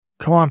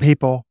Come on,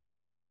 people.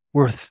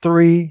 We're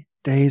 3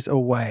 days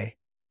away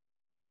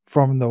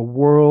from the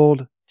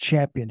World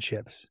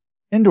Championships,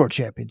 Indoor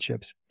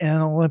Championships,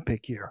 and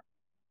Olympic year.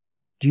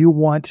 Do you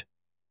want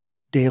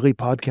daily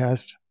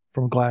podcast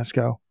from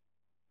Glasgow?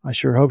 I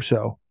sure hope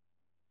so.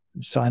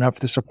 Sign up for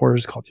the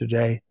Supporters Club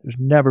today. There's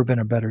never been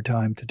a better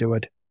time to do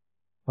it.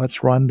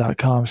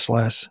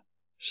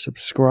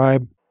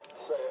 LetsRun.com/subscribe.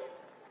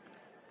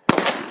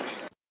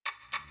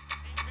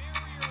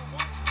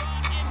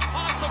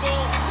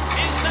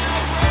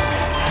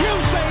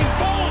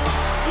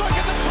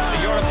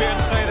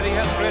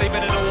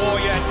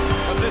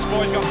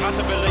 Boy's got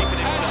utter belief in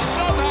him. And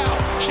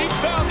somehow she's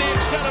found the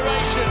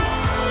acceleration.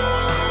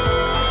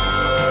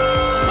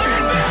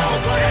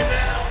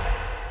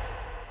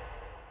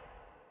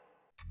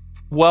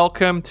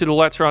 Welcome to the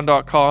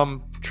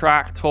LetsRun.com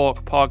Track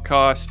Talk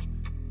podcast.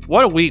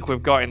 What a week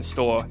we've got in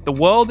store. The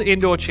World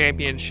Indoor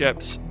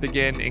Championships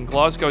begin in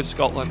Glasgow,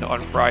 Scotland on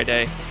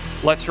Friday.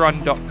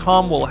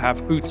 LetsRun.com will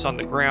have boots on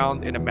the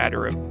ground in a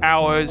matter of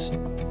hours.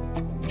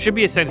 Should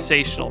be a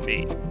sensational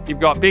meet. You've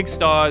got big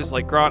stars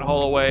like Grant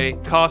Holloway,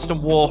 Karsten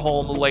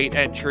Warholm, late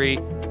entry,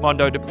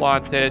 Mondo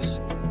Duplantis.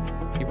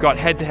 You've got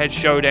head-to-head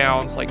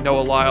showdowns like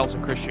Noah Lyles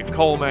and Christian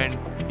Coleman.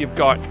 You've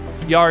got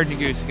Yara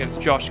Nuguse against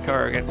Josh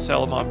Kerr against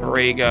Salomon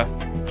Barega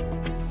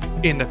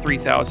in the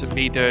 3,000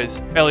 meters.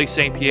 Ellie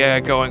St.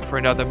 Pierre going for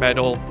another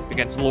medal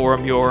against Laura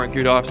Muir and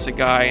Gudaf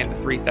Sagai in the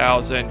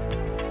 3,000.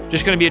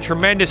 Just going to be a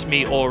tremendous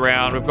meet all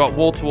around. We've got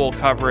wall-to-wall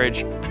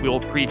coverage. We will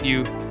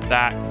preview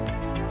that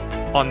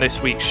on this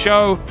week's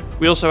show.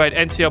 We also had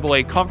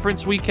NCAA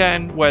conference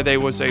weekend where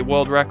there was a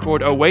world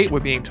record. Oh wait, we're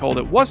being told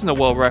it wasn't a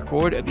world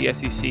record at the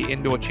SEC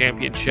Indoor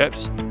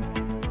Championships.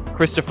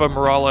 Christopher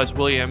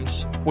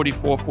Morales-Williams,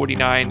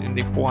 44-49 in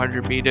the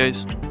 400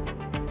 meters.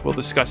 We'll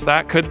discuss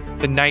that. Could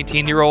the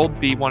 19-year-old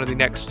be one of the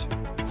next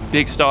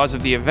big stars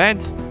of the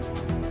event?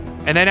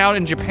 And then out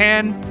in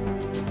Japan,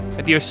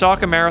 at the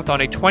Osaka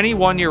Marathon, a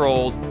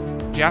 21-year-old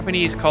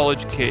Japanese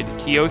college kid,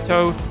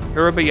 Kyoto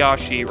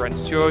Hirabayashi,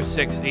 runs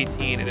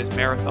 2:06.18 in his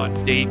marathon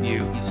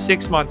debut. He's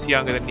 6 months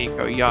younger than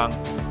Nico Young.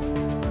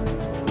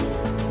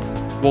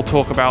 We'll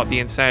talk about the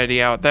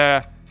insanity out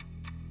there.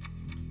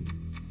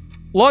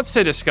 Lots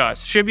to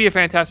discuss. Should be a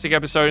fantastic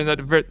episode. And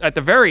at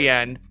the very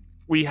end,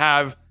 we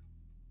have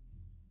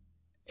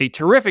a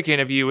terrific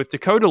interview with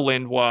Dakotah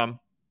Lindwurm.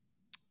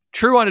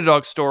 True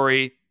underdog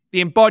story.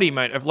 The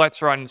embodiment of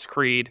Let's Run's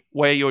creed,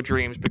 where your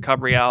dreams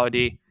become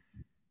reality.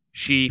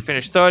 She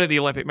finished third at the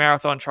Olympic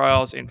marathon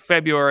trials in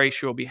February.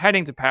 She will be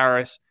heading to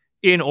Paris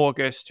in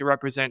August to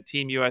represent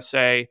Team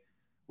USA.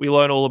 We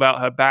learn all about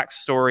her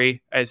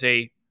backstory as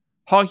a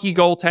hockey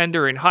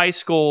goaltender in high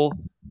school,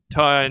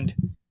 turned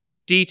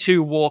D2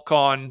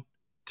 walk-on,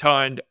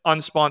 turned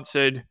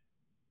unsponsored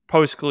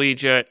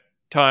post-collegiate,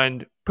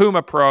 turned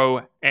Puma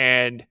Pro,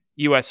 and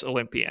US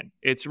Olympian.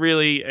 It's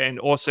really an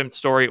awesome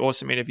story,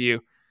 awesome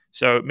interview.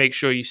 So make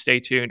sure you stay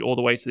tuned all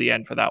the way to the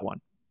end for that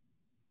one.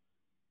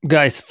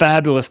 Guys,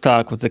 fabulous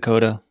talk with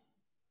Dakotah.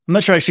 I'm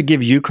not sure I should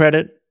give you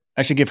credit.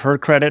 I should give her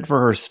credit for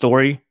her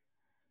story.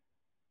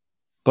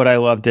 But I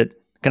loved it.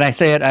 Can I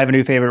say it? I have a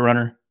new favorite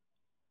runner.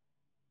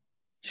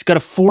 She's got a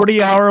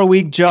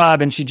 40-hour-a-week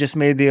job, and she just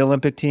made the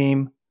Olympic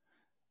team.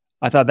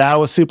 I thought that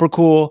was super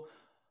cool.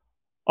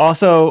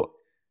 Also,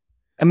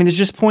 I mean, there's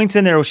just points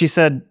in there where she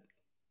said,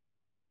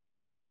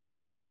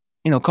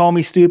 call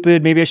me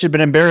stupid. Maybe I should have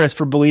been embarrassed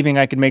for believing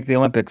I could make the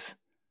Olympics.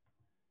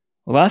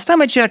 Last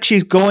time I checked,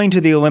 she's going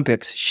to the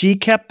Olympics. She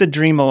kept the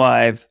dream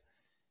alive.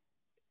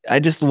 I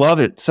just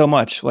love it so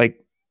much.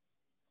 Like,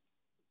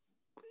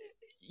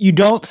 you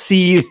don't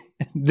see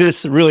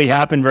this really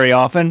happen very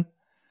often.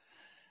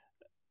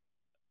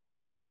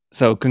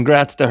 So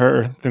congrats to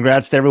her.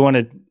 Congrats to everyone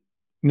at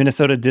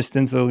Minnesota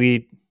Distance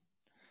Elite.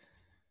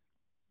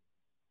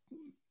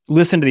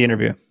 Listen to the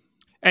interview.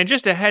 And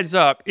just a heads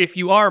up, if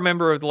you are a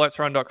member of the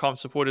LetsRun.com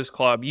Supporters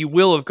Club, you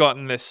will have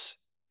gotten this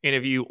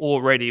interview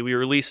already. We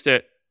released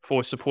it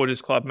for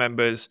Supporters Club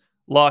members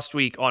last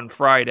week on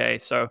Friday.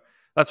 So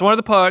that's one of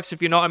the perks.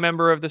 If you're not a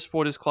member of the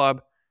Supporters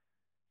Club,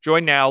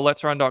 join now,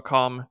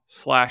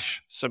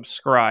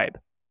 letsrun.com/subscribe.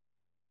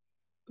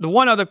 The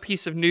one other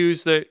piece of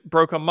news that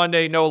broke on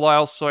Monday, Noah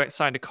Lyles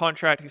signed a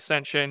contract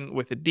extension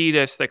with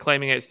Adidas. They're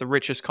claiming it's the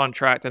richest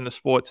contract in the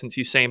sport since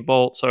Usain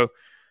Bolt. So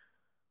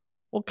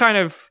we'll kind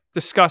of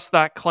discuss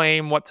that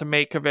claim, what to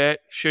make of it.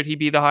 Should he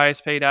be the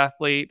highest paid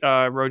athlete?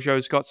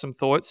 Rojo's got some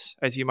thoughts,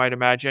 as you might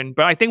imagine.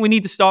 But I think we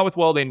need to start with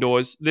World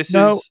Indoors. This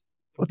is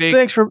big.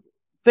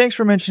 Thanks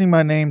for mentioning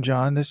my name,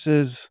 John. This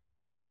is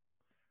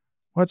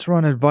Let's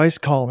Run advice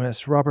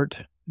columnist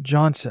Robert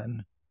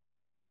Johnson,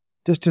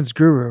 distance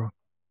guru,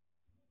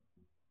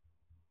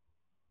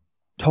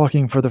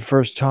 talking for the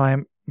first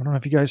time. I don't know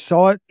if you guys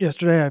saw it.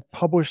 Yesterday, I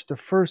published the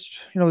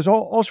first, there's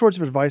all sorts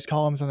of advice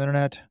columns on the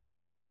internet.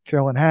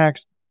 Carolyn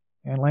Hacks,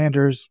 Ann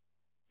Landers,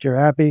 Jerry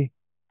Appy.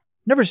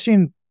 Never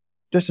seen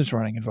distance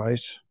running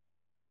advice.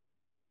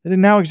 It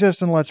now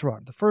exists in Let's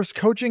Run. The first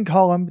coaching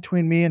column with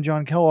me and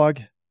John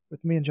Kellogg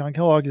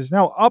is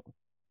now up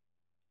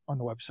on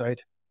the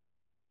website.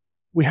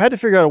 we had to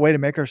figure out a way to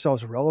make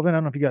ourselves relevant. I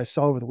don't know if you guys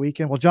saw over the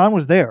weekend. Well, John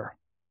was there.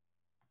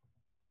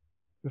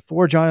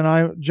 Before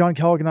Jonathan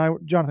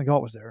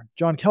Galt was there.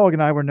 John Kellogg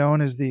and I were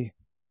known as the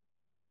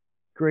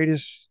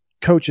greatest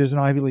coaches in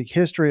Ivy League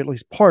history, at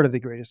least part of the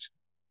greatest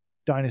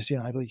dynasty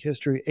in Ivy League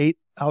history. 8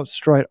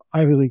 straight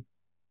outright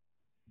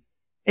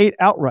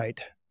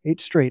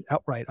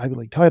Ivy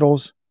League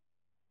titles.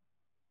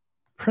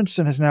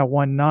 Princeton has now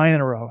won 9 in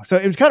a row. So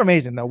it was kind of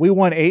amazing, though. We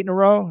won 8 in a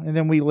row, and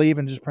then we leave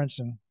and just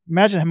Princeton.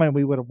 Imagine how many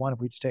we would have won if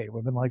we'd stayed. It would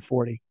have been like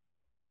 40.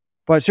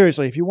 But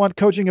seriously, if you want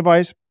coaching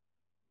advice,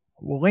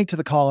 we'll link to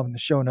the column in the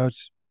show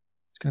notes.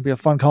 It's going to be a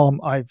fun column.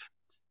 I've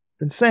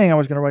been saying I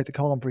was going to write the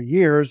column for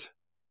years.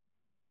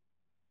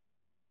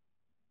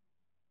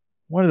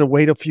 Wanted to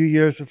wait a few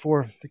years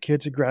before the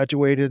kids had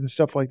graduated and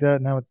stuff like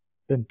that. Now it's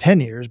been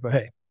 10 years, but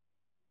hey,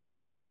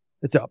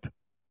 it's up.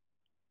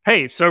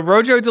 Hey, so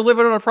Rojo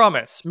delivered on a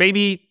promise.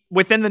 Maybe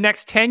within the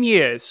next 10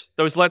 years,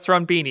 those Let's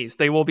Run beanies,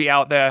 they will be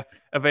out there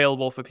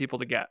available for people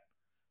to get.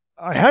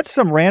 I had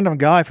some random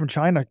guy from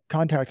China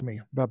contact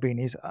me about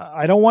beanies.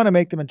 I don't want to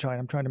make them in China.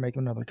 I'm trying to make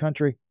them in another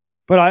country.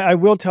 But I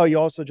will tell you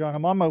also, John,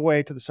 I'm on my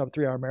way to the sub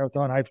 3 hour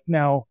marathon. I've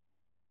now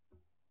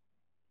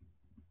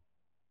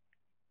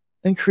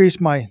increased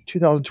my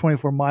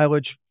 2024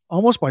 mileage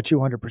almost by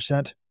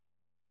 200%.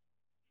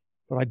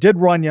 But I did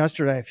run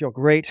yesterday. I feel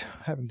great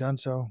having done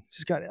so.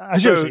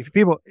 Seriously,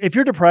 people, if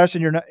you're depressed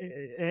and you're not,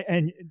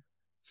 and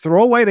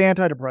throw away the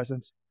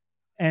antidepressants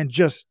and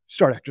just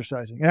start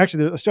exercising. And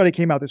actually, a study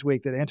came out this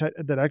week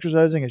that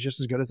exercising is just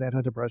as good as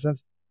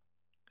antidepressants.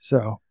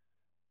 So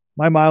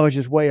my mileage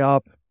is way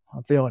up.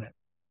 I'm feeling it.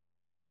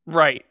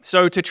 Right.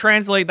 So to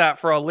translate that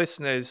for our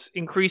listeners,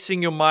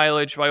 increasing your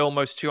mileage by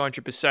almost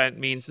 200%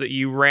 means that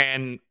you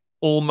ran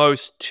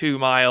almost 2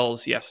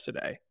 miles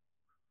yesterday.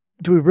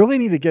 Do we really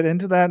need to get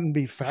into that and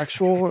be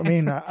factual? I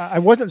mean, I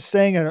wasn't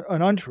saying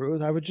an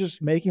untruth. I was just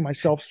making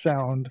myself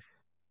sound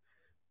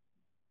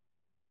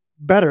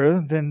better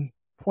than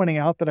pointing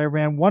out that I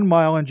ran 1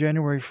 mile on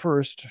January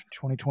 1st,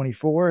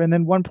 2024, and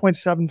then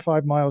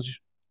 1.75 miles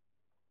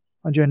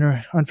on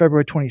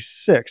February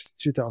 26th,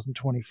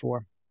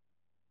 2024.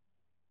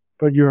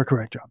 But you're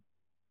correct, John.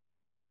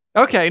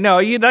 Okay,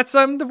 no, that's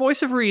the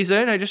voice of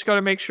reason. I just got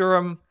to make sure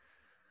I'm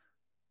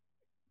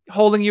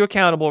holding you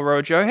accountable,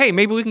 Rojo. Hey,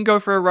 maybe we can go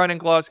for a run in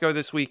Glasgow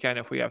this weekend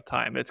if we have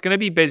time. It's going to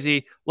be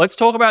busy. Let's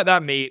talk about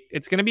that meet.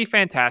 It's going to be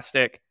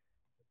fantastic.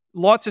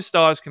 Lots of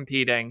stars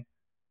competing.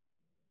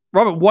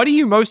 Robert, what are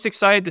you most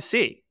excited to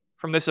see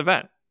from this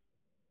event?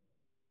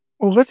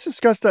 Well, let's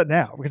discuss that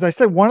now, because I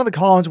said one of the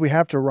columns we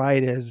have to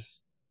write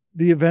is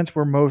the events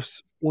we're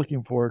most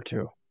looking forward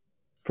to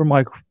from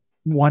like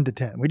 1 to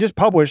 10. We just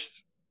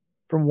published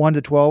from 1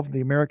 to 12,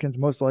 the Americans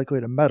most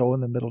likely to medal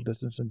in the middle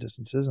distance and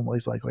distances and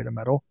least likely to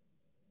medal.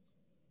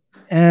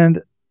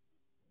 And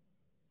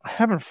I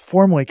haven't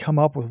formally come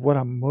up with what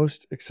I'm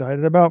most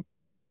excited about.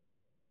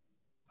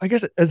 I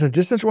guess as a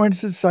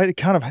distance-oriented site, it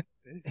kind of,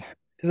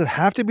 does it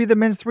have to be the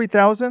men's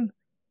 3,000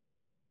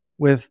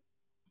 with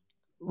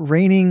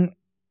reigning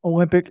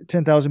Olympic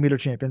 10,000 meter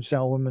champion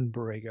Salomon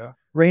Barega,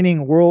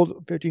 reigning world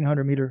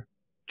 1,500 meter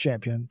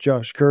champion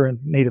Josh Kerr and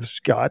native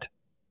Scott,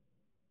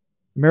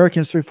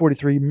 Americans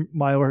 343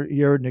 miler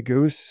Jared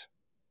Naguse,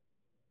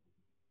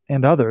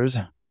 and others.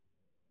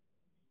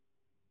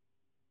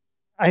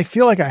 I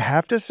feel like I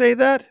have to say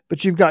that,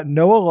 but you've got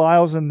Noah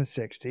Lyles in the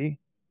 60.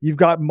 You've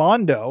got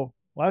Mondo.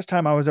 Last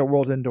time I was at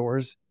World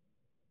Indoors,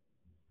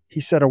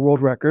 he set a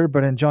world record,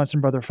 but in Johnson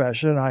Brother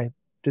fashion, I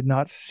did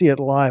not see it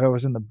live. I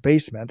was in the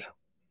basement.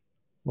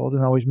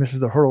 Weldon always misses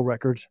the hurdle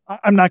records.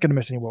 I'm not going to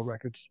miss any world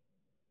records.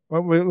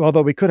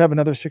 Although we could have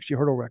another 60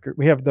 hurdle record.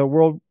 We have the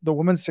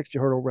women's 60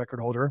 hurdle record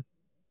holder,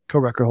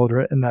 co-record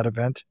holder in that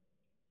event.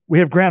 We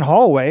have Grant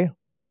Holloway,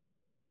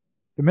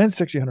 the men's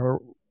 60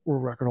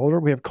 world record holder.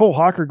 We have Cole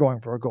Hawker going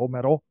for a gold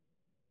medal.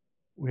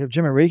 We have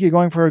Jimmy Reiki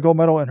going for a gold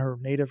medal in her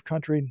native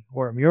country.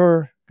 Laura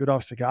Muir,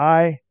 Gudolf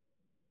Sagai.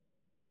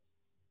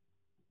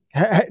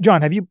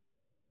 John, have you?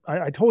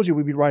 I told you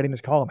we'd be writing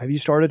this column. Have you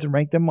started to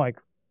rank them like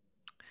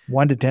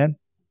 1 to 10?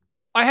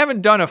 I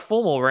haven't done a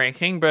formal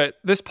ranking, but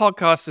this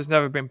podcast has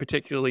never been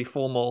particularly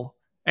formal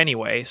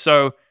anyway.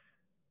 So,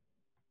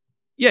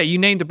 yeah, you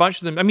named a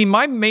bunch of them. I mean,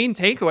 my main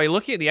takeaway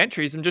looking at the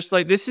entries, I'm just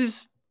like, this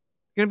is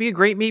going to be a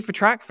great meet for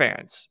track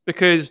fans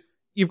because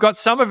you've got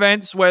some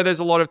events where there's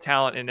a lot of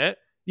talent in it.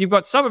 You've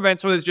got some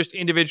events where there's just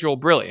individual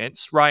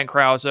brilliance, Ryan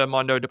Krauser,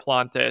 Mondo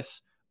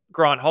Duplantis,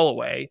 Grant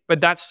Holloway,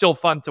 but that's still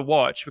fun to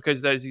watch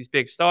because there's these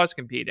big stars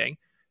competing.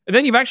 And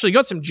then you've actually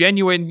got some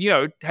genuine,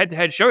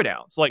 head-to-head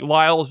showdowns like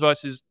Lyles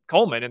versus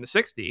Coleman in the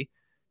 60.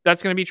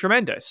 That's going to be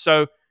tremendous.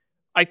 So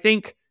I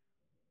think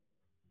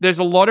there's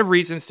a lot of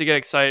reasons to get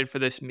excited for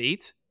this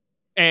meet.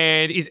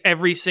 And is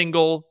every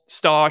single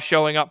star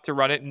showing up to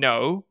run it?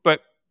 No, but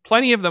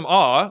plenty of them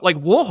are. Like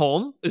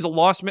Warholm is a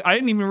lost. I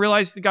didn't even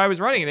realize the guy was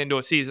running an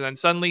indoor season, and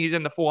suddenly he's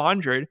in the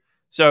 400.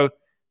 So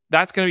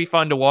that's going to be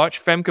fun to watch.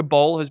 Femke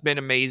Bol has been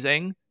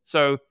amazing,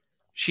 so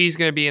she's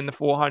going to be in the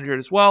 400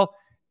 as well.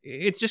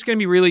 It's just going to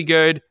be really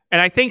good.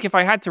 And I think if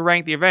I had to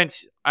rank the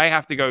events, I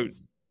have to go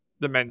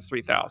the men's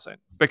 3,000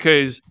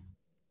 because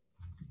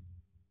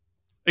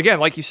again,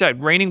 like you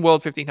said, reigning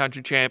world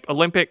 1500 champ,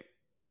 Olympic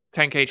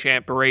 10K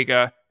champ,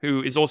 Barega,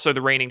 who is also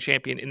the reigning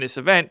champion in this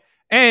event,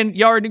 and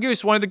Yared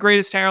Nuguse, one of the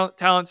greatest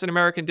talents in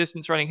American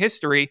distance running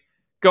history,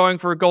 going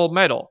for a gold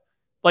medal.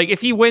 Like,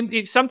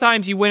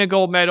 sometimes you win a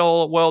gold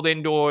medal at World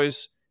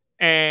Indoors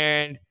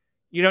and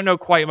you don't know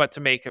quite what to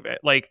make of it.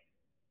 Like,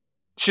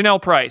 Chanel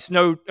Price,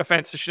 no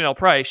offense to Chanel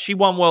Price, she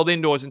won World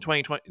Indoors in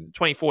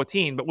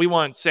 2014, but we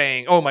weren't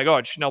saying, oh my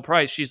God, Chanel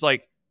Price, she's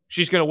going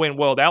to win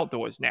World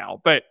Outdoors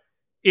now. But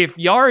if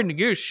Yared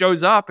Nuguse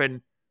shows up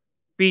and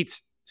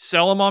beats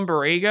Solomon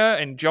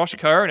Barega and Josh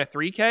Kerr in a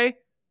 3K,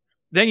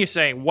 then you're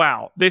saying,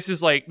 wow, this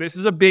is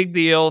a big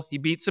deal. He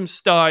beat some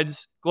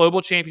studs,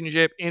 global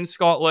championship in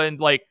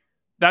Scotland. Like,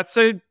 that's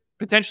a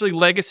potentially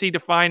legacy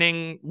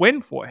defining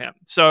win for him.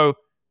 So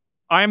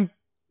I'm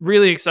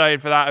really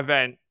excited for that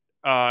event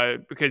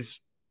because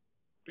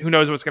who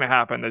knows what's going to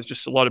happen. There's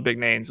just a lot of big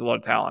names, a lot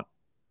of talent.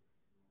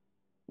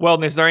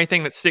 Weldon, is there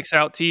anything that sticks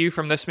out to you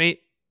from this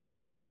meet?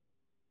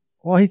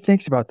 Well, he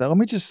thinks about that. Let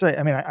me just say,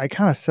 I mean, I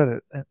kind of said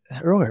it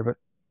earlier, but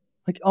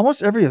like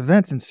almost every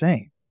event's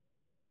insane.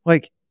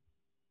 Like,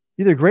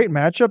 either great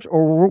matchups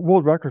or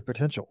world record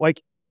potential.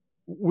 Like,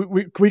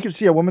 we could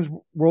see a women's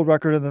world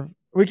record in the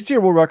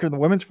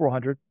women's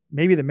 400,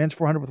 maybe the men's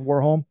 400 with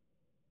Warholm,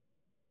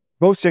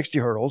 both 60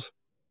 hurdles,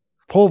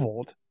 pole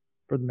vault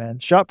for the men,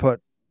 shot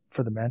put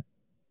for the men.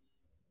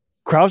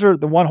 Krauser,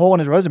 the one hole in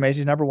his resume is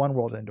he's never won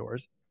World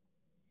Indoors.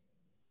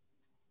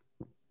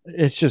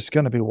 It's just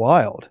going to be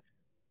wild.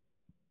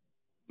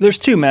 There's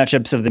two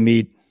matchups of the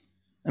meet.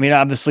 I mean,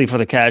 obviously for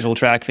the casual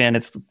track fan,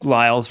 it's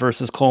Lyles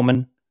versus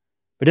Coleman.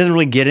 But it doesn't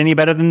really get any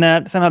better than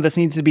that. Somehow this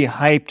needs to be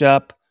hyped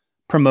up,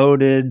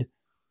 promoted,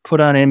 put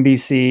on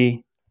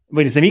NBC.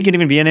 Wait, does the meet can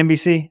even be on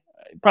NBC?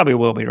 It probably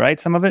will be, right?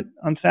 Some of it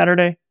on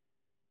Saturday?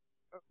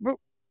 Well,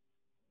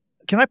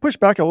 can I push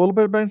back a little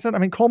bit, Benson? I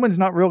mean, Coleman's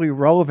not really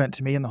relevant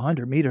to me in the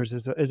 100 meters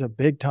as a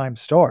big-time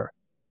star.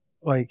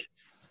 Like,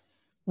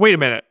 wait a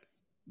minute.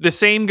 The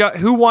same guy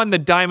who won the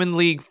Diamond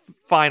League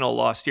final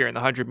last year in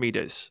the 100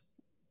 meters.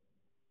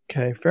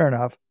 Okay, fair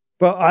enough.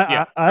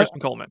 But Kristen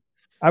Coleman.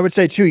 I would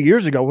say 2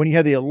 years ago when you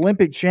had the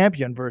Olympic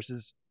champion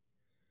versus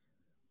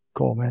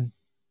Coleman.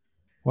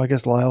 Well, I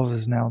guess Lyles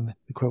is now the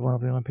equivalent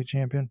of the Olympic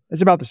champion.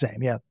 It's about the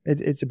same. Yeah,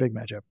 it's a big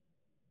matchup.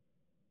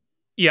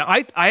 Yeah,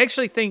 I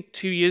actually think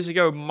 2 years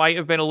ago might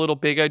have been a little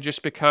bigger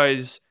just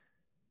because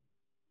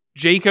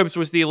Jacobs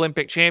was the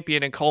Olympic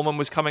champion and Coleman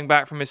was coming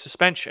back from his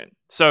suspension.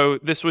 So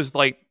this was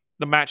like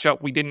the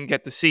matchup we didn't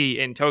get to see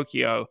in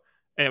Tokyo,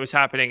 and it was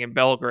happening in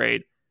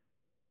Belgrade.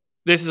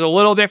 This is a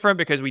little different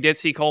because we did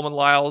see Coleman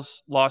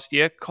Lyles last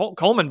year.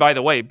 Coleman, by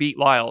the way, beat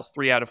Lyles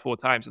 3 out of 4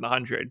 times in the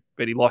 100,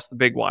 but he lost the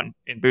big one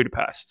in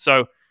Budapest.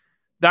 So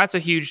that's a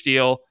huge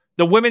deal.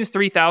 The women's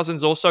 3,000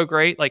 is also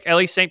great. Like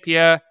Ellie St.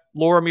 Pierre,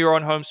 Laura Muir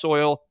on home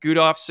soil,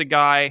 Gudaf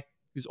Sagai,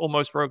 who's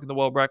almost broken the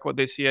world record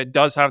this year,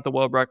 does have the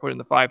world record in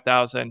the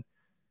 5,000.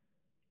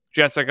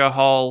 Jessica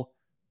Hull.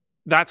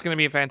 That's going to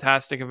be a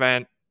fantastic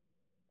event.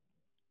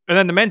 And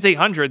then the men's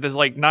 800, there's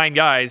like 9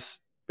 guys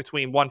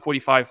between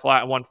 145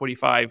 flat and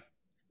 145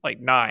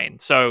 like 9.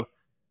 So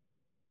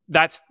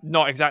that's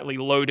not exactly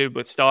loaded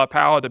with star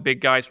power. The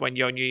big guys when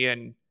Yonyi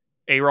and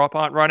Arop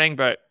aren't running,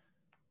 but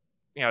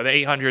you know, the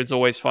 800 is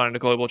always fun in a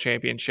global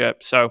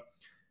championship. So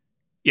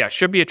yeah,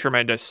 should be a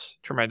tremendous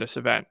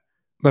event.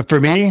 But for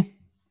me,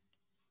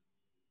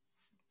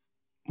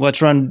 let's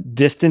run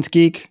Distance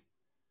Geek.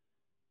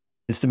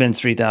 It's the men's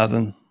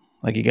 3,000,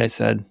 like you guys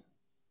said.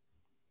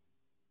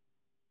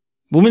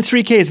 Women's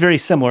 3K is very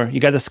similar.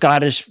 You got the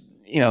Scottish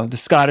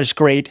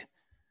great.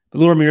 But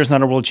Laura Muir is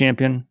not a world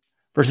champion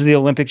versus the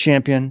Olympic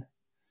champion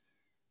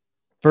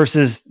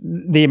versus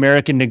the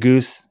American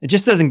Nuguse. It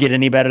just doesn't get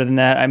any better than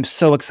that. I'm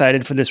so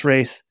excited for this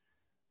race.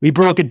 We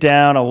broke it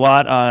down a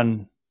lot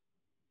on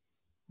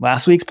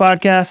last week's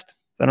podcast.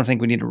 I don't think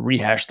we need to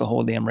rehash the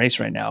whole damn race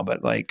right now,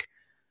 but like,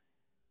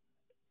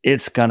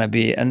 it's going to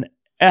be an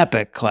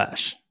epic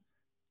clash.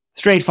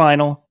 Straight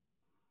final.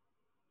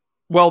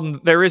 Well,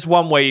 there is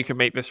one way you can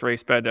make this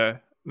race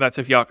better. That's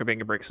if Jakob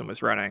Ingebrigtsen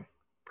was running.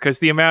 Because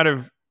the amount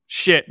of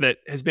shit that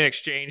has been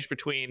exchanged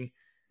between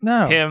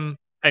him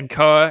and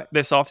Kerr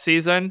this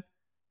offseason,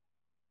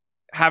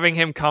 having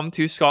him come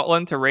to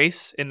Scotland to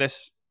race in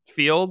this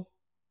field,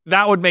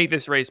 that would make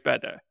this race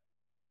better.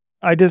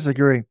 I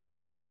disagree.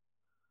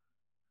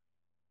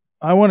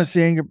 I want to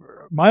see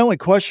my only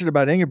question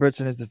about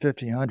Ingebrigtsen is the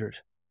 1,500.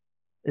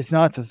 It's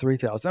not the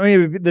 3,000. I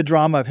mean, the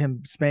drama of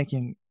him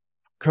spanking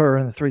Kerr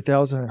in the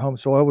 3,000 at home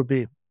soil would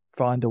be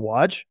fun to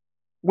watch.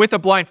 With a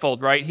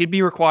blindfold, right? He'd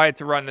be required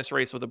to run this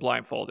race with a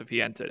blindfold if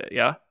he entered it,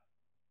 yeah?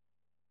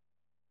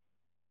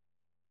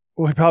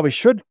 Well, he probably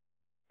should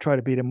try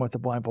to beat him with the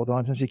blindfold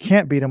on since he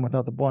can't beat him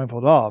without the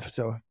blindfold off.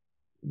 So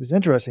it was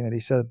interesting that he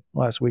said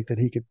last week that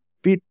he could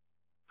beat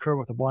Kerr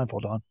with the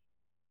blindfold on.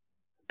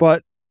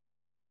 But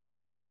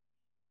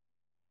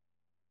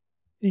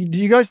do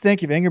you guys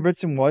think if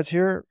Ingebrigtsen was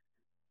here,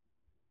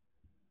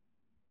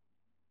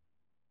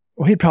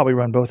 well, he'd probably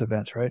run both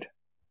events, right?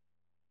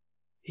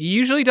 He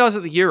usually does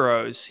at the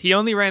Euros. He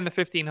only ran the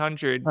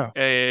 1500 Oh.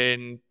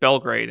 in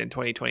Belgrade in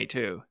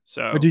 2022.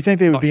 So, But do you think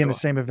they would not be in sure. the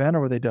same event,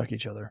 or would they duck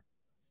each other?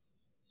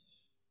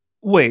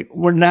 Wait,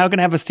 we're now going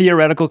to have a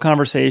theoretical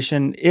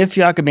conversation. If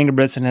Jakob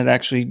Ingebrigtsen had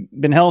actually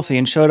been healthy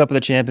and showed up at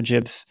the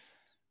championships,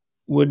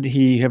 would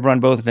he have run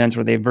both events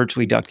where they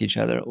virtually ducked each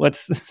other? Let's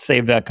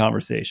save that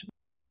conversation.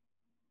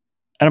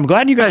 And I'm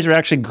glad you guys are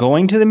actually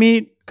going to the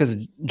meet, because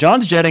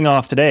John's jetting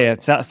off today.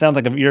 It sounds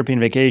like a European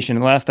vacation.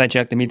 And last I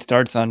checked, the meet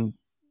starts on,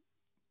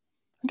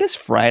 I guess,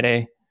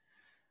 Friday.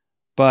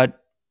 But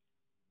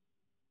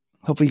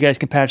hopefully you guys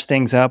can patch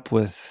things up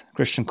with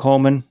Christian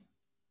Coleman.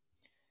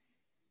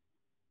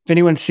 If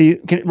anyone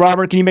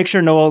Robert, can you make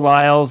sure Noah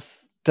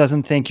Lyles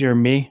doesn't think you're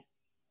me?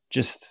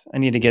 I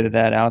need to get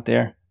that out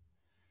there.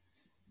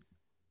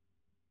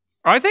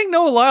 I think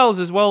Noah Lyles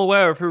is well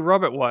aware of who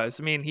Robert was.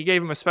 I mean, he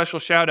gave him a special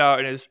shout out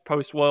in his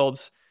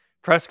post-Worlds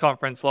press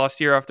conference last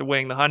year after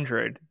winning the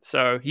 100.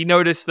 So he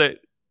noticed that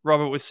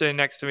Robert was sitting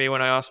next to me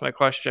when I asked my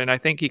question. I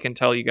think he can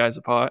tell you guys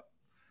apart.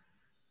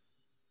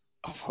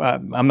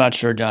 I'm not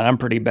sure, John. I'm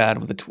pretty bad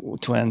with the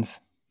twins.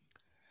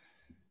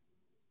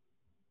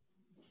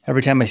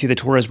 Every time I see the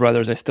Torres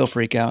brothers, I still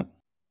freak out.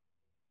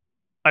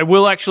 I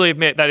will actually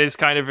admit that is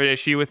kind of an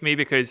issue with me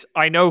because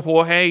I know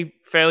Jorge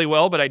fairly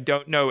well, but I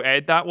don't know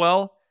Ed that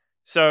well.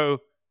 So,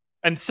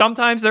 and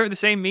sometimes they're at the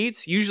same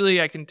meets.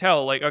 Usually I can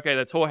tell, like, okay,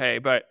 that's Jorge,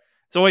 but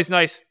it's always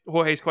nice.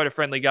 Jorge's quite a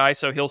friendly guy,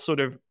 so he'll sort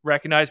of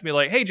recognize me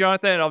like, hey,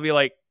 Jonathan, and I'll be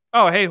like,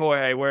 oh, hey,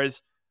 Jorge.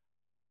 Whereas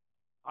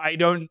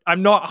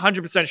I'm not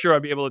 100% sure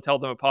I'd be able to tell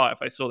them apart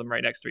if I saw them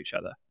right next to each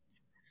other.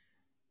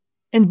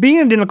 And being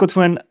an identical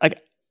twin,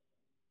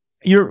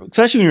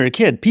 especially when you're a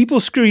kid,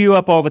 people screw you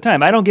up all the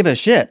time. I don't give a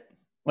shit.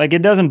 Like,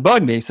 it doesn't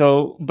bug me.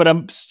 So, but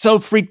I'm so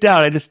freaked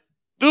out.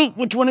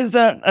 Which one is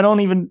that?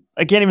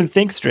 I can't even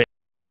think straight.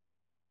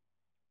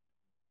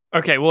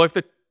 Okay, well, if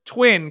the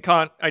twin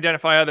can't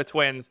identify other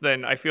twins,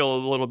 then I feel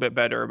a little bit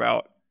better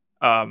about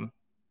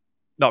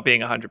not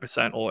being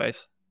 100%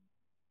 always.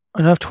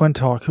 Enough twin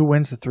talk. Who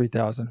wins the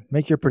 3,000?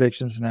 Make your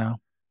predictions now.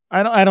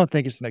 I don't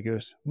think it's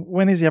Nagus.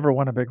 When has he ever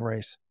won a big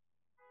race?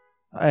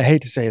 I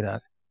hate to say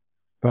that,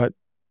 but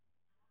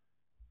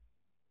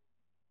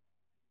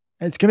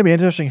it's going to be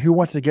interesting who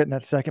wants to get in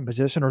that second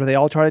position, or do they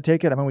all try to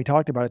take it? I mean, we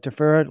talked about it.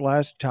 Tefera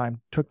last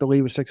time took the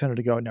lead with 600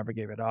 to go and never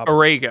gave it up.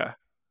 Barrega.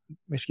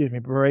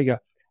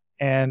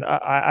 And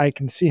I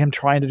can see him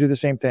trying to do the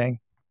same thing.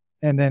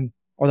 And then,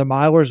 are the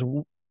milers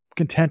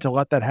content to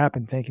let that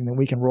happen, thinking that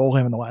we can roll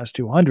him in the last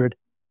 200?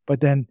 But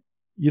then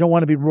you don't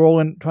want to be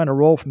trying to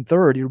roll from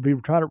third. You'd be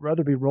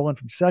rather be rolling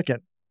from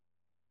second.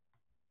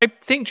 I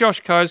think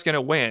Josh Kerr is going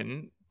to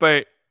win,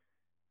 but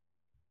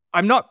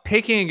I'm not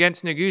picking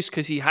against Nagus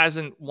because he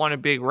hasn't won a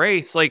big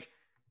race. Like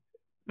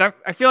that,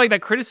 I feel like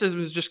that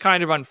criticism is just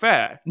kind of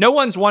unfair. No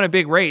one's won a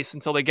big race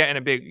until they get in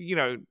a big,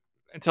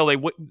 until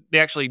they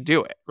actually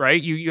do it,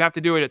 right? You have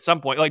to do it at some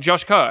point. Like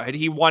Josh Kerr, had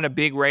he won a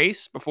big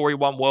race before he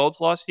won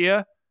Worlds last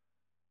year?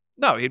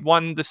 No, he'd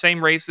won the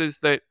same races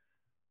that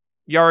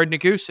Yared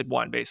Nagus had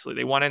won, basically.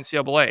 They won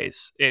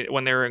NCAAs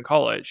when they were in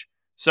college.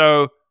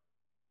 So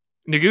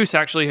Nagus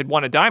actually had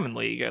won a Diamond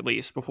League, at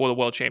least, before the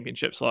World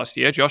Championships last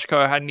year. Josh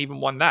Kerr hadn't even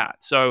won that.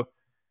 So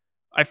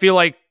I feel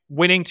like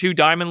winning 2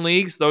 Diamond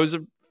Leagues, those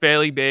are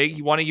fairly big.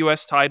 He won a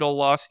U.S. title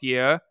last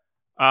year.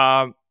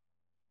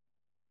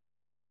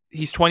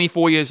 He's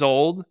 24 years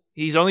old.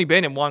 He's only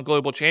been in 1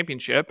 global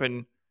championship,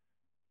 and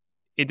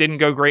it didn't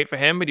go great for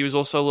him, but he was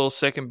also a little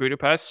sick in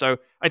Budapest. So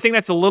I think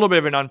that's a little bit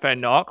of an unfair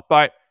knock,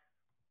 but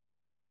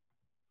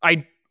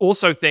I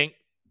also think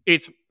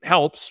it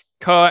helps.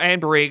 Kerr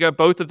and Barrega,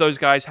 both of those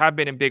guys have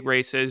been in big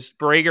races.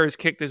 Barrega has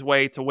kicked his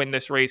way to win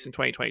this race in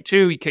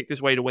 2022. He kicked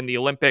his way to win the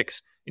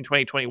Olympics in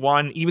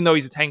 2021. Even though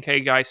he's a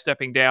 10K guy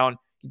stepping down,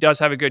 he does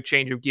have a good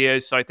change of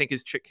gears, so I think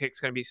his kick's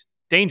going to be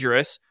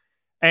dangerous.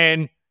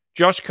 And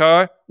Josh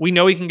Kerr, we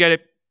know he can get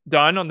it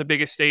done on the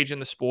biggest stage in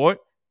the sport,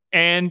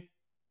 and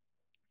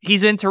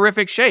he's in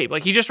terrific shape.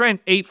 Like, he just ran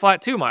 8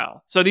 flat 2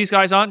 mile. So these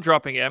guys aren't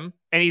dropping him,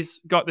 and he's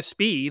got the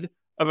speed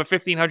of a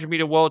 1,500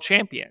 meter world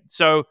champion.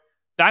 So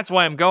that's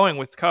why I'm going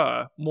with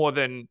Kerr more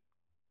than,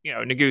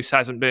 Nagus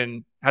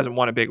hasn't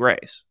won a big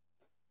race.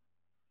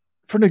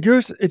 For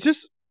Nagus, it's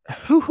just,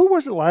 who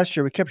was it last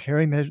year? We kept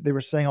hearing they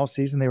were saying all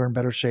season they were in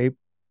better shape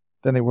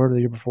than they were the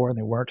year before, and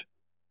they weren't.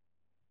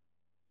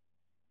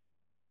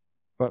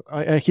 But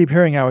I keep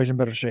hearing how he's in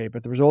better shape,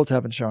 but the results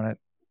haven't shown it.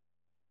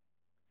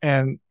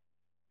 And,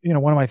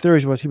 one of my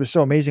theories was he was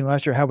so amazing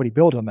last year, how would he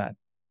build on that?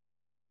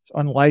 It's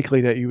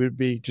unlikely that you would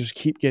just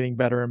keep getting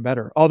better and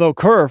better. Although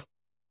Kerr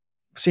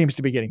seems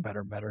to be getting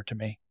better and better to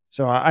me.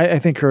 So I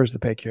think Kerr's the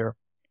pick here.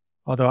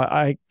 Although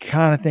I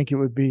kind of think it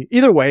would be,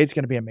 either way, it's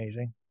going to be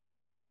amazing.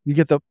 You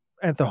get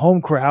at the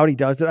home crowd, he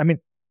does it. I mean,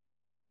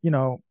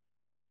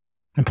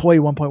 Employee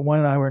 1.1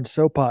 and I were in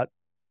Sopat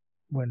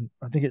when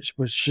I think it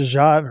was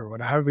Shajat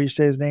or however you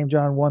say his name,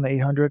 John, won the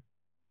 800.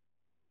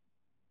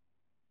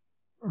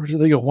 Or did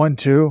they go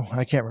 1-2?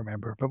 I can't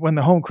remember. But when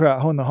the home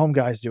crowd, when the home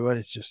guys do it,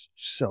 it's just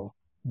so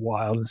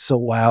wild and so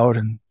loud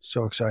and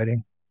so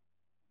exciting.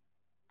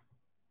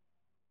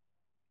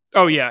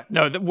 Oh, yeah.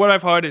 No, what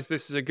I've heard is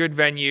this is a good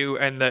venue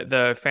and that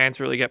the fans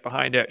really get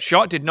behind it.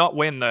 Schott did not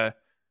win the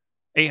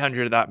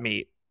 800 of that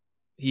meet.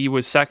 He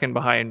was second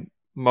behind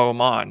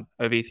Mohamed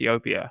of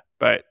Ethiopia.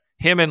 But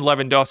him and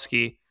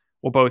Lewandowski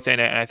were both in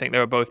it, and I think they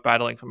were both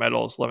battling for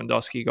medals.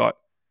 Lewandowski got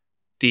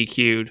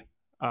DQ'd.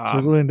 So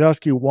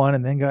Lewandowski won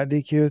and then got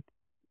DQ'd?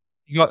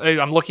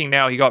 I'm looking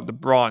now. He got the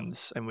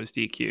bronze and was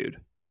DQ'd.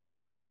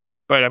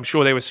 But I'm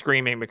sure they were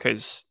screaming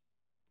because,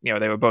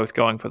 they were both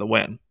going for the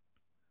win.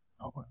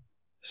 Oh,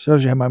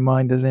 shows you how my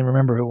mind doesn't even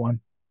remember who won.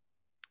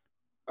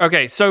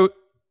 Okay, so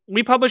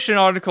we published an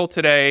article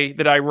today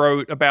that I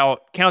wrote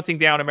about counting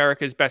down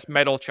America's best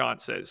medal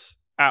chances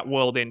at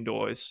World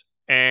Indoors.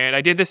 And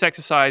I did this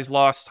exercise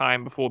last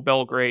time before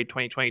Belgrade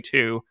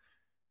 2022.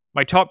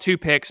 My top two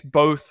picks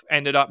both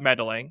ended up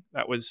medaling.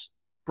 That was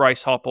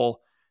Bryce Hoppel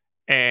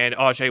and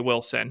Ajay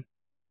Wilson.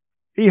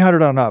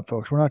 800 on up,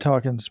 folks. We're not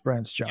talking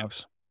sprints,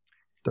 jumps,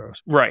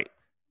 throws. Right.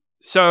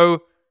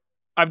 So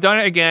I've done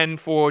it again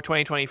for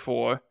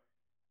 2024.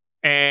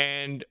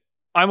 And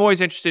I'm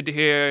always interested to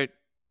hear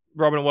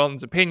Robin and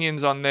Weldon's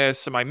opinions on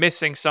this. Am I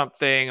missing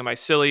something? Am I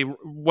silly?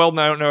 Weldon,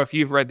 I don't know if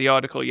you've read the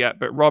article yet,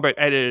 but Robert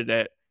edited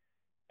it.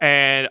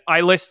 And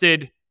I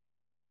listed,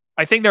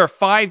 I think there are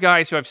five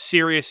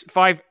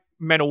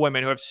men or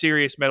women who have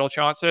serious medal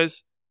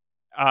chances.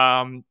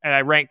 And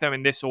I ranked them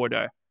in this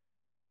order.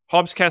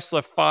 Hobbs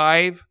Kessler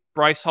 5,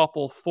 Bryce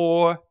Hoppel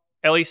 4,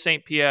 Ellie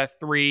St. Pierre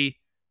 3,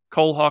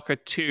 Cole Hocker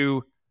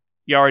 2,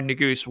 Yared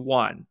Nuguse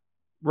 1.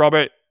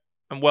 Robert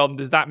and Weldon,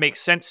 does that make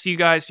sense to you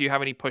guys? Do you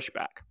have any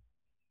pushback?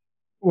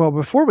 Well,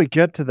 before we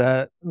get to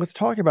that, let's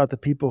talk about the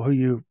people who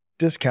you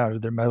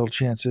discounted their medal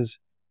chances.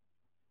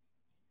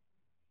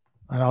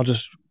 And I'll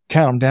just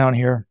count them down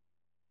here.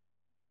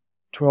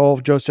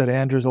 12, Josette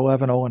Andrews.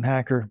 11, Olin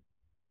Hacker.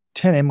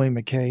 10, Emily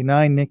McKay.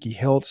 9, Nikki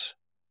Hiltz.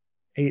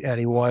 8,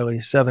 Addie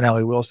Wiley. 7,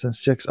 Allie Wilson.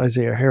 6,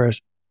 Isaiah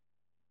Harris.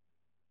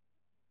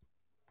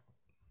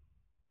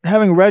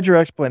 Having read your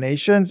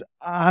explanations,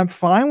 I'm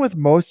fine with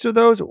most of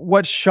those.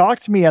 What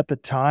shocked me at the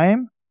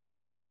time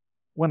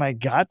when I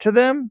got to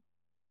them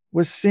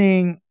was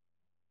seeing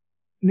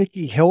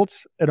Nikki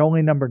Hiltz at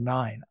only number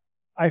 9.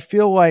 I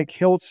feel like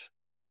Hiltz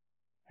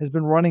has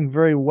been running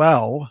very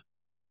well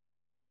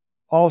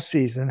all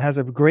season, has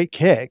a great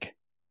kick.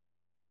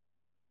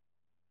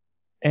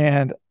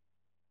 And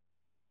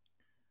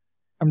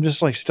I'm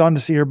just stunned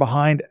to see her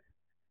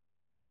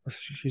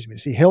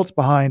see Hiltz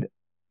behind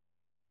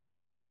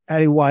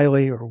Addie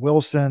Wiley or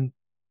Wilson.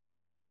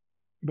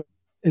 But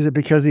is it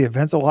because the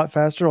event's a lot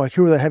faster?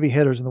 Who are the heavy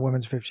hitters in the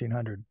women's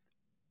 1500?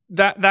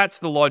 That's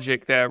the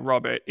logic there,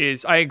 Robert,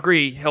 is I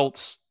agree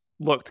Hiltz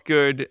looked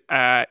good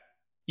at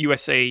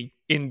USA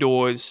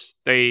Indoors.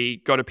 They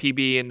got a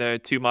PB in the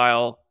 2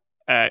 mile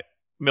at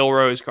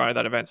Milrose. Granted,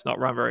 that event's not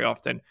run very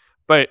often.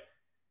 But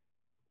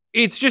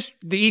it's just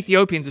the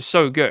Ethiopians are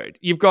so good.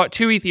 You've got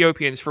 2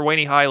 Ethiopians,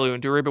 Ferweni Hailu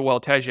and Deriba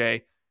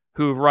Welteje,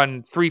 who have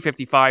run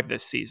 3:55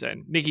 this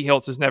season. Nikki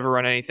Hiltz has never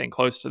run anything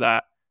close to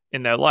that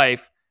in their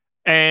life.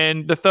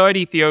 And the third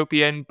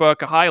Ethiopian,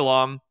 Burka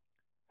Hailom,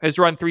 has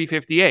run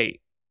 3:58,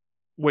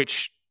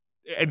 which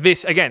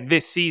this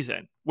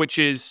season, which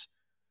is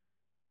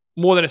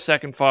more than a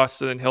second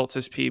faster than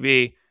Hiltz's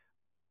PB.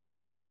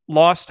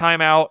 Last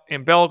time out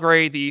in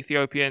Belgrade, the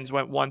Ethiopians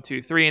went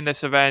 1-2-3 in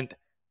this event.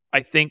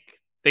 I think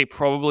they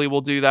probably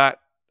will do that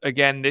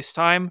again this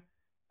time.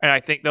 And I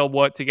think they'll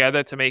work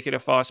together to make it a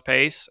fast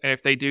pace. And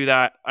if they do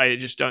that, I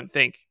just don't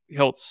think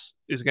Hiltz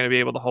is going to be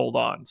able to hold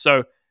on.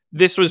 So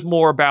this was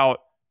more about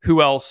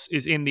who else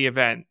is in the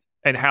event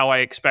and how I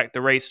expect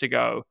the race to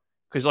go.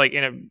 Because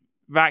in a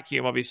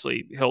vacuum,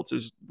 obviously, Hiltz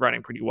is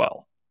running pretty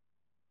well.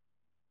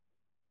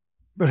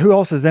 But who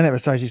else is in it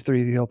besides these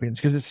 3 Ethiopians?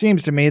 Because it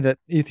seems to me that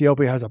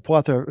Ethiopia has a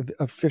plethora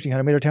of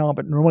 1,500 meter talent,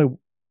 but normally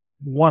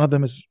one of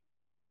them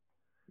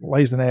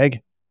lays an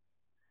egg.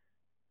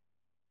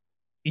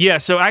 Yeah,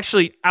 so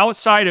actually,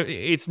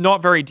 it's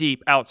not very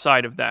deep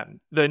outside of them.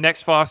 The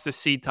next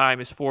fastest seed time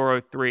is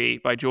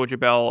 4:03 by Georgia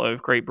Bell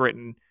of Great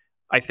Britain.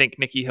 I think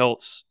Nikki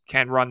Hiltz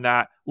can run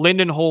that.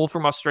 Lyndon Hall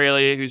from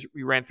Australia,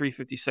 who ran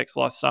 3:56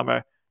 last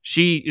summer,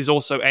 she is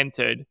also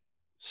entered.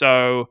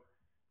 So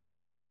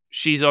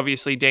she's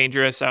obviously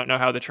dangerous. I don't know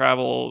how the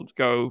travel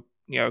go,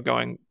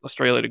 going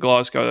Australia to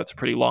Glasgow. That's a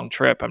pretty long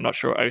trip. I'm not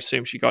sure. I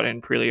assume she got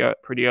in pretty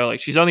early.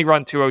 She's only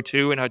run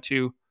 2:02 in her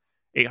 2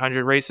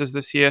 800 races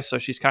this year, so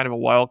she's kind of a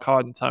wild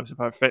card in terms of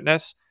her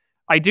fitness.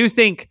 I do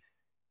think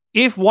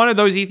if one of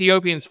those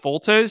Ethiopians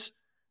falters,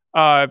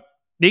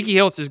 Nikki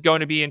Hiltz is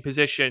going to be in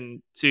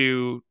position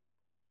to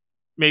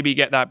maybe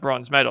get that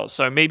bronze medal.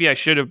 So maybe I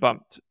should have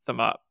bumped them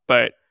up,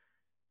 but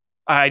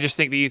I just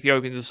think the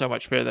Ethiopians are so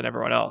much fitter than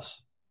everyone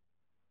else.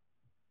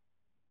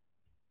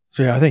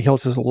 So yeah, I think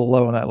Hiltz is a little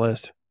low on that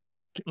list.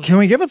 Can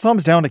we give a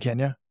thumbs down to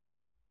Kenya?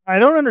 I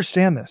don't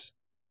understand this.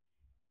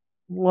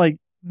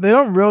 They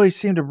don't really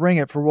seem to bring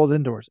it for World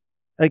Indoors.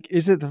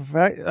 Is it the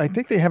fact, I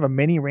think they have a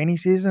mini rainy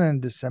season in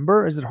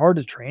December. Is it hard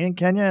to train in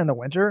Kenya in the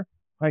winter?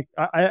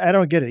 I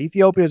don't get it.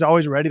 Ethiopia is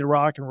always ready to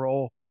rock and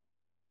roll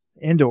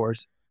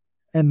indoors.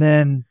 And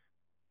then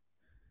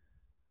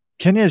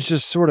Kenya is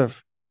just sort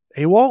of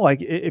AWOL.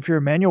 Like if you're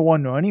Emmanuel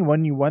Wanyonyi,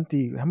 when you want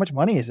how much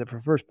money is it for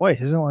first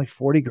place? Isn't it like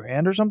 40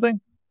 grand or something?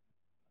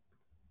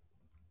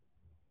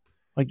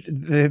 Like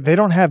they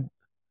don't have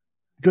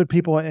good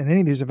people in any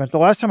of these events. The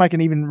last time I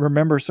can even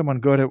remember someone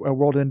good at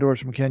World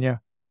Indoors from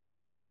Kenya,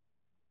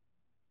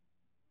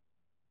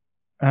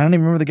 I don't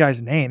even remember the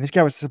guy's name. This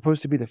guy was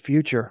supposed to be the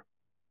future.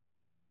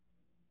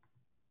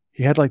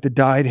 He had like the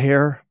dyed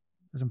hair.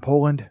 He was in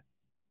Poland.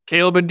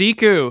 Caleb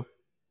Ndiku.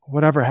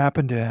 Whatever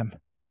happened to him?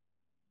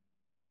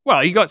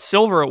 Well, he got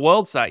silver at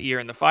Worlds that year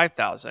in the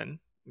 5,000.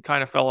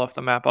 Kind of fell off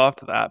the map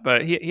after that,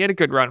 but he had a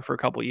good run for a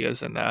couple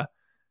years in there.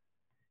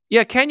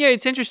 Yeah, Kenya,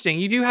 it's interesting.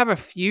 You do have a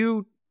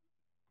few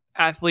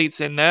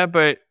athletes in there,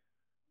 but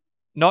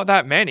not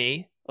that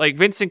many. Like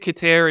Vincent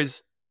Kater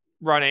is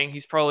running.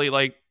 He's probably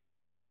like,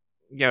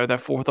 the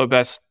fourth or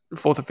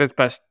fifth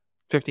best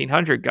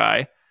 1,500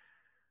 guy.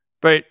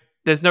 But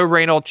there's no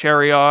Reynold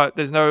Chariot.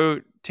 There's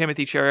no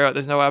Timothy Chariot.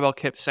 There's no Abel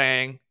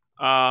Kipsang.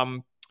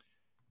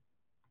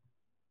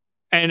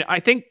 And I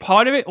think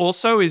part of it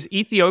also is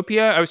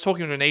Ethiopia. I was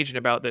talking to an agent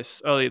about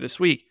this earlier this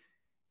week.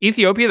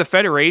 Ethiopia, the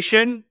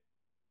federation,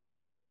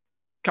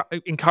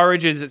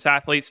 encourages its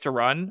athletes to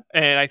run.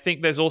 And I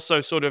think there's also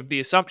sort of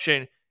the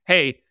assumption,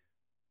 hey,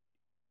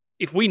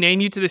 if we name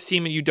you to this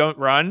team and you don't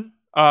run,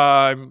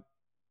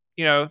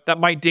 that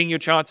might ding your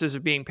chances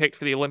of being picked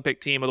for the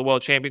Olympic team or the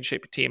World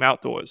Championship team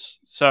outdoors.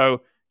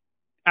 So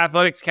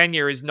Athletics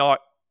Kenya is not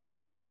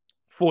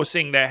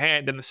forcing their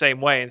hand in the same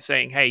way and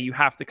saying, hey, you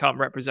have to come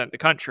represent the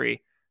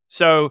country.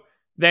 So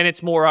then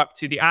it's more up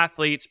to the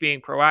athletes being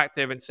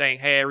proactive and saying,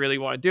 hey, I really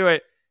want to do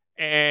it.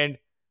 And,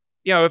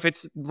 if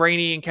it's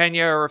rainy in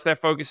Kenya or if they're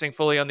focusing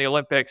fully on the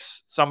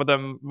Olympics, some of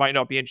them might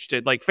not be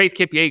interested. Like Faith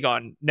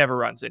Kipyegon never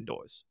runs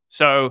indoors.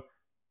 So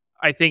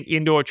I think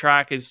indoor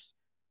track is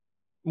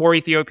more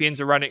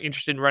Ethiopians are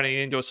interested in running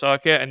the indoor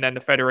circuit. And then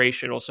the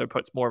federation also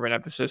puts more of an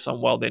emphasis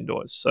on world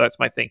indoors. So that's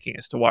my thinking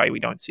as to why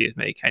we don't see as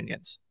many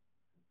Kenyans.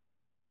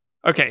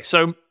 Okay,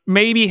 so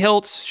maybe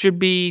Hiltz should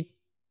be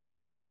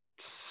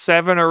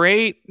 7 or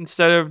 8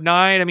 instead of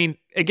 9. I mean,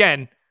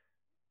 again,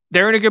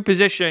 they're in a good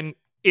position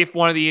if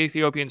one of the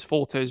Ethiopians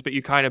falters, but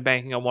you're kind of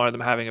banking on one of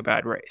them having a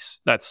bad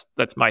race. That's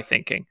my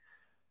thinking.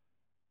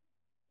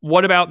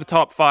 What about the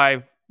top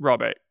 5,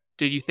 Robert?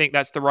 Did you think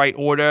that's the right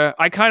order?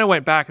 I kind of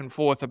went back and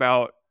forth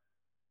about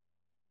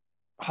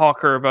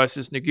Hawker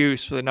versus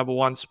Ngus for the number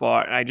 1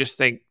 spot, and I just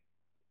think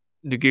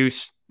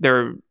Ngus,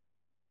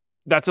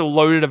 that's a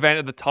loaded event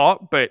at the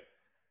top, but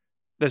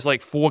there's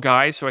like 4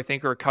 guys who I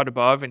think are a cut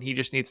above, and he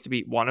just needs to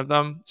beat one of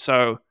them.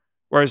 So,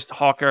 whereas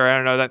Hawker, I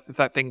don't know,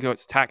 that thing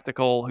goes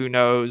tactical, who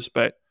knows?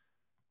 But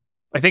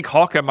I think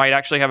Hawker might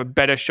actually have a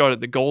better shot at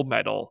the gold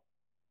medal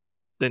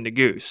than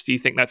Ngus. Do you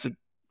think that's a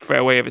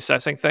fair way of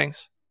assessing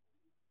things?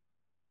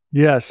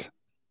 Yes.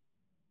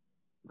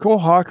 Cole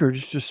Hawker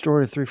just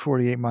destroyed a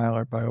 348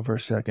 miler by over a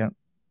second.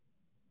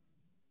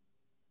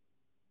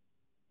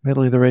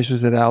 Admittedly, the race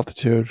was at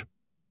altitude.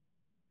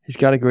 He's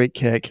got a great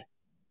kick.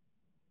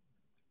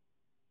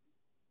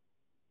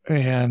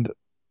 And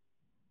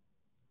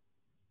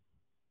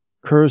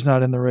Kerr's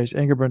not in the race.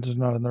 Ingebrigtsen is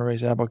not in the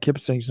race. Abel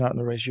Kipsang's not in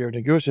the race here.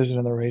 Ngus isn't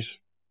in the race.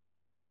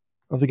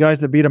 Of the guys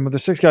that beat him, of the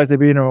 6 guys that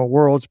beat him at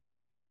Worlds,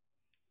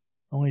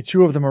 only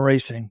 2 of them are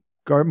racing.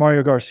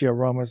 Mario Garcia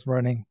Roma's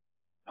running.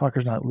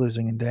 Hawker's not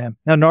losing, and damn.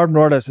 Now, Narv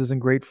Nordas is in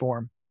great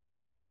form.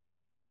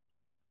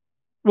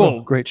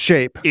 Well, great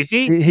shape. Is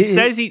he? He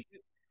says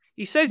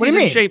he's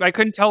in shape. I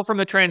couldn't tell from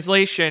the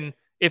translation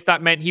if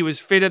that meant he was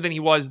fitter than he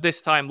was this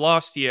time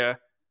last year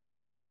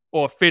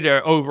or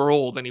fitter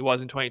overall than he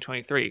was in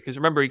 2023. Because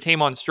remember, he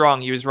came on strong.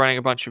 He was running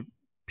a bunch of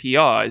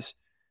PRs,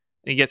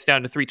 and he gets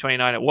down to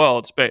 329 at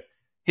Worlds. But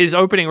his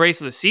opening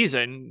race of the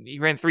season, he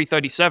ran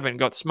 337,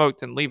 got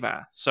smoked in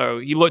Ливан. So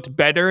he looked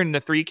better in the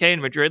 3K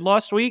in Madrid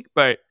last week,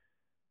 but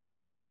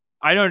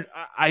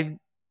I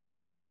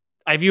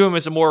view him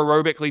as a more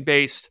aerobically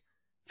based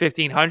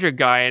 1,500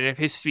 guy, and if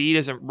his speed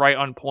isn't right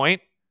on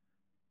point,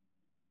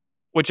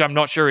 which I'm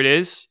not sure it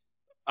is,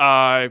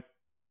 I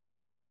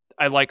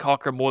like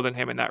Hawker more than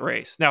him in that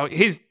race. Now,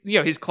 his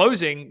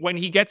closing, when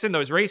he gets in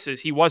those races,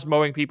 he was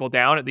mowing people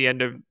down at the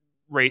end of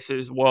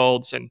races,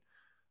 Worlds, and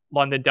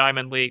London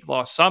Diamond League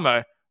last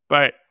summer,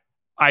 but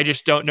I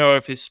just don't know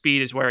if his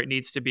speed is where it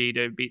needs to be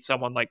to beat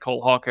someone like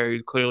Cole Hawker,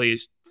 who clearly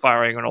is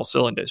firing on all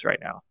cylinders right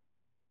now.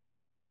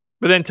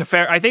 But then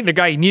Tefera, I think the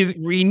guy he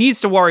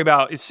needs to worry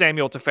about is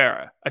Samuel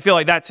Tefera. I feel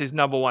like that's his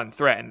number 1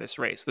 threat in this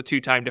race, the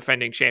 2-time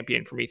defending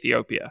champion from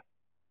Ethiopia.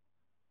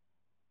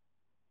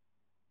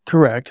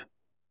 Correct.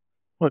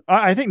 Look,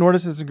 I think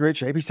Nordas is in great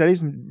shape. He said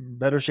he's in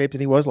better shape than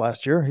he was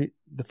last year.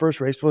 The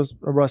first race was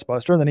a rust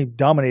buster, and then he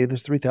dominated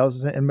this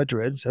 3,000 in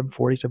Madrid,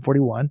 740,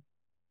 741.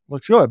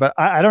 Looks good, but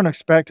I don't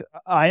expect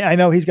 – I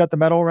know he's got the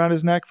medal around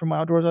his neck from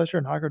outdoors last year,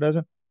 and Hawker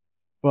doesn't.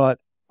 But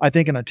I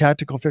think in a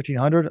tactical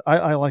 1,500,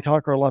 I like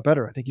Hawker a lot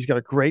better. I think he's got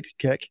a great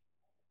kick,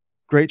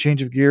 great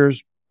change of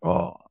gears.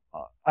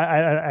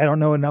 I don't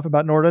know enough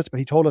about Nordas, but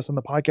he told us on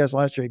the podcast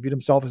last year he viewed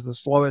himself as the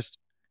slowest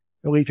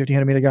elite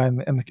 1,500 meter guy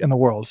in the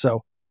world.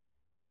 So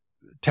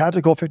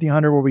tactical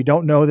 1500 where we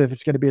don't know that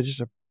it's going to be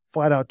just a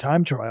flat out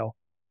time trial.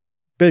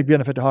 Big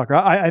benefit to Hawker.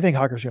 I think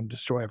Hawker's going to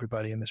destroy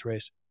everybody in this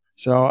race.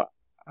 So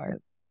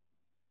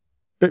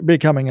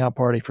big coming out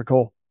party for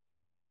Cole.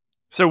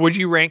 So would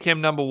you rank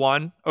him number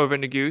one over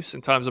Neguse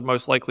in terms of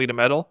most likely to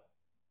medal?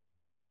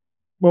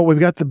 Well, we've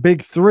got the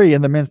big three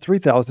in the men's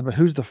 3000, but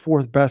who's the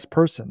fourth best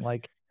person?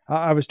 Like,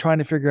 I was trying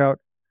to figure out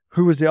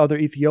who was the other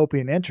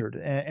Ethiopian entered,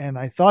 and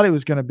I thought it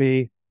was going to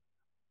be.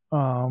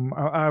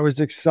 I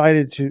was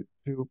excited to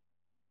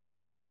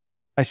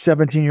a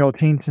 17-year-old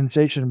teen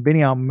sensation,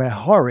 Biniam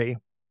Mehari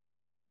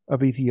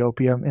of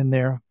Ethiopia in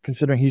there,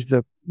 considering he's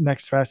the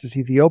next fastest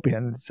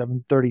Ethiopian,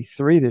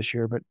 7:33 this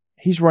year, but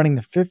he's running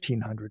the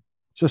 1500.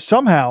 So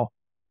somehow,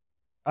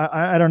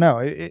 I don't know,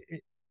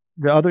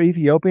 the other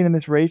Ethiopian in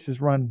this race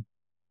has run.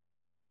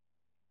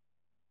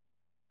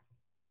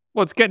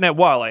 Well, it's getting at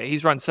Wale.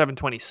 He's run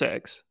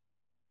 7:26.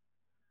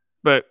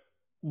 But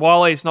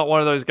Wale's not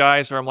one of those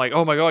guys where I'm like,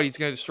 oh my God, he's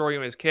going to destroy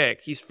him in his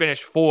kick. He's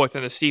finished fourth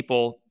in the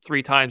steeple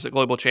 3 times at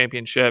Global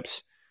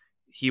Championships.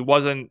 He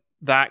wasn't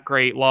that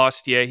great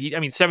last year.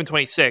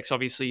 7:26,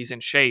 obviously he's in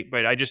shape,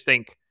 but I just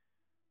think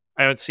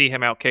I don't see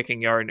him out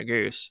kicking Yari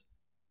Neguse.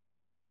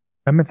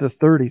 I meant the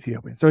third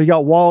Ethiopian. So you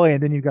got Wale,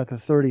 and then you got the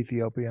third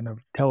Ethiopian of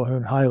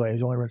Telehun Haile.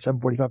 He's only run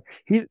 7:45.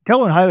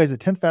 Telehun Haile is the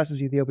 10th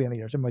fastest Ethiopian in the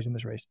year. Somebody's in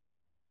this race.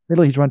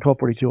 Italy, he's run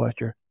 12:42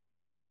 last year.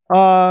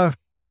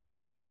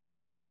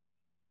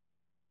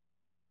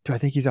 Do I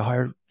think he's a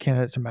higher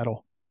candidate to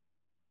medal?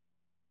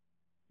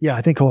 Yeah,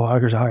 I think Cole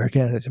Hawker's a higher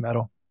candidate to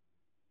medal.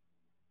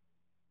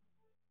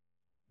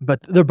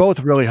 But they're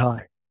both really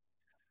high.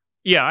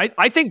 Yeah,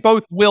 I think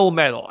both will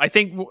medal.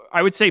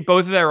 I would say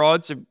both of their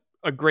odds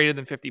are greater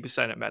than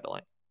 50% at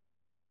medaling.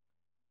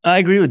 I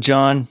agree with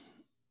John.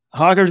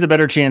 Hawker's a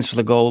better chance for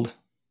the gold.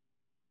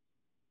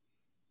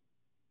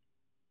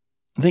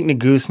 I think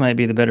Neguse might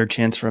be the better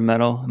chance for a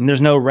medal.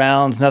 There's no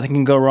rounds. Nothing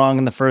can go wrong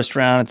in the first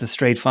round. It's a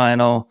straight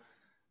final.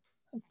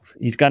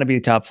 He's got to be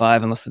the top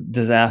 5 unless a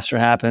disaster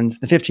happens.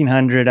 The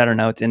 1500, I don't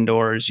know. It's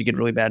indoors. You get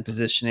really bad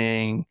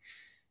positioning.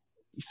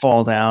 You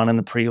fall down in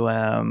the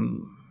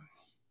prelim.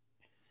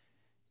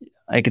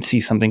 I could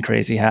see something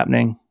crazy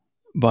happening.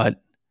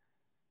 But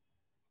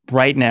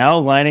right now,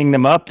 lining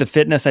them up, the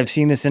fitness I've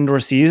seen this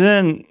indoor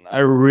season, I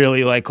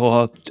really like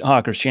Cole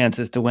Hawker's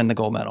chances to win the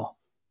gold medal.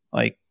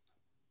 Like,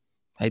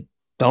 I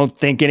don't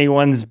think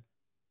anyone's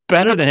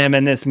better than him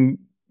in this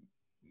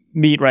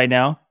meet right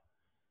now.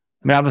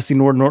 I mean, obviously,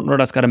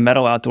 Nordhaus got a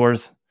medal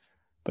outdoors,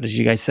 but as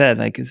you guys said,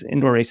 like his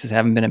indoor races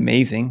haven't been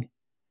amazing.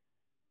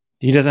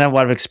 He doesn't have a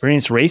lot of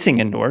experience racing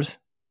indoors.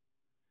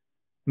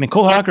 I mean,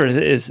 Cole Hawker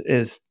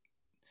is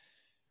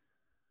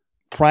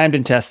primed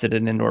and tested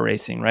in indoor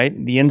racing, right?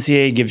 The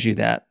NCAA gives you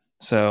that.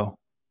 So,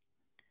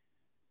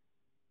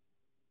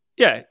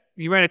 yeah,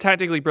 you ran a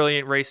tactically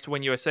brilliant race to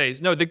win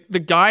USA's. No, the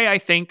guy I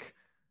think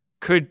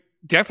could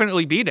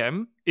definitely beat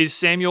him is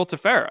Samuel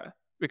Tefera,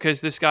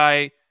 because this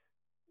guy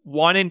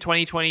won in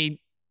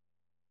 2020.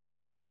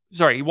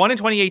 Sorry, he won in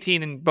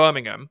 2018 in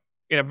Birmingham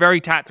in a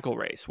very tactical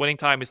race. Winning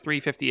time is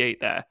 3:58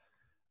 there.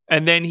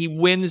 And then he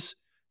wins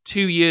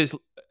 2 years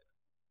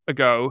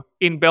ago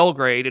in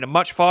Belgrade in a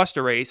much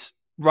faster race,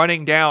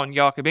 running down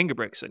Jakob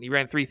Ingebrigtsen. He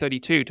ran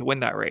 3:32 to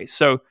win that race.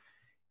 So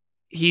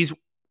he's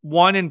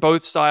won in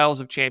both styles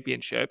of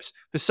championships.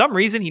 For some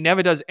reason, he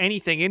never does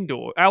anything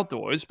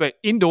outdoors, but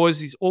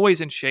indoors, he's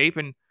always in shape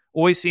and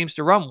always seems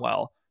to run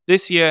well.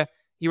 This year,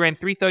 he ran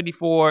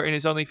 3:34 in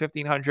his only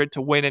 1500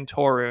 to win in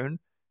Torun,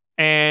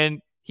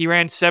 and he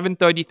ran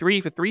 7:33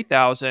 for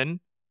 3000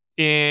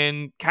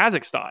 in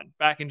Kazakhstan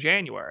back in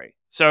January.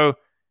 So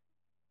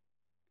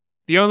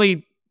the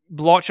only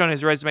blotch on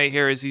his resume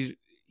here is he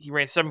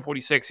ran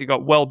 7:46. He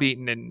got well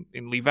beaten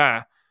in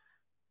Louvain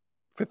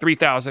for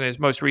 3000 in his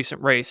most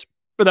recent race,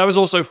 but that was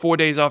also 4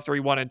 days after he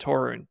won in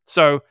Torun.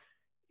 So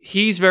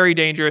he's very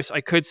dangerous.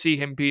 I could see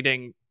him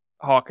beating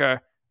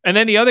Hawker. And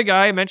then the other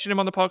guy, I mentioned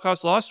him on the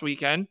podcast last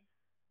weekend.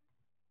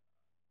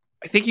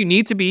 I think you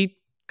need to be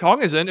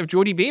cognizant of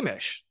Jordy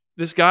Beamish.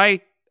 This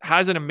guy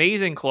has an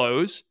amazing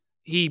close.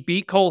 He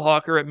beat Cole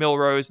Hawker at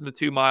Millrose in the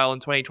 2 mile in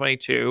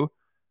 2022.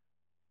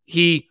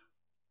 He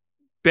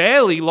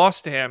barely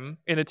lost to him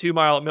in the 2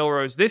 mile at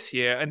Millrose this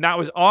year, and that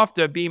was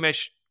after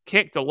Beamish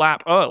kicked a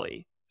lap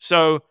early.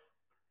 So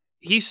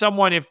he's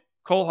someone, if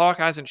Cole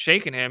Hawker hasn't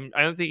shaken him,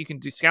 I don't think you can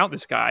discount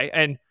this guy.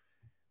 And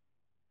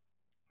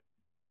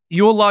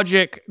your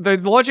logic, the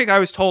logic I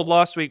was told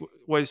last week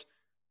was,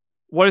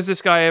 what has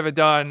this guy ever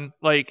done?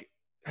 Like,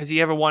 has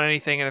he ever won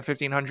anything in the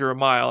 1500 or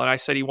mile? And I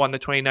said he won the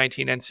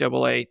 2019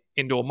 NCAA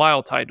indoor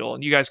mile title.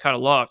 And you guys kind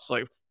of laughed. It's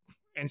like,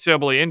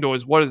 NCAA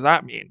indoors, what does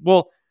that mean?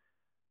 Well,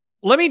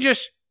 let me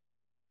just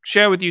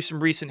share with you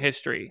some recent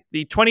history.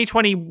 The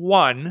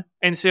 2021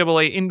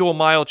 NCAA indoor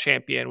mile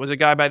champion was a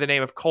guy by the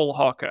name of Cole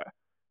Hawker,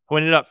 who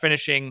ended up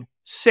finishing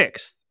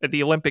 6th at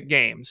the Olympic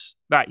Games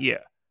that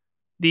year.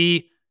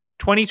 The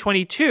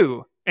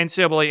 2022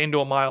 NCAA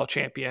indoor mile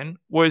champion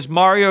was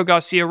Mario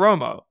Garcia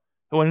Romo,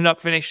 who ended up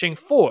finishing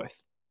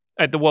 4th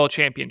at the World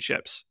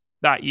Championships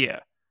that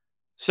year.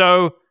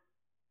 So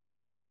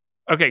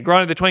Okay,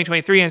 granted, the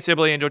 2023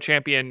 NCAA Indoor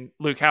Champion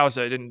Luke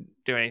Hauser didn't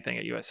do anything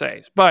at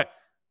USA's, but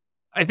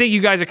I think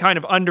you guys are kind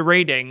of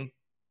underrating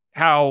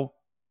how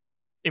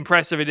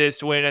impressive it is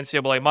to win an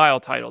NCAA mile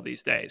title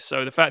these days.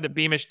 So the fact that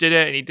Beamish did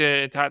it and he did it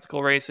in a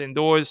tactical race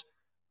indoors,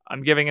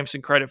 I'm giving him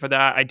some credit for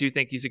that. I do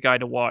think he's a guy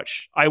to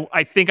watch.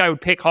 I think I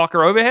would pick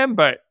Hawker over him,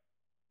 but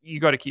you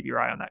got to keep your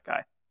eye on that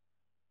guy.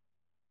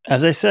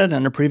 As I said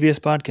on a previous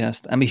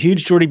podcast, I'm a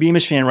huge Jordy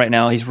Beamish fan right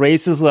now. He's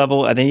raised his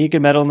level. I think he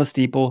can medal in the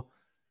steeple.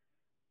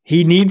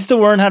 He needs to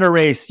learn how to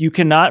race. You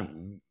cannot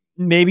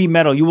maybe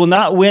medal. You will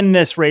not win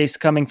this race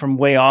coming from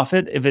way off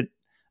it.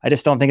 I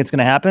just don't think it's going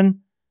to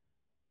happen.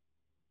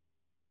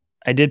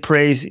 I did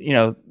praise,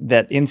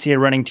 that NCAA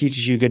running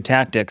teaches you good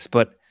tactics,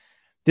 but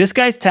this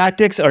guy's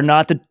tactics are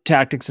not the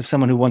tactics of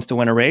someone who wants to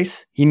win a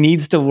race. He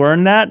needs to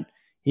learn that.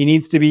 He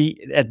needs to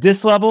be at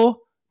this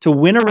level to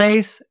win a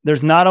race.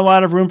 There's not a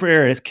lot of room for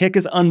error. His kick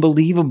is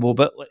unbelievable,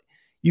 but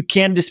you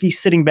can't just be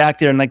sitting back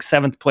there in like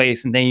 7th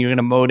place and then you're going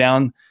to mow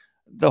down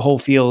the whole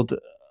field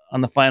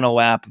on the final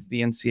lap of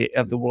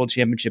the World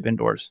Championship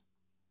indoors.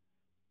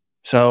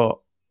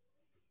 So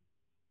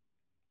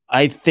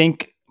I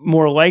think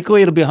more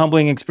likely it'll be a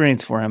humbling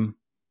experience for him.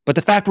 But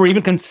the fact we're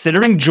even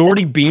considering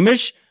Jordy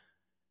Beamish,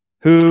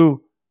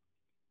 who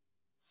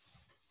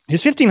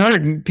his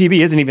 1500 PB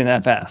isn't even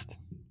that fast.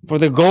 For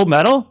the gold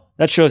medal,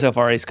 that shows how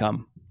far he's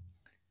come.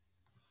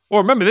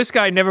 Well, remember, this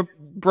guy he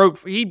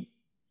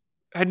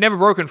had never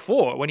broken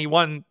 4 when he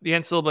won the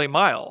NCAA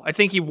mile. I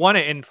think he won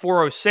it in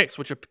 4:06,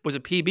 which was a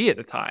PB at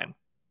the time.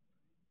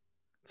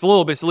 It's a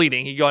little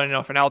misleading. He got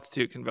enough an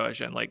altitude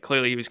conversion. Like,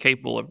 clearly he was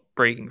capable of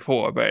breaking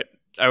 4, but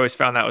I always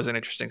found that was an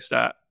interesting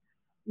stat.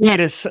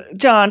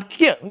 John,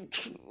 can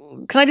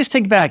I just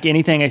take back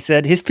anything I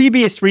said? His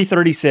PB is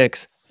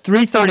 336.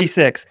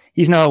 336.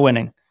 He's not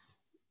winning.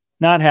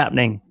 Not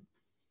happening.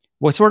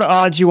 What sort of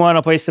odds you want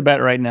to place the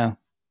bet right now?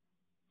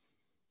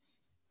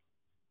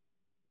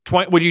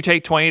 Would you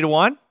take 20 to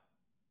 1?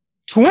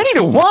 20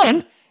 to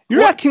 1?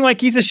 You're acting like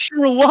he's a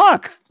sure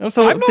lock. I'm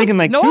thinking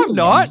like no, 2 I'm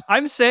not.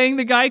 I'm saying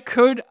the guy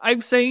could.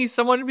 I'm saying he's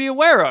someone to be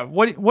aware of.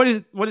 What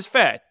is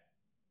fair?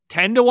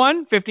 10 to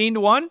 1? 15 to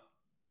 1?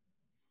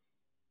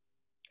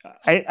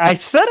 I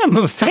said I'm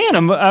a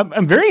fan.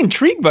 I'm very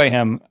intrigued by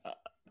him.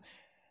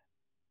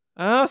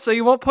 Oh, so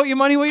you won't put your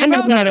money where your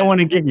mouth is. I don't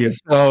want to give you.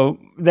 So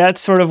that's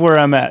sort of where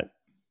I'm at.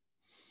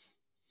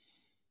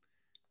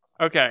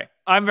 Okay.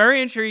 I'm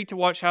very intrigued to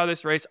watch how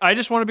this race. I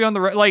just want to be on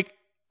the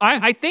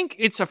I think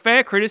it's a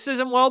fair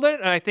criticism, Weldon,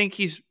 and I think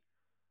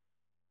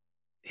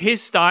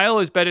his style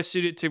is better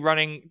suited to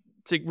running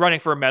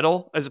for a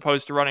medal as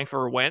opposed to running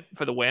for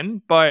the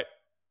win. But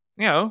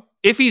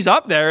if he's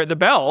up there at the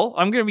bell,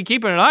 I'm going to be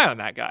keeping an eye on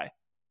that guy.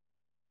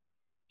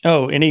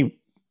 Oh,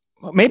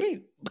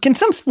 maybe can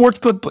some sports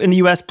in the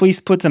U.S. please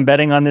put some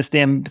betting on this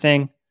damn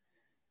thing?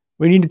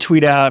 We need to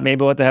tweet out.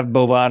 Maybe we'll have to have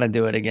Bovada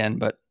do it again,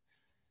 but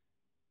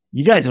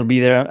you guys will be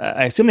there.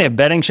 I assume they have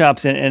betting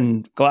shops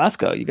in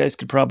Glasgow. You guys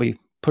could probably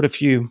put a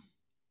few. Do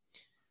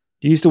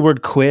you use the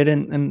word quid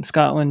in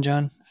Scotland,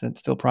 John? Is that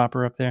still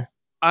proper up there?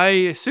 I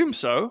assume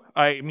so.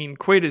 I mean,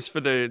 quid is for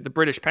the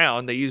British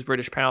pound. They use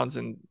British pounds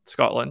in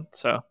Scotland.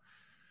 So,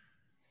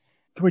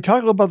 can we talk a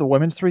little about the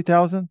women's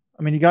 3,000?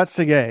 I mean, you got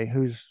Segay,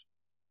 who's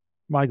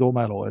my gold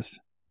medalist.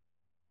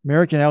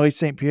 American Ellie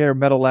St. Pierre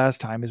medal last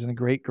time is in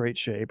great, great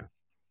shape.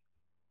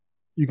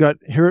 You got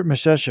Hirat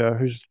Meshesha,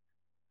 who's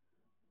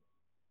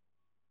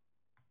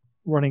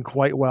running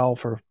quite well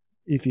for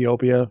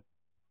Ethiopia.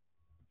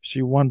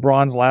 She won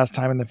bronze last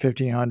time in the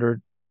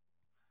 1500.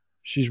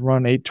 She's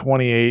run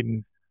 8:28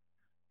 and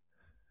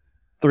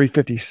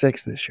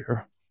 3:56 this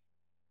year.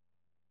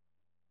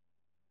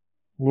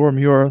 Laura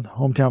Muir,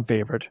 hometown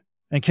favorite.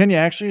 And Kenya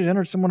actually has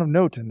entered someone of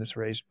note in this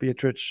race,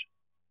 Beatrice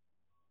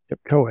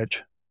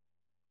Yepkoech.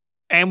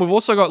 And we've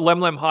also got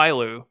Lemlem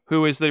Hailu,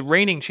 who is the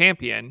reigning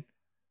champion,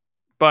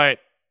 but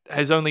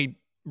has only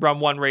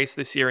run one race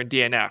this year in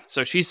DNF.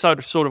 So she's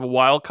sort of a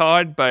wild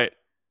card, but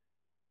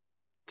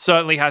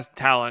certainly has the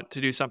talent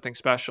to do something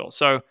special.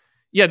 So,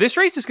 yeah, this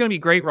race is going to be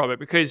great, Robert,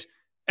 because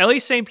Ellie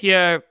St.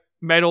 Pierre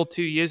medaled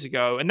 2 years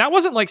ago, and that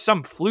wasn't like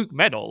some fluke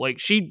medal. Like,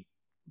 she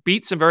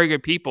beat some very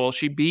good people.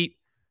 She beat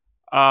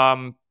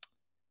Ejgayu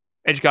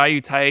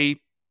Tai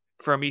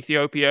from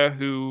Ethiopia,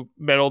 who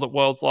medaled at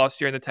Worlds last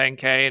year in the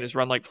 10K and has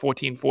run like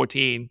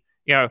 14:14.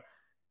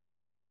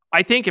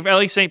 I think if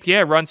Ellie St.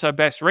 Pierre runs her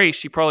best race,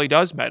 she probably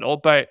does medal,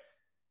 but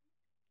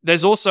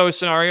there's also a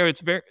scenario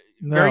it's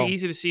very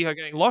easy to see her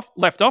getting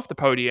left off the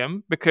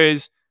podium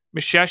because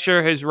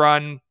Meshesha has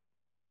run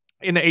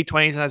in the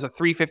 820s and has a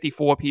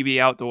 3:54 PB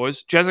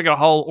outdoors. Jessica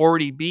Hull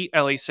already beat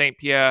Ellie St.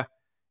 Pierre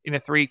in a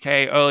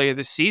 3K earlier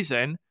this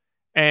season.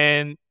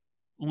 And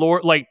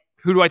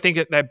who do I think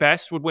at their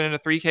best would win in a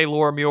 3K,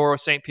 Laura Muir or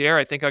St. Pierre?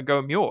 I think I'd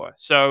go Muir.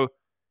 So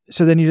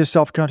then you just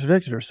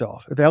self-contradicted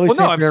herself. If Ellie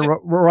St. Pierre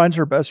runs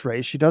her best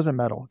race, she doesn't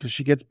medal because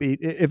she gets beat.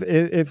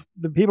 If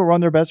the people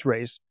run their best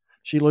race,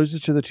 she loses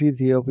to the two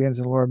Ethiopians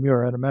and Laura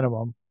Muir at a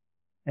minimum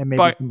and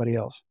maybe somebody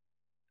else.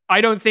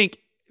 I don't think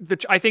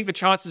I think the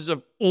chances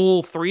of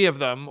all three of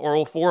them or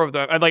all four of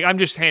them, I'm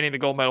just handing the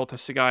gold medal to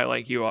Sagai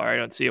like you are. I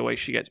don't see a way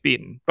she gets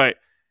beaten. But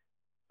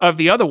of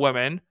the other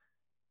women,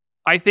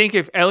 I think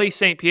if Ellie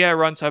St. Pierre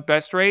runs her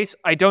best race,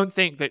 I don't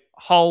think that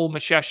Hull,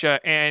 Mashesha,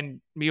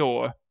 and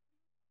Muir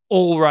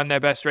all run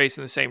their best race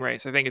in the same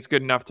race. I think it's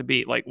good enough to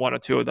beat like one or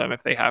two of them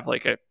if they have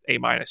like a A-,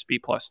 B+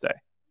 day.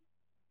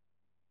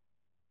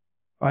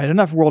 All right,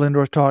 enough World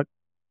Indoors talk.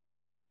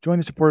 Join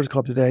the Supporters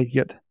Club today.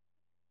 Get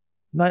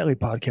nightly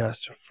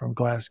podcast from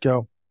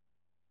Glasgow.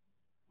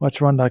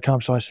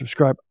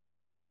 Let'sRun.com/subscribe.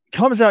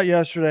 Comes out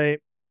yesterday.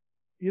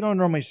 You don't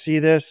normally see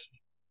this.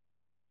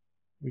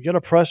 We get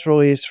a press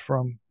release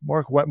from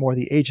Mark Wetmore,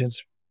 the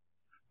agents,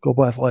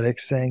 Global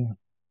Athletics, saying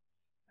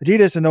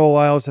Adidas and Noah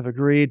Lyles have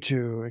agreed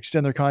to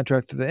extend their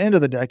contract to the end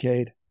of the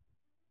decade.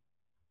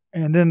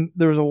 And then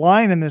there's a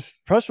line in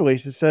this press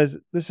release that says,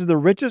 this is the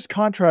richest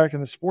contract in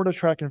the sport of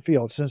track and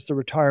field since the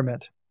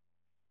retirement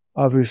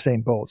of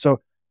Usain Bolt.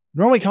 So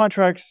normally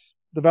contracts,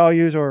 the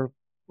values are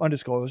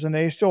undisclosed, and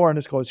they still are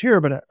undisclosed here,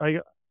 but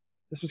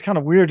this was kind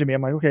of weird to me.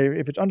 I'm like, okay,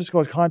 if it's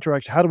undisclosed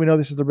contracts, how do we know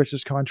this is the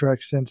richest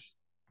contract since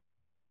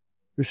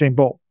Usain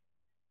Bolt?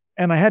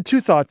 And I had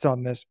two thoughts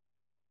on this.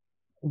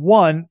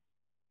 One,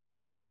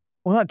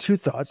 well, not two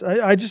thoughts.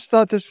 I just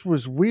thought this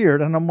was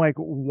weird, and I'm like,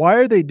 why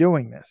are they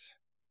doing this?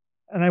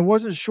 And I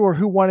wasn't sure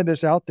who wanted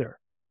this out there.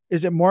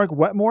 Is it Mark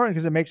Wetmore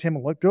because it makes him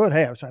look good?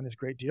 Hey, I've signed this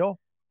great deal.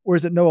 Or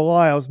is it Noah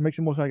Lyles, makes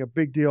him look like a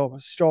big deal,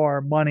 a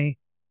star, money?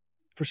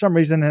 For some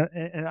reason,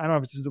 and I don't know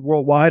if it's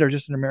worldwide or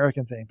just an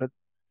American thing, but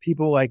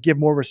people like give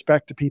more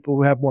respect to people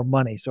who have more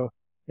money. So it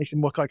makes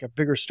him look like a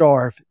bigger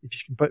star if you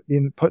can put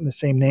in the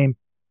same name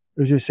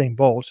as Usain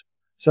Bolt.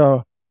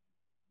 So,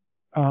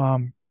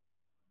 what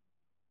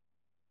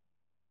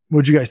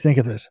did you guys think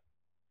of this?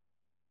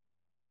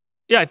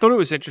 Yeah, I thought it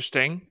was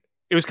interesting.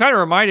 It was kind of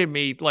reminded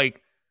me,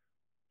 like,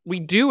 we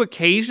do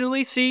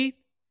occasionally see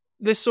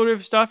this sort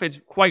of stuff. It's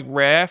quite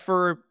rare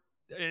for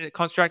a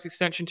contract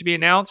extension to be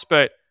announced,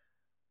 but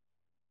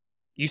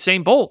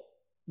Usain Bolt,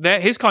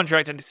 that his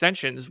contract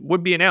extensions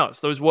would be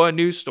announced. Those were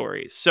news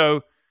stories.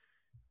 So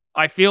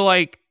I feel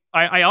like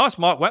I asked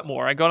Mark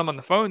Wetmore, I got him on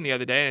the phone the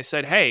other day and I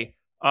said, hey,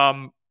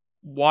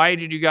 why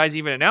did you guys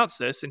even announce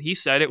this? And he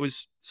said it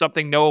was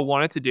something Noah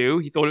wanted to do.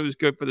 He thought it was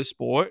good for the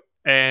sport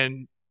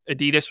and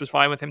Adidas was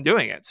fine with him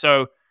doing it.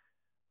 So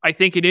I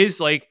think it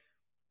is like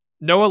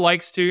Noah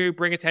likes to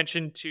bring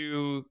attention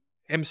to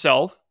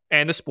himself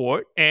and the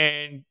sport.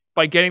 And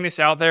by getting this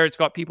out there, it's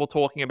got people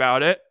talking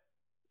about it.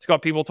 It's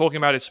got people talking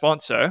about his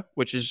sponsor,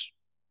 which is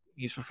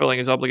he's fulfilling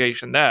his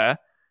obligation there.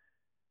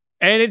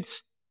 And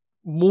it's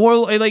more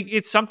like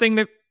it's something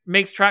that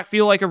makes track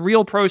feel like a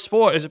real pro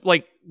sport. Is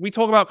like we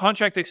talk about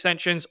contract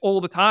extensions all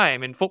the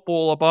time in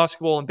football or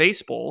basketball and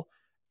baseball.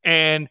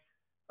 And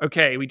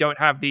okay, we don't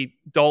have the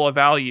dollar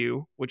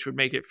value, which would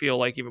make it feel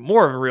like even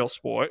more of a real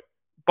sport,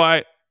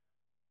 but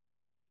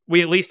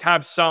we at least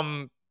have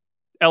some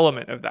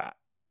element of that.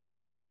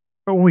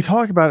 But when we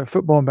talk about it,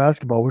 football and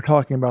basketball, we're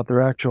talking about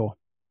their actual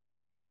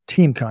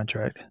team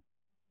contract.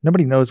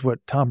 Nobody knows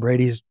what Tom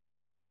Brady's,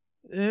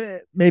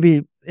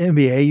 maybe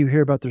NBA, you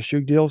hear about their shoe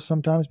deals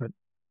sometimes, but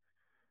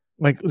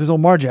like this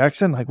Lamar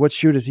Jackson, like what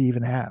shoe does he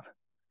even have?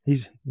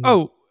 It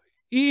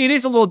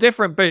is a little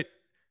different, but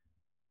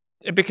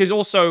because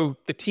also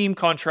the team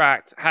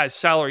contract has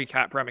salary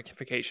cap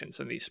ramifications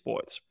in these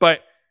sports, but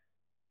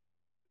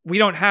we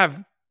don't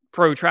have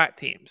pro track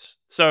teams.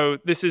 So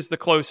this is the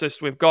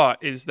closest we've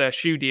got is their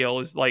shoe deal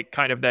is like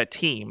kind of their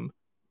team.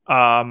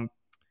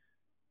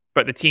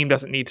 But the team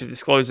doesn't need to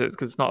disclose it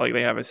because it's not like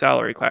they have a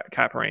salary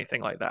cap or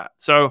anything like that.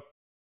 So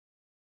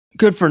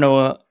good for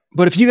Noah.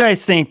 But if you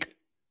guys think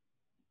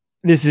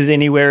this is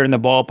anywhere in the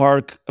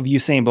ballpark of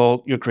Usain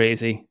Bolt, you're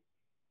crazy.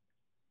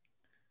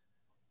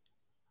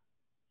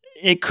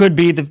 It could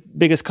be the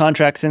biggest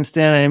contract since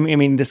then. I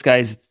mean, this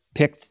guy's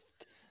picked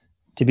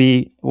to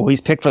be, well,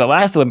 he's picked for the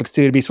last Olympics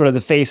too, to be sort of the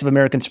face of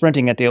American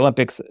sprinting at the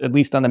Olympics, at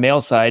least on the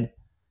male side.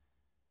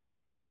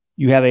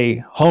 You have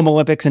a home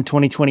Olympics in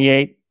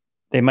 2028.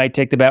 They might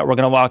take the bet. We're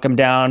going to lock him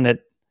down at,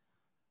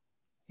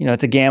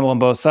 it's a gamble on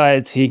both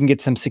sides. He can get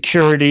some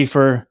security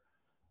for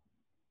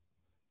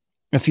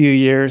a few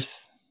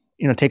years,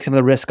 take some of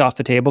the risk off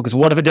the table. Because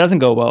what if it doesn't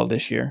go well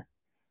this year?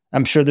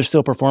 I'm sure there's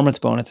still performance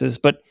bonuses,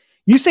 but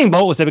Usain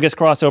Bolt was the biggest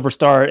crossover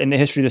star in the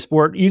history of the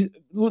sport.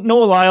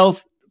 Noah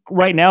Lyles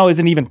right now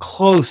isn't even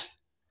close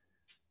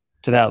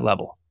to that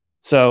level.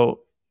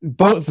 So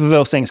both of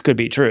those things could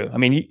be true. I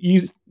mean,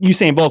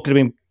 Usain Bolt could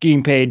have been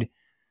getting paid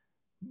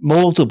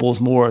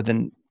multiples more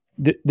than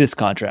this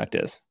contract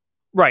is.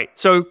 Right.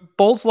 So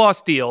Bolt's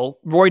last deal,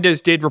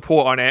 Reuters did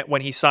report on it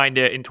when he signed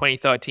it in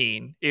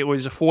 2013. It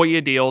was a 4-year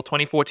deal,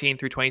 2014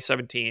 through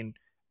 2017,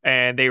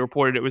 and they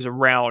reported it was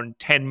around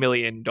 $10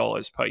 million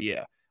per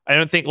year. I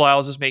don't think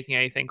Lyles is making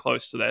anything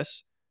close to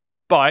this,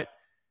 but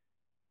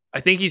I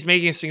think he's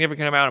making a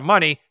significant amount of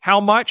money. How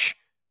much?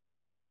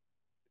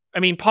 I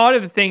mean, part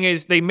of the thing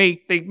is they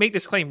make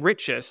this claim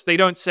richest. They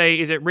don't say,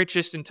 is it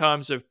richest in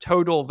terms of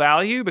total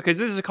value? Because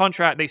this is a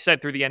contract they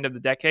said through the end of the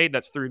decade.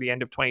 That's through the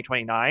end of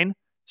 2029.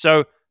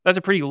 So that's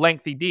a pretty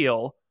lengthy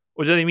deal.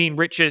 or do they mean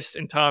richest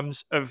in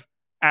terms of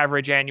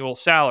average annual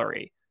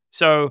salary?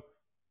 So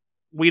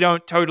we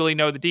don't totally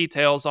know the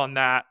details on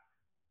that,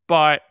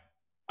 but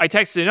I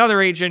texted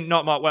another agent,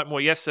 not Mark Wetmore,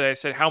 yesterday. I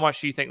said, how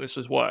much do you think this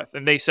was worth?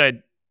 And they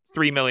said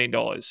 $3 million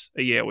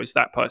a year was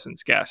that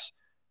person's guess.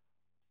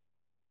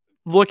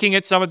 Looking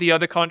at some of the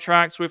other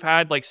contracts we've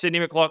had, like Sydney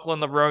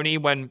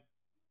McLaughlin-Levrone, when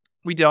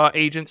we did our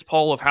agents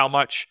poll of how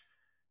much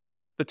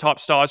the top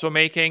stars were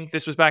making,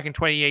 this was back in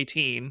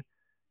 2018.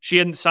 She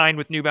hadn't signed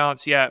with New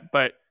Balance yet,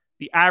 but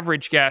the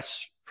average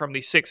guess from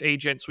the 6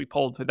 agents we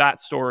polled for that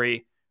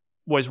story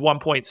was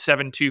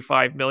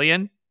 $1.725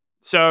 million.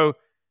 So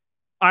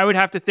I would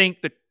have to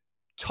think the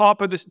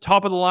top of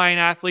the line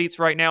athletes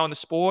right now in the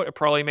sport are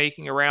probably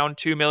making around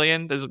 $2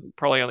 million. There's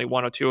probably only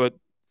 1 or 2 or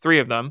 3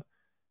 of them.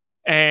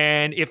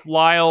 And if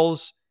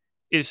Lyles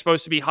is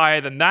supposed to be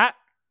higher than that,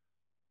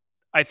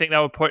 I think that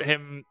would put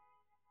him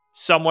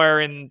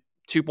somewhere in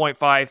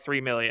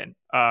 2.5-3 million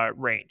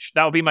range.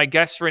 That would be my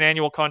guess for an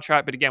annual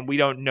contract. But again, we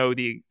don't know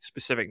the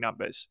specific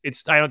numbers.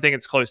 I don't think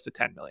it's close to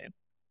 10 million.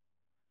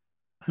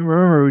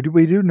 Remember,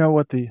 we do know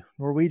what the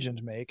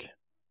Norwegians make.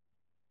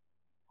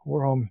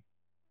 Warholm,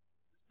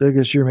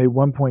 biggest year, made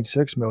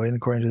 1.6 million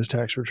according to his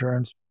tax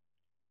returns.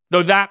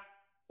 Though that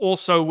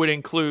also would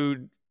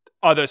include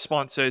other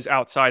sponsors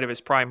outside of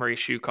his primary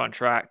shoe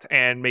contract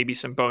and maybe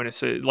some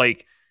bonuses,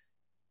 like,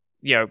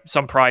 you know,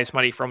 some prize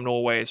money from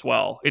Norway as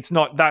well.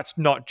 That's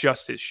not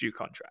just his shoe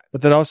contract.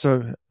 But that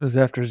also is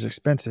after his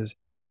expenses.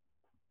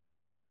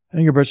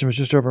 Ingebrigtsen was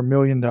just over $1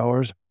 million.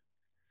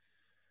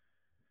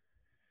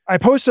 I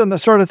posted on the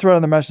start of the thread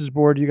on the message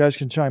board. You guys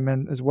can chime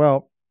in as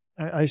well.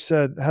 I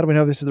said, how do we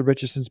know this is the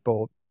richest since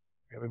Bolt?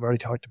 Yeah, we've already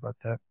talked about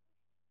that.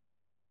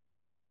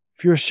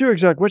 If you're a shoe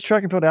exec, which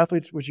track and field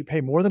athletes would you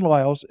pay more than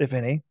Lyles, if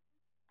any?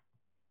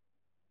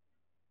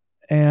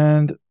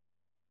 And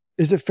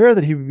is it fair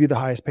that he would be the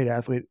highest paid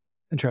athlete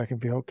in track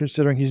and field,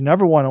 considering he's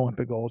never won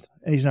Olympic gold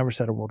and he's never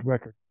set a world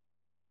record?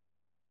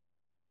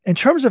 In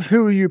terms of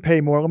who you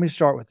pay more, let me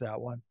start with that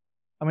one.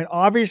 I mean,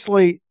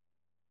 obviously,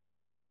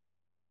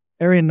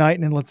 Arian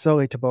Knighton and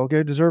Letsele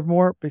Tebogo deserve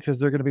more because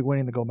they're going to be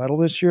winning the gold medal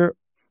this year.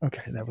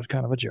 Okay, that was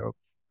kind of a joke.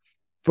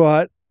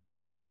 But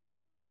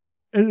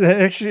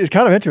actually, it's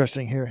kind of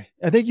interesting here.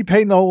 I think you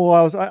paid Noah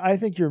Lyles. I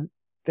think your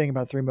thing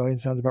about $3 million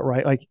sounds about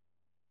right. Like,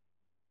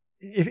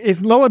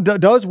 if Noah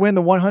does win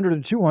the 100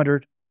 and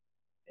 200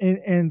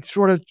 and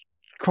sort of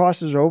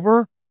crosses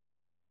over,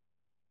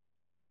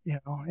 you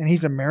know, and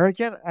he's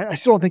American, I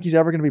still don't think he's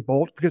ever going to be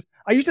Bolt, because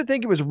I used to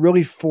think it was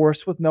really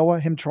forced with Noah,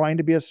 him trying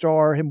to be a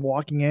star, him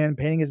walking in,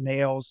 painting his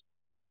nails.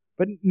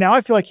 But now I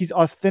feel like he's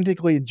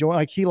authentically enjoying,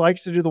 like he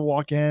likes to do the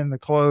walk-in, the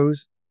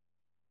clothes.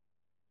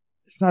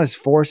 It's not as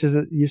forced as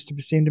it used to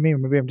seem to me, or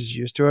maybe I'm just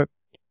used to it.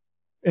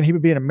 And he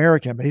would be an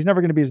American, but he's never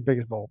going to be as big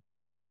as Bolt.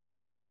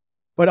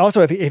 But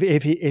also,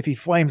 if he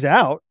flames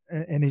out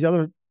and these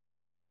other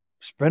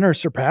sprinters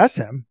surpass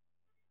him,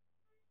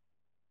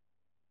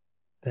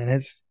 then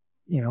it's,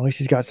 you know, at least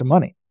he's got some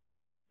money.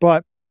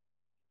 But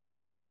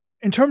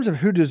in terms of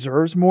who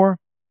deserves more,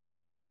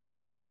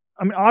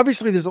 I mean,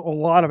 obviously there's a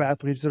lot of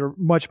athletes that are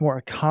much more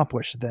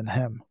accomplished than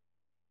him.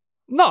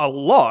 Not a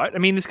lot. I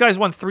mean, this guy's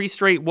won 3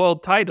 straight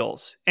world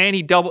titles, and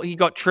he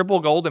got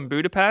triple gold in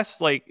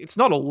Budapest. Like, it's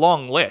not a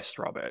long list,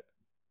 Robert.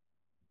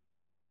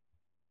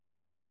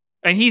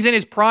 And he's in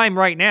his prime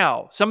right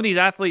now. Some of these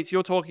athletes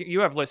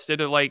you have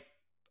listed are like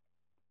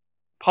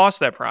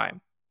past their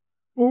prime.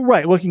 Well,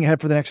 right. Looking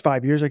ahead for the next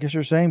 5 years, I guess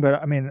you're saying. But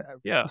I mean,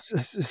 yeah.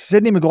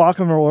 Sydney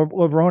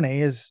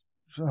McLaughlin-Levrone is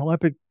an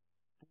Olympic.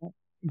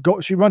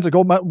 She runs a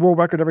gold world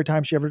record every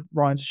time she ever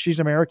runs. She's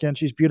American.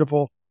 She's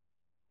beautiful.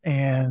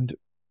 And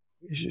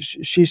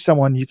she's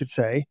someone you could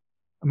say.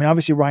 I mean,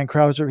 obviously Ryan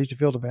Krauser, he's a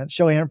field event.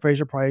 Shelly Ann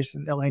Fraser-Price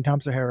and Elaine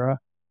Thompson-Herah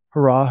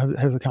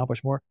have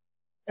accomplished more.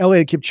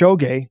 Eliud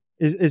Kipchoge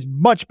is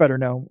much better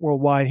known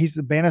worldwide. He's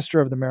the Bannister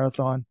of the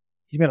marathon.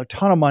 He's made a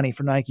ton of money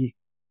for Nike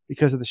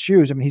because of the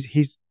shoes. I mean,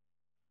 he's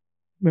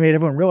made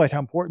everyone realize how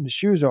important the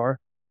shoes are.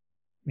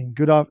 I mean,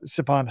 good off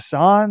Sifan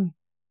Hassan,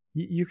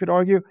 you could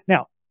argue.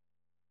 Now,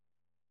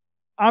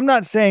 I'm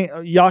not saying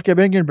Jakob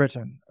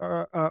Ingebrigtsen,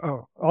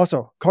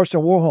 also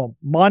Karsten Warholm,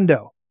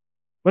 Mondo.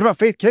 What about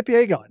Faith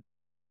Kipyegon?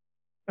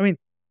 I mean,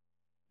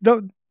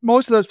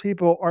 most of those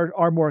people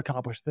are more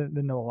accomplished than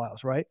Noah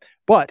Lyles, right?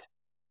 But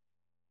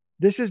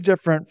this is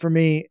different for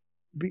me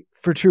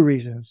for 2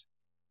 reasons.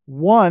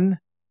 One,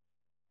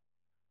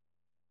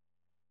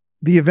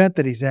 the event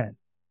that he's in.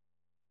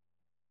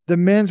 The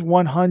men's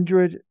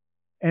 100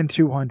 and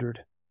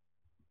 200.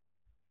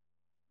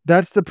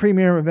 That's the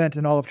premier event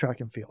in all of track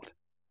and field.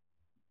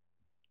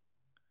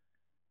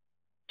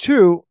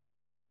 2,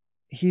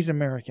 he's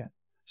American.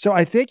 So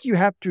I think you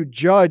have to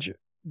judge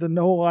the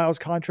Noah Lyles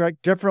contract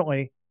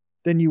differently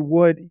than you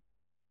would,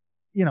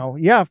 you know,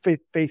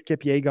 Faith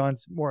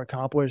Kipyegon's more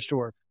accomplished,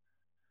 or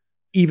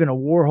even a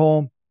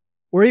Warholm,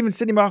 or even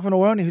Sydney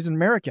McLaughlin-Levrone, who's an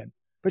American.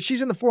 But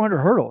she's in the 400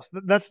 hurdles.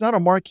 That's not a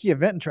marquee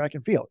event in track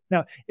and field.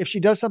 Now, if she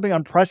does something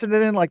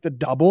unprecedented like the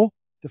double,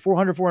 the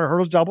 400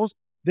 hurdles doubles,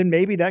 then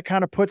maybe that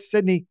kind of puts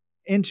Sydney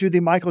into the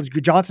Michael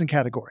Johnson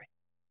category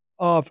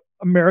of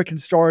American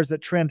stars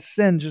that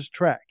transcend just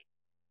track.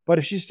 But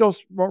if she still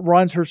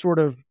runs her sort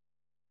of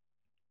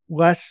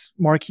less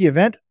marquee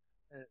event,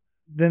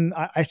 then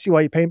I see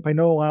why you pay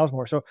Noah Lyles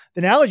more. So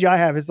the analogy I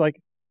have is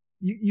like,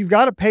 you've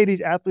got to pay these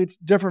athletes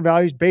different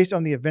values based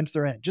on the events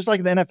they're in. Just like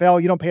in the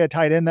NFL, you don't pay a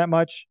tight end that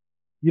much.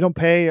 You don't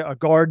pay a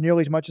guard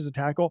nearly as much as a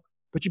tackle,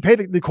 but you pay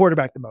the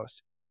quarterback the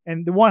most.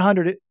 And the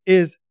 100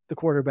 is the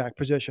quarterback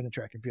position in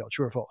track and field.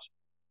 True or false?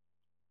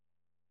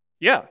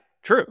 Yeah,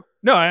 true.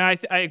 No, I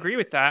agree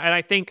with that. And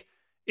I think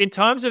in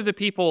terms of the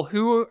people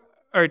who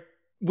are,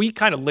 we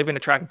kind of live in a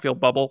track and field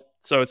bubble,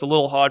 so it's a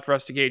little hard for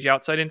us to gauge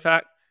outside, in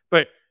fact.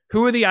 But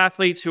who are the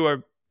athletes who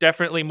are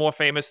definitely more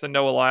famous than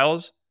Noah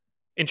Lyles?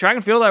 In track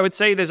and field, I would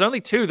say there's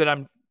only two that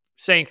I'm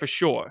saying for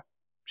sure.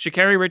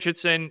 Sha'Carri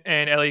Richardson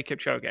and Eliud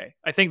Kipchoge.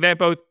 I think they're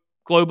both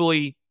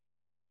globally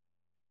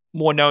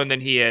more known than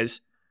he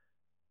is.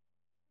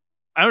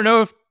 I don't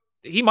know if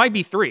he might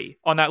be 3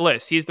 on that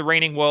list. He's the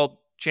reigning world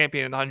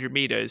champion in the 100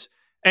 meters.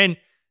 And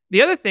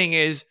the other thing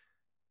is,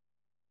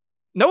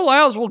 Noah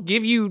Lyles will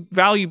give you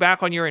value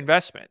back on your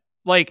investment.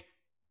 Like,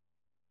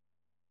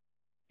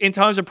 in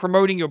terms of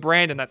promoting your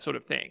brand and that sort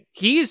of thing.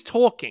 He is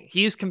talking.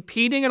 He is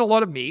competing in a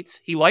lot of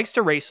meets. He likes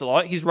to race a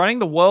lot. He's running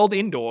the world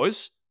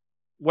indoors,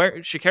 where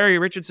Sha'Carri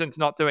Richardson's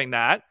not doing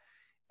that.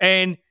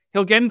 And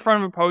he'll get in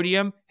front of a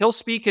podium. He'll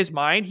speak his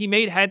mind. He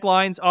made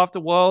headlines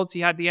after Worlds. He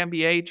had the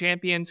NBA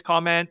champions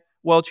comment,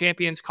 world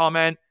champions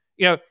comment.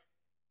 You know,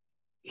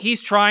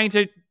 he's trying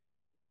to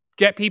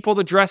get people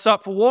to dress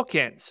up for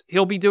walk-ins.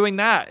 He'll be doing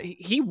that.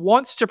 He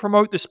wants to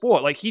promote the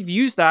sport. Like, he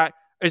views that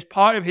as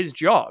part of his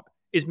job,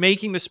 is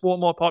making the sport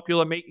more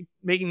popular,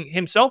 making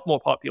himself more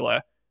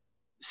popular.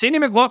 Sydney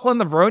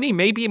McLaughlin-Levrone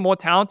may be a more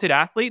talented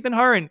athlete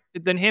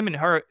than him in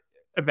her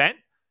event,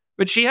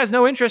 but she has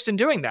no interest in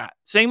doing that.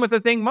 Same with the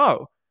thing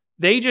Mo.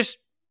 They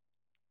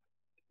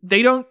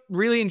don't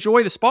really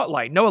enjoy the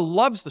spotlight. Noah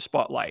loves the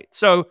spotlight.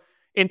 So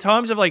in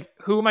terms of like,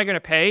 who am I going to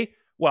pay?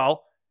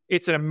 Well,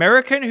 it's an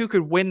American who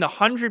could win the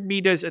 100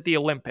 meters at the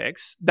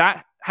Olympics.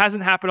 That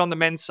hasn't happened on the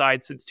men's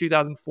side since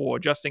 2004,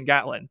 Justin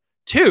Gatlin.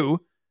 2,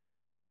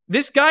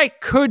 this guy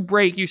could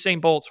break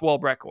Usain Bolt's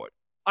world record.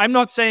 I'm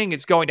not saying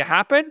it's going to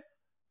happen,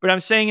 but I'm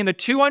saying in the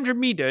 200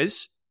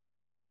 meters,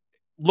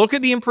 look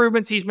at the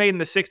improvements he's made in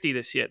the 60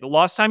 this year. The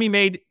last time he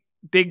made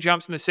big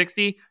jumps in the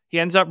 60, he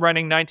ends up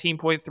running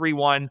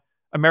 19.31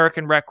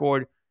 American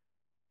record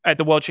at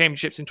the World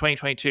Championships in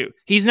 2022.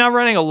 He's now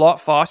running a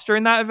lot faster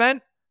in that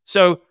event.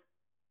 So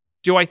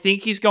do I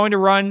think he's going to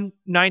run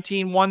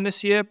 19.1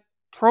 this year?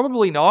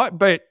 Probably not,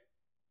 but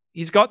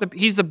he's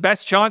the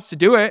best chance to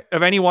do it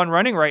of anyone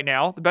running right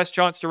now. The best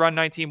chance to run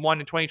 19.1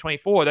 in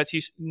 2024. That's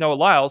Noah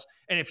Lyles.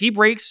 And if he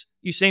breaks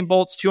Usain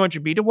Bolt's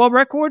 200 meter world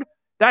record,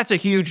 that's a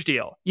huge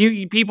deal.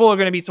 People are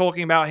going to be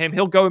talking about him.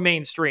 He'll go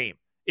mainstream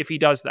if he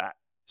does that.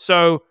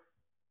 So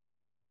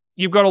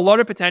you've got a lot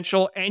of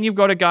potential, and you've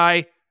got a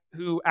guy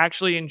who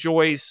actually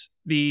enjoys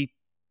the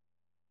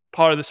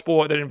part of the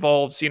sport that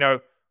involves,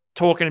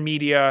 talking to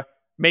media,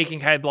 making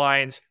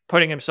headlines,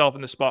 putting himself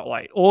in the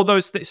spotlight. All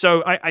those things.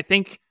 So I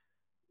think,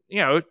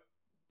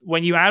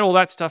 when you add all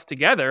that stuff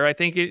together, I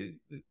think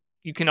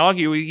you can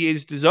argue he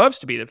deserves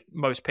to be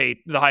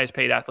the highest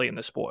paid athlete in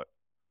the sport.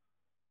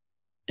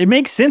 It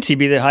makes sense he'd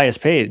be the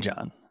highest paid,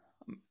 John.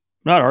 I'm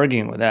not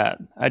arguing with that.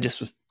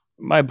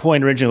 My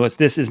point originally was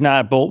this is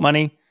not Bolt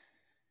money.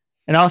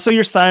 And also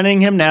you're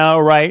signing him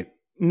right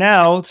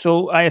now.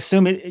 So I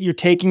assume you're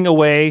taking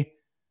away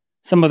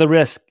some of the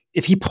risk.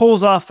 If he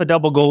pulls off a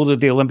double gold at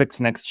the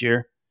Olympics next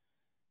year,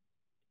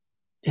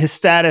 his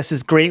status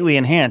is greatly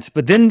enhanced.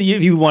 But then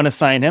if you want to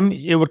sign him,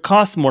 it would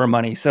cost more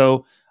money.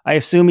 So I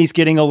assume he's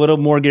getting a little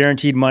more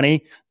guaranteed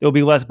money. There'll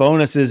be less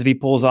bonuses if he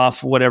pulls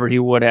off whatever he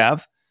would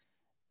have.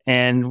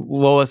 And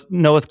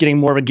Noah's getting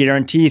more of a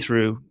guarantee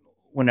through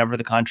whenever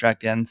the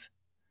contract ends.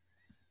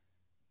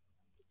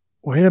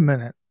 Wait a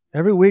minute.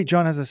 Every week,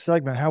 John has a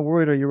segment. How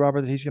worried are you,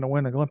 Robert, that he's going to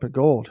win Olympic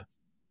gold?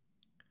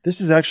 This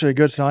is actually a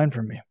good sign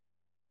for me.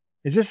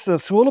 Is this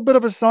a little bit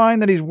of a sign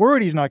that he's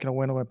worried he's not going to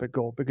win Olympic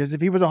gold? Because if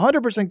he was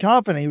 100%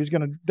 confident he was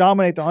going to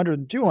dominate the 100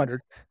 and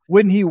 200,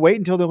 wouldn't he wait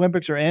until the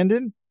Olympics are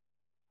ended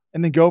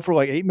and then go for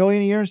like $8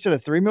 million a year instead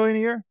of $3 million a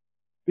year?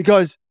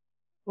 Because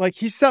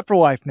he's set for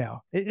life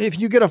now. If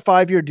you get a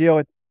 5-year deal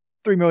at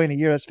 $3 million a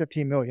year, that's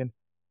 $15 million.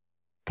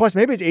 Plus,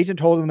 maybe his agent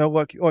told him, "No,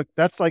 look,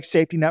 that's like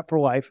safety net for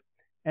life."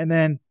 And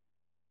then,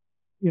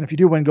 if you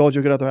do win gold,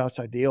 you'll get other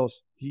outside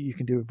deals. You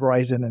can do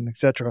Verizon and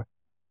etc.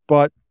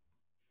 But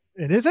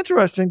it is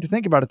interesting to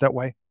think about it that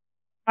way.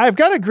 I've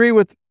got to agree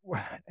with,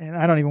 and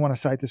I don't even want to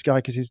cite this guy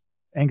because he's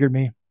angered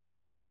me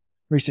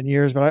recent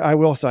years, but I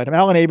will cite him.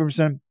 Alan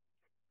Abramson.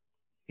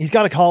 He's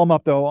got a column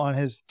up though on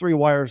his 3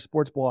 Wire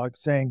sports blog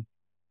saying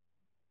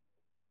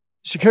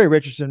Sha'Carri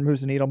Richardson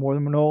moves the needle more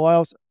than Noah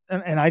Lyles.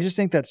 And I just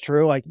think that's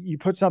true. Like, you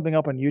put something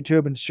up on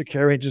YouTube and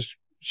Sha'Carri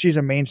she's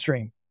a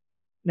mainstream.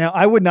 Now,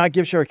 I would not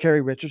give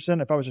Sha'Carri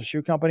Richardson, if I was a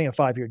shoe company, a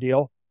 5-year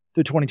deal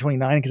through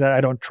 2029 because I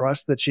don't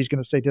trust that she's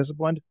going to stay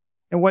disciplined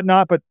and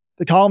whatnot. But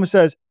the column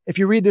says, if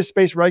you read this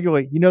space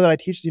regularly, you know that I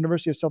teach at the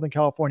University of Southern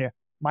California.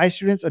 My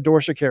students adore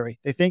Sha'Carri.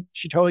 They think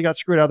she totally got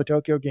screwed out of the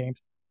Tokyo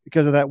Games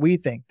because of that we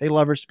thing. They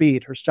love her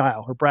speed, her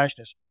style, her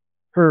brashness,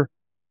 her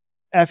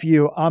F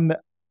you, I'm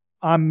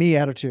me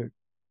attitude.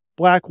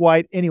 Black,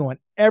 white, anyone,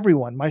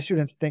 everyone. My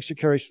students think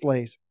Sha'Carri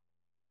slays.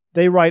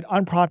 They write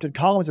unprompted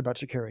columns about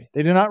Sha'Carri.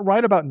 They do not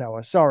write about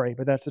Noah. Sorry,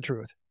 but that's the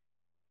truth.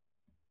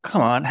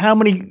 Come on. How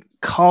many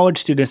college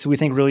students do we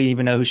think really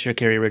even know who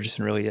Sha'Carri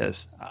Richardson really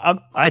is?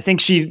 I think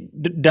she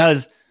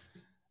does.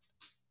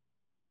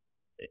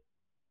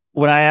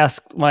 When I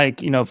ask,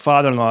 like,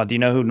 father-in-law, do you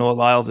know who Noah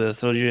Lyles is?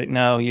 So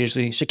no,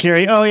 usually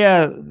Sha'Carri. Oh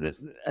yeah,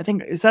 I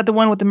think, is that the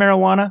one with the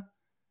marijuana?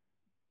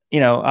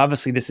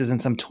 Obviously this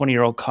isn't some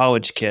 20-year-old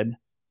college kid,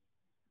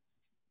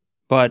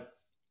 but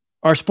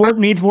our sport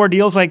needs more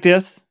deals like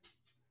this.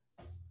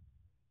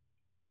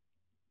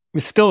 It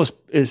still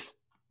is.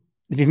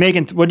 If you're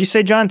making, what'd you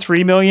say, John?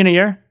 $3 million a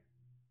year?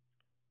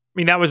 I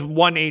mean, that was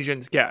one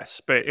agent's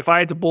guess, but if I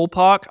had to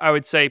ballpark, I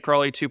would say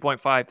probably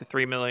 2.5 to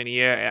 3 million a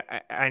year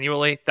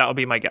annually. That would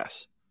be my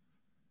guess.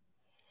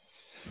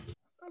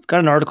 I've got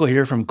an article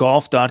here from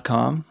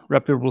golf.com,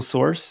 reputable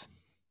source.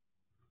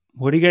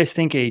 What do you guys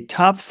think a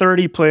top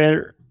 30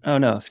 player, a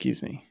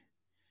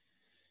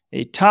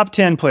top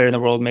 10 player in the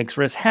world makes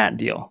for his hat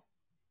deal?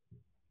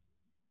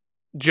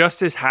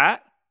 Just his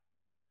hat?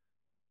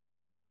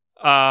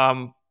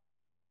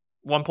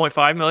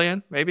 1.5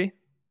 million, maybe.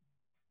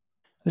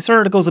 This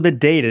article's a bit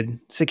dated,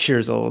 6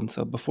 years old,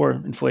 so before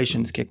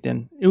inflation's kicked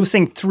in. It was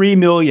saying $3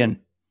 million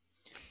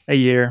a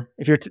year.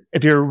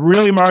 If you're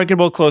really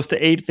marketable, close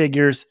to 8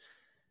 figures,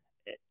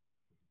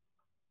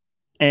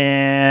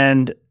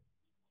 and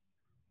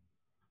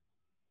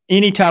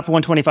any top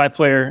 125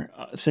 player,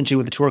 essentially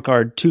with a tour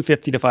card,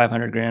 $250 to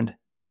 $500,000.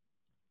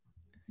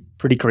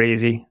 Pretty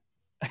crazy.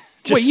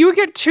 Wait, you would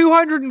get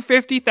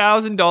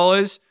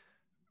 $250,000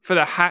 for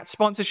the hat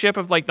sponsorship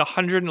of like the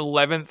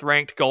 111th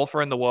ranked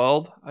golfer in the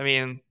world? I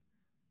mean,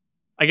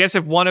 I guess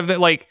if one of the,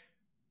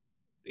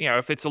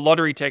 if it's a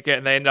lottery ticket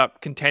and they end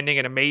up contending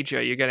in a major,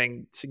 you're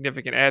getting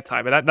significant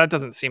airtime. But that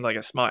doesn't seem like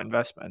a smart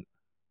investment.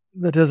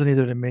 That doesn't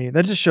either to me.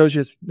 That just shows you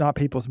it's not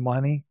people's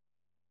money.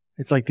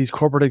 It's like these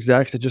corporate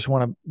execs that just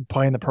want to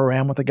play in the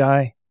program with a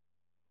guy,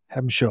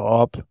 have him show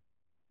up.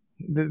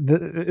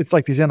 It's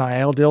like these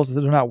NIL deals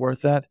that are not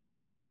worth that.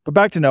 But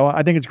back to Noah,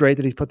 I think it's great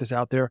that he's put this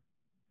out there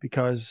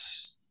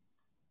because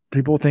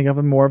people think of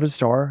him more of a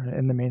star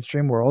in the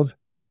mainstream world.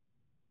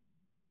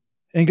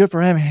 And good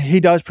for him. He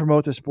does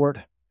promote the sport.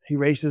 He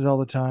races all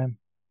the time.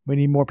 We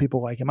need more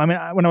people like him. I mean,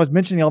 when I was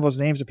mentioning all those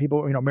names of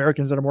people,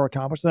 Americans that are more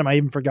accomplished than him, I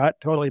even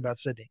forgot totally about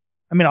Sydney.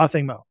 I mean,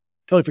 Mo.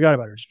 Totally forgot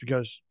about her just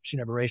because she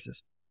never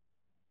races.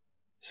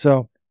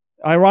 So,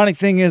 ironic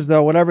thing is,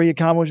 though, whatever he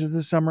accomplishes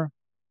this summer,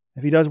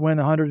 if he does win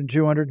the 100 and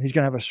 200, he's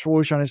going to have a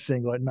swoosh on his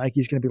singlet. And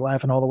Nike's going to be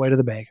laughing all the way to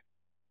the bank.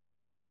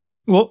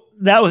 Well,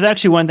 that was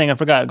actually one thing I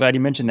forgot. Glad you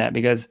mentioned that,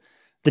 because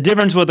the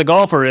difference with the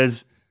golfer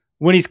is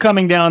when he's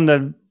coming down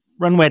the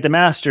runway at the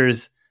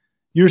Masters,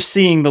 you're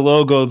seeing the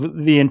logo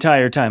the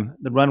entire time.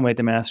 The runway at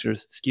the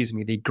Masters,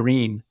 the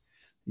green,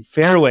 the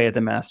fairway at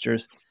the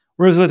Masters.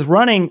 Whereas with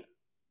running,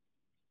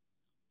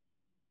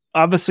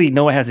 obviously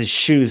Noah has his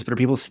shoes, but are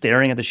people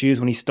staring at the shoes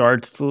when he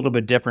starts? It's a little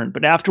bit different.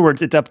 But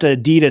afterwards, it's up to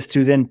Adidas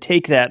to then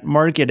take that,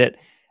 market it,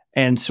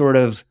 and sort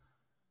of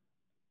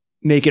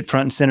make it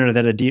front and center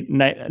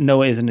that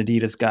Noah is an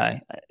Adidas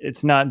guy.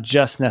 It's not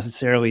just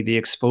necessarily the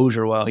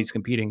exposure while he's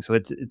competing. So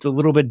it's a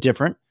little bit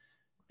different.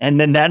 And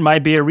then that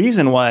might be a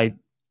reason why,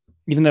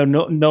 even though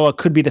Noah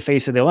could be the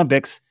face of the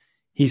Olympics,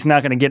 he's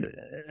not going to get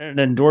an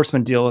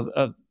endorsement deal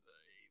of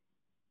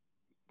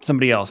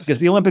somebody else, because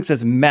the Olympics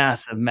has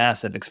massive,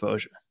 massive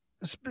exposure.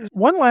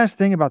 One last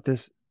thing about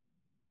this.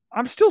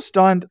 I'm still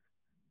stunned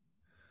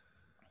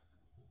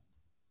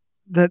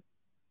that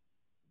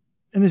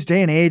in this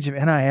day and age of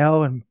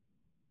NIL and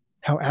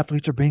how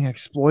athletes are being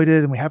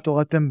exploited and we have to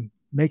let them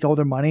make all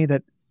their money,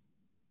 that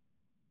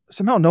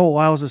somehow Noah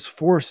Lyles is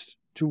forced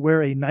to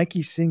wear a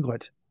Nike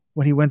singlet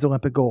when he wins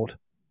Olympic gold.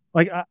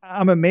 Like,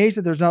 I'm amazed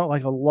that there's not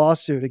like a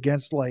lawsuit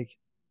against like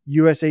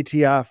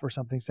USATF or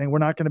something saying we're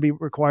not going to be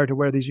required to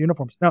wear these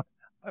uniforms. Now,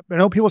 I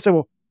know people say,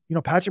 well,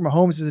 Patrick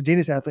Mahomes is a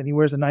Adidas athlete and he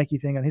wears a Nike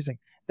thing on his thing.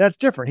 That's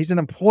different. He's an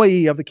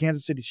employee of the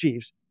Kansas City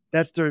Chiefs.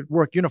 That's their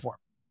work uniform.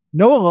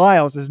 Noah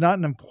Lyles is not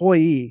an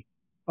employee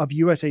of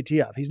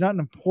USATF. He's not an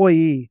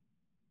employee.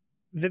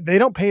 They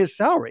don't pay his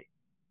salary.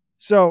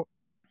 So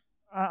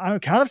I'm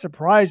kind of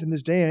surprised in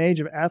this day and age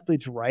of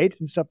athletes' rights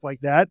and stuff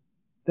like that,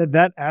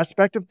 that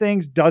aspect of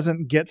things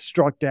doesn't get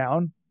struck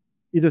down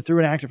either through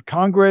an act of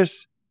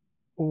Congress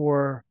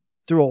or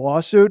through a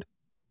lawsuit.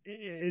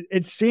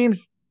 It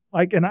seems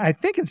like, and I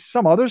think in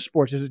some other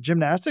sports, is it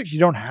gymnastics, you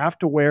don't have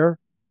to wear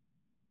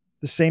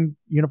the same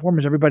uniform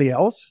as everybody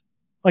else.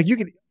 Like, you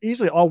could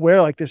easily all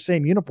wear like the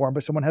same uniform,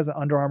 but someone has an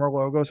Under Armour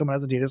logo, someone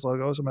has an Adidas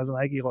logo, someone has a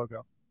Nike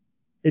logo.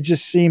 It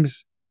just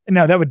seems,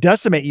 now that would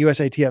decimate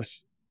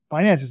USATF's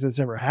finances if it's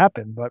ever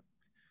happened, but it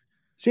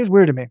seems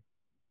weird to me.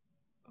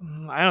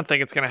 I don't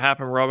think it's going to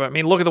happen, Robert. I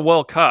mean, look at the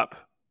World Cup.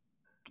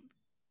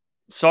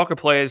 Soccer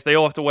players, they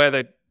all have to wear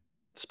the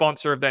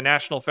sponsor of their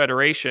national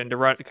federation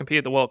to compete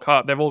at the World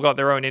Cup. They've all got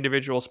their own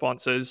individual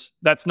sponsors.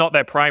 That's not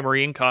their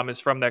primary income is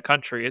from their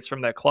country. It's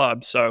from their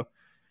club. So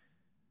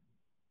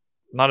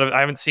I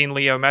haven't seen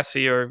Leo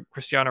Messi or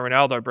Cristiano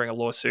Ronaldo bring a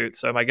lawsuit.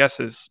 So my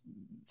guess is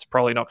it's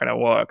probably not going to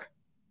work.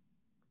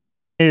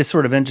 It is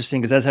sort of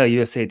interesting because that's how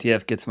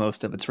USATF gets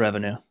most of its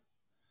revenue.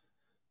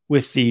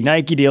 With the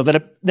Nike deal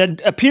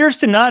that appears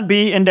to not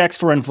be indexed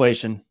for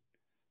inflation.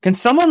 Can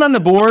someone on the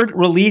board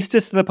release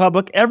this to the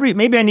public?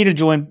 Maybe I need to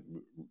join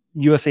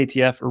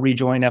USATF or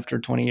rejoin after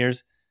 20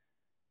 years.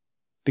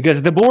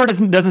 Because the board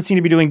doesn't seem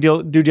to be doing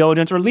due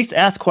diligence, or at least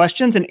ask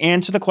questions and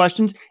answer the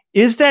questions.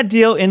 Is that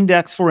deal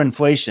indexed for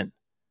inflation?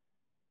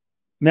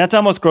 I mean, that's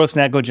almost gross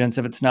negligence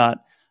if it's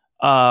not.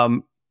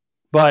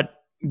 But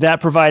that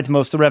provides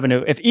most of the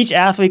revenue. If each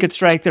athlete could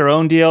strike their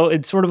own deal,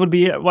 it sort of would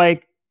be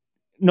like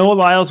Noah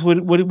Lyles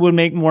would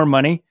make more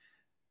money.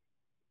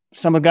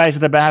 Some of the guys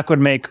at the back would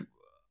make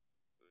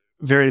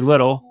very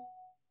little.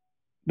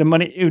 The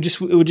money it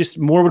would just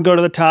more would go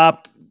to the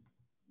top.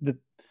 The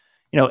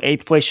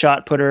 8th place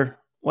shot putter.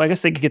 Well, I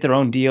guess they could get their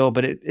own deal,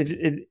 but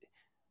it'd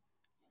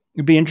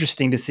be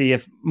interesting to see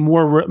if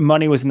more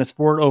money was in the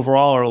sport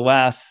overall or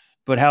less.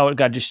 But how it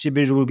got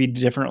distributed would be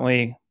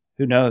differently.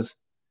 Who knows?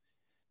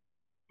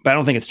 But I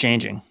don't think it's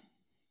changing.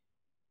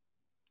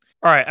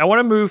 All right, I want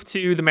to move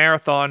to the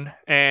marathon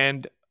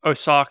and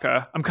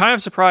Osaka. I'm kind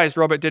of surprised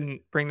Robert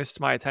didn't bring this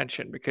to my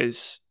attention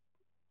because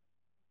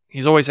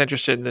he's always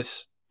interested in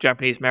this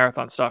Japanese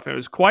marathon stuff. And it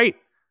was quite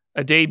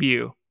a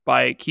debut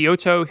by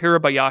Kyoto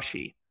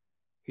Hirabayashi.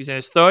 He's in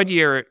his 3rd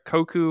year at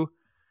Koku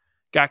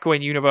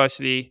Gakuen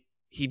University.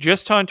 He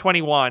just turned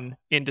 21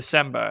 in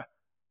December.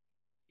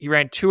 He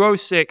ran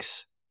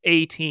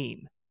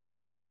 2:06.18,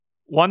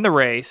 won the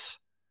race,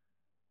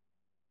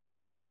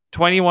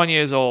 21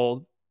 years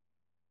old.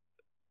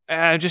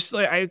 I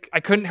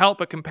couldn't help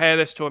but compare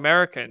this to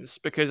Americans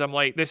because I'm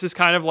like, this is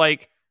kind of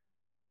like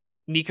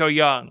Nico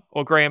Young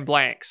or Graham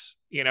Blanks,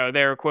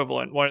 their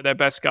equivalent, one of their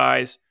best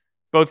guys.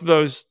 Both of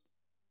those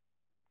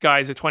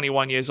guys are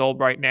 21 years old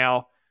right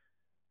now.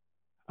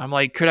 I'm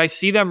like, could I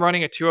see them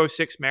running a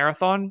 2:06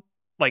 marathon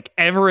like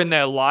ever in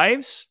their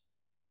lives?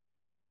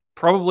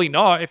 Probably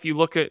not if you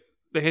look at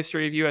the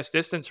history of U.S.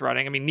 distance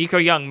running. I mean, Nico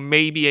Young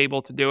may be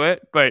able to do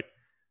it, but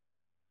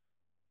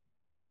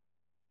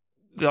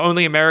the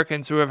only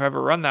Americans who have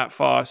ever run that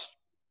fast,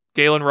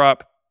 Galen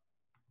Rupp,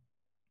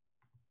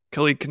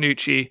 Khalid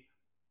Kanucci,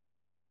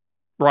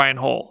 Ryan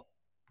Hall.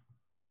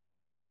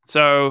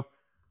 So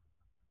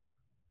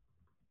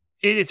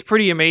it's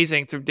pretty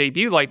amazing to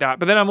debut like that.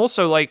 But then I'm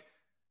also like,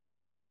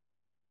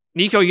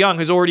 Nico Young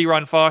has already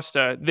run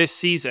faster this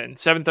season,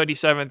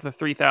 7:37 for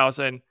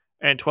 3,000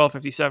 and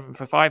 12:57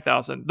 for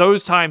 5,000.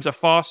 Those times are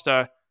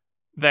faster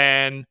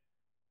than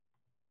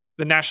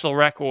the national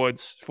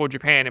records for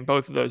Japan in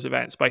both of those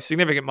events by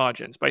significant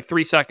margins, by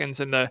 3 seconds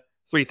in the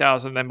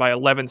 3,000, then by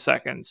 11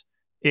 seconds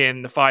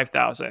in the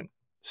 5,000.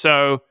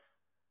 So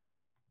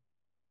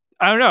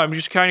I don't know. I'm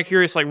just kind of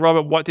curious, like,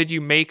 Robert, what did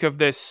you make of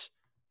this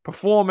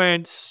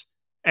performance?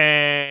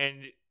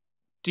 And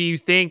do you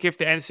think if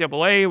the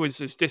NCAA was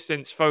as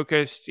distance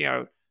focused,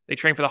 they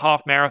train for the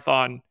half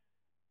marathon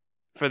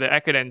for the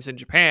Ekidens in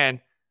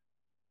Japan,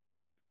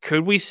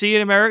 could we see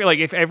an American, like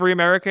if every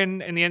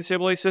American in the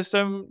NCAA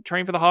system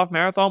trained for the half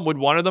marathon, would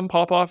one of them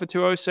pop off at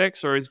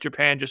 2:06, or is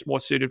Japan just more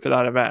suited for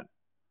that event?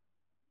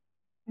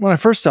 When I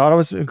first saw it, I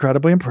was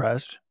incredibly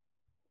impressed.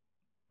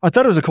 I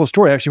thought it was a cool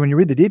story, actually, when you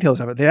read the details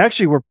of it.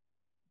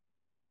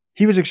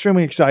 He was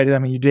extremely excited. I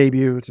mean,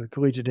 it's a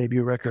collegiate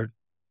debut record,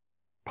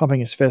 pumping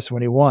his fist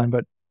when he won.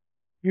 But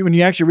when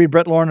you actually read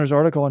Brett Larner's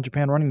article on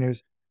Japan Running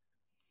News,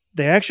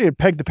 they actually had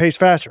pegged the pace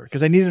faster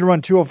because they needed to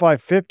run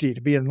 2:05.50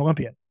 to be an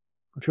Olympian.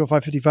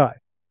 2:05.55.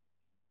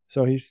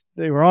 So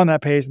they were on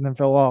that pace and then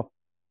fell off.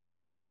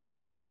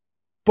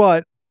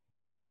 But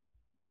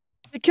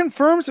it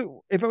confirms,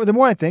 the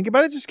more I think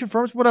about it, it just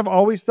confirms what I've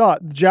always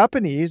thought. The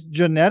Japanese,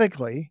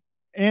 genetically,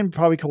 and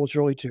probably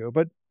culturally too,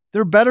 but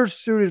they're better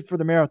suited for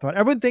the marathon.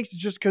 Everyone thinks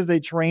it's just because they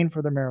train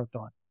for the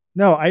marathon.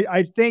 No,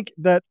 I think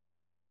that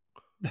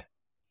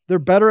they're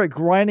better at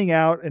grinding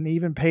out an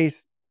even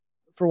pace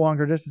for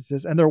longer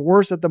distances, and they're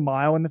worse at the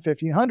mile and the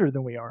 1,500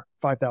 than we are,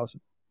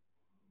 5,000.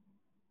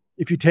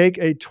 If you take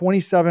a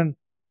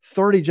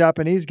 27:30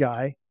 Japanese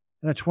guy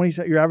and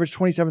your average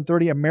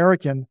 27:30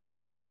 American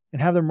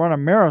and have them run a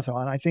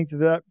marathon, I think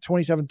that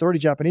 27:30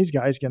 Japanese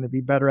guy is going to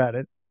be better at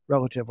it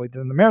relatively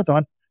than the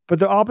marathon. But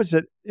the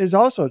opposite is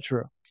also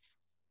true.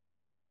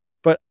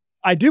 But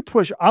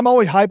I'm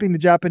always hyping the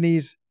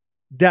Japanese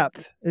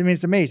depth. I mean,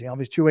 it's amazing. All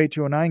these 2:08,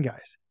 2:09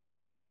 guys.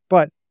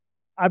 But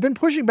I've been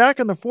pushing back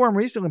on the forum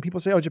recently when people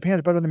say,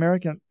 Japan's better than the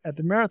American at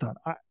the marathon.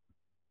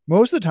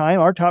 Most of the time,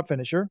 our top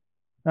finisher,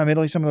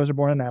 admittedly, some of those are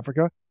born in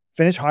Africa,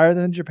 finish higher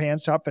than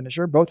Japan's top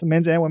finisher, both the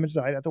men's and women's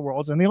side at the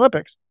Worlds and the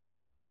Olympics.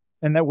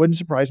 And that wouldn't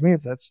surprise me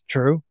if that's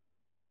true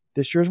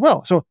this year as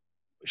well. So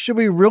should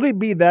we really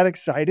be that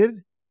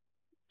excited?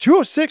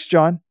 2:06,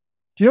 John.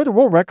 Do you know what the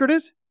world record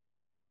is?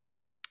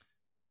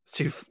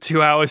 It's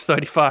 2 hours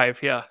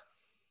 35, yeah.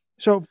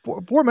 So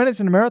 4 minutes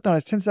in a marathon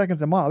is 10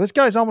 seconds a mile. This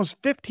guy's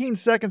almost 15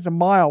 seconds a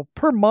mile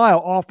per mile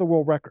off the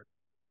world record.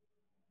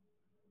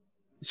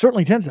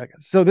 Certainly 10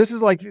 seconds. So this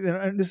is like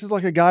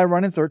a guy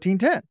running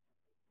 13:10.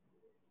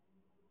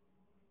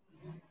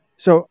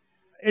 So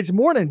it's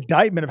more an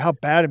indictment of how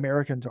bad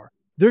Americans are.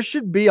 There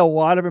should be a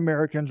lot of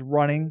Americans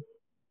running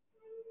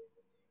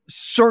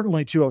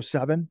certainly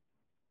 2:07,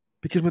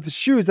 because with the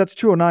shoes, that's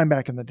 2:09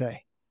 back in the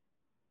day.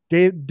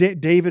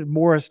 David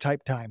Morris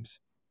type times.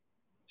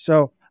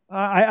 So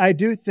I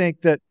do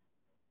think that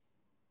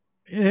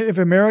if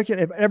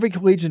every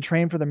collegian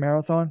trained for the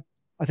marathon,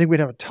 I think we'd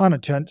have a ton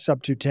of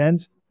sub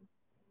 2:10s.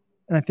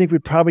 And I think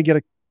we'd probably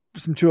get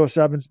some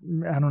 2:07s.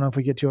 I don't know if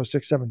we get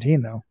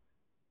 2:06.17 though.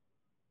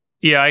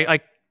 Yeah, I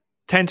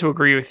tend to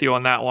agree with you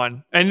on that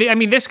one. And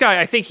this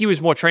guy, I think he was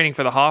more training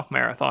for the half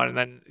marathon, and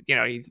then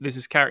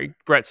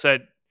Brett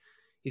said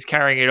he's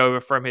carrying it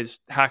over from his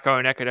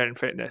Hakone Ekiden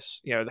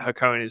fitness. The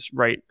Hakone is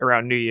right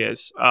around New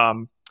Year's.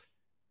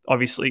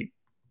 Obviously,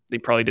 they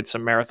probably did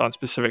some marathon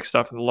specific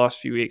stuff in the last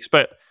few weeks,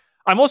 but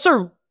I'm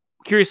also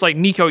curious, like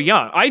Nico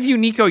Young. I view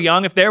Nico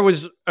Young, if there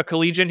was a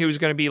collegian who was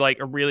going to be like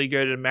a really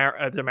good as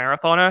a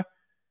marathoner,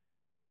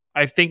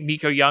 I think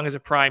Nico Young is a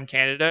prime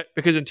candidate,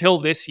 because until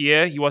this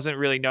year, he wasn't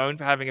really known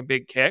for having a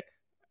big kick.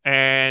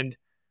 But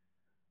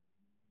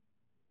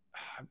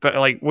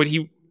like,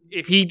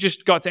 if he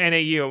just got to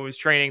NAU and was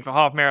training for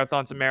half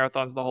marathons and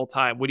marathons the whole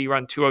time, would he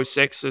run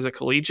 2:06 as a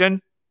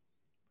collegian?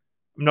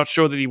 I'm not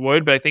sure that he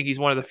would, but I think he's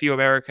one of the few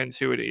Americans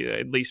who would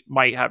at least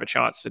might have a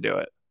chance to do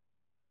it.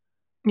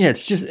 Yeah,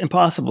 it's just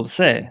impossible to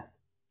say.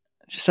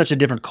 It's just such a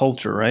different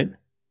culture, right?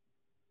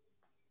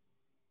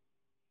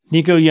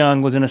 Nico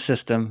Young was in a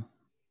system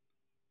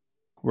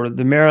where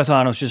the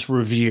marathon was just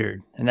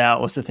revered, and that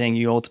was the thing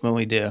you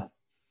ultimately do.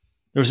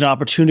 There was an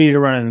opportunity to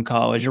run it in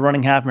college. You're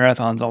running half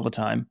marathons all the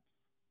time.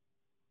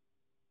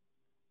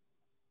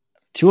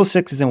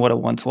 2:06 isn't what it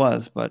once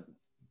was, but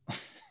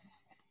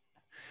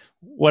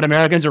what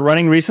Americans are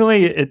running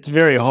recently, it's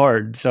very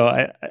hard.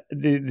 So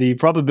the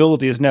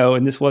probability is no,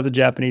 and this was a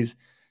Japanese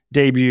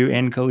debut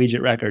and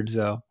collegiate record.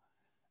 So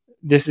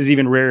this is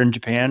even rare in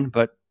Japan.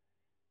 But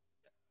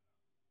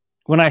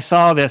when I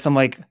saw this, I'm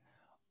like,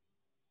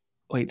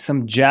 wait,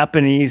 some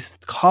Japanese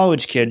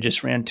college kid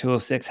just ran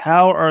 2:06.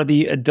 How are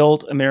the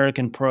adult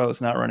American pros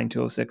not running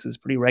 2:06s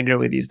pretty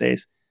regularly these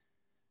days?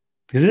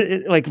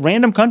 Because like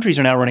random countries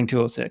are now running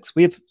 2:06.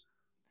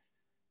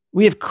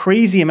 We have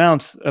crazy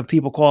amounts of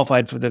people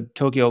qualified for the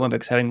Tokyo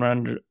Olympics having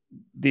run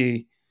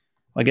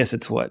I guess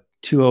it's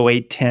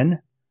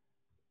 2:08.10.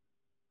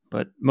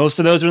 But most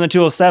of those are in the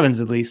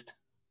 2:07s at least.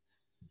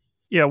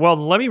 Yeah, well,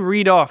 let me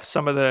read off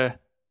some of the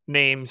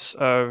names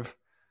of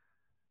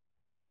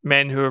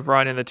men who have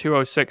run in the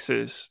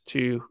 2:06s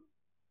to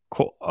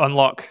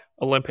unlock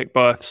Olympic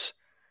berths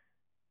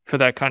for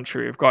their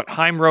country. We've got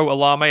Haimro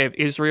Alame of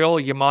Israel,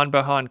 Yaman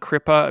Bahan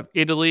Kripa of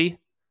Italy,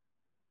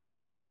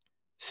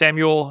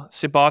 Samuel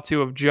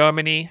Sibatu of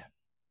Germany,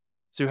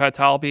 Zuhair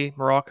Talbi,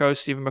 Morocco,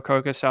 Stephen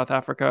Makoka, South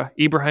Africa,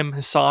 Ibrahim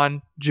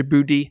Hassan,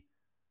 Djibouti,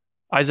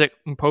 Isaac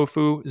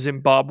Mpofu,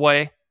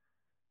 Zimbabwe.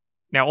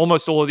 Now,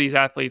 almost all of these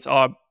athletes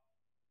are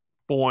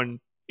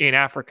born in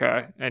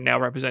Africa and now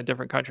represent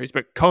different countries.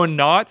 But Koen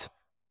Naert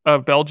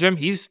of Belgium,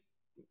 he's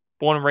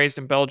born and raised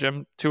in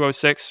Belgium,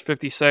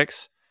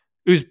 2:06.56.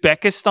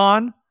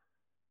 Uzbekistan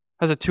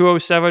has a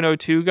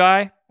 2:07.02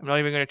 guy. I'm not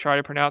even going to try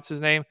to pronounce his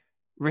name.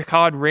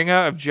 Richard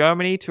Ringer of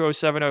Germany,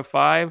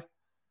 2:07.05.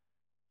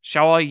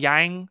 Xiao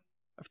Yang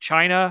of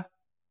China,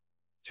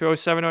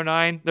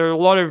 2:07.09. There are a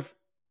lot of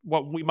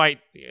what we might,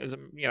 as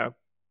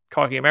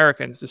cocky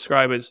Americans,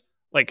 describe as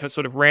like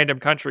sort of random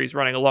countries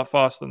running a lot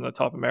faster than the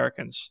top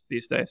Americans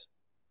these days.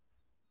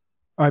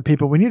 All right,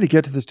 people, we need to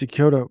get to this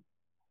Dakotah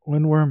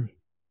Lindwurm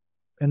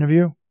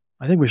interview.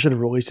 I think we should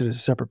have released it as a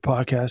separate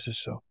podcast,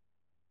 just so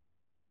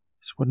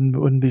this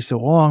wouldn't be so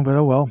long. But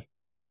oh well.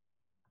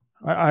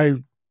 I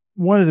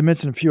wanted to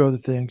mention a few other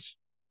things.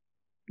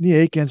 Nia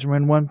Aikens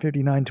ran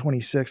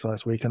 1:59.26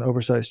 last week on the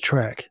oversized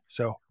track.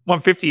 So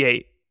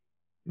 1:58.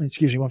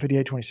 Excuse me,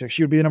 1:58.26.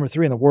 She would be number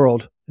 3 in the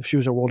world if she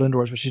was at World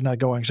Indoors, but she's not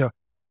going. So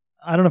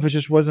I don't know if it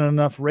just wasn't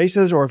enough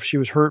races or if she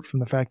was hurt from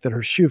the fact that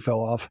her shoe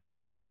fell off.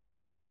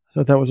 I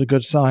thought that was a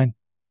good sign.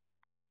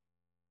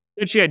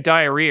 And she had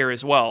diarrhea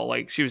as well.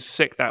 Like she was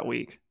sick that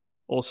week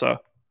also.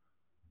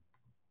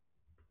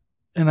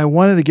 And I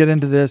wanted to get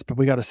into this, but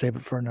we got to save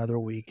it for another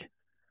week.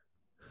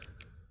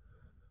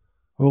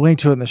 We'll link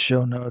to it in the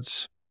show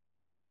notes.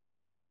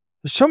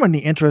 There's so many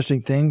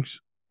interesting things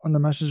on the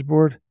message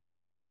board,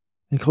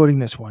 including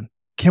this one.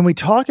 Can we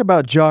talk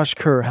about Josh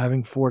Kerr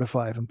having 4 to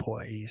 5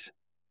 employees?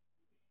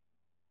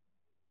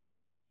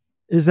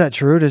 Is that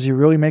true? Does he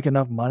really make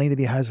enough money that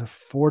he has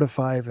 4 to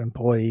 5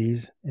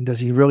 employees? And does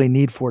he really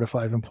need 4 to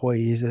 5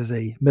 employees as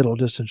a middle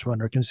distance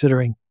runner,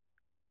 considering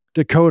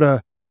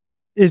Dakotah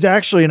is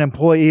actually an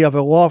employee of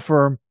a law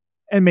firm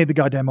and made the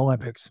goddamn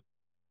Olympics?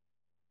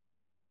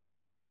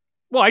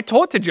 Well, I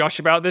talked to Josh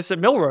about this at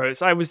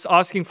Millrose. I was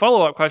asking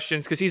follow-up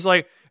questions because he's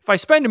like, if I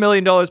spend $1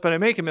 million but I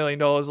make $1 million,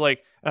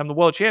 like I'm the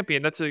world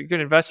champion, that's a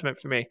good investment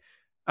for me.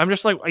 I'm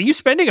just like, are you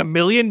spending $1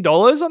 million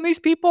on these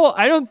people?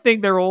 I don't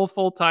think they're all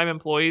full-time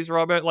employees,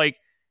 Robert. Like,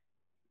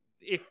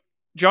 if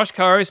Josh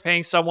Kerr is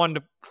paying someone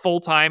to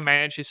full-time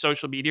manage his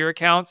social media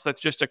accounts,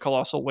 that's just a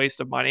colossal waste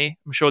of money.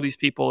 I'm sure these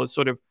people is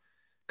sort of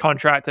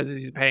contractors,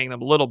 he's paying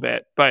them a little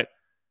bit, but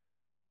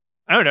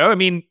I don't know. I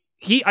mean,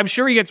 I'm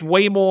sure he gets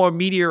way more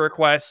media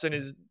requests and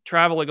is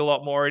traveling a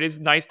lot more. It is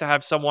nice to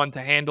have someone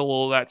to handle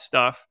all that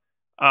stuff.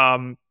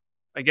 I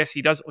guess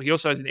he does. He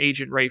also has an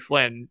agent, Ray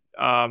Flynn.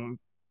 But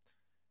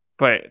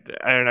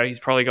I don't know. He's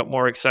probably got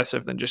more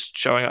excessive than just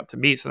showing up to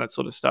meets and that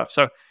sort of stuff.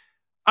 So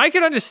I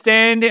can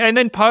understand. And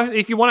then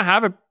if you want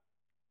to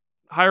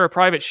hire a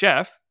private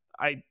chef,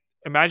 I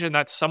imagine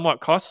that's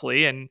somewhat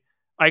costly, and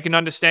I can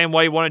understand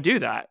why you want to do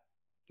that.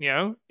 You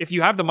know, if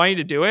you have the money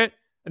to do it,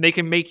 and they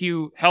can make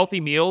you healthy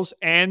meals,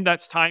 and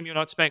that's time you're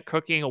not spent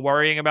cooking or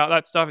worrying about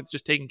that stuff, it's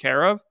just taken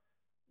care of.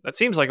 That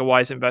seems like a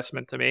wise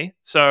investment to me.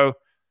 So,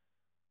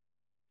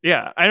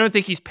 yeah, I don't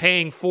think he's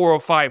paying 4 or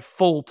 5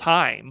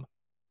 full-time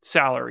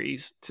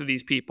salaries to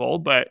these people,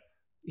 but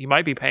he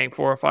might be paying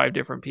 4 or 5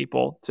 different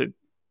people to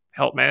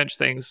help manage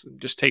things,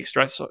 just take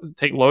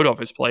load off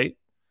his plate.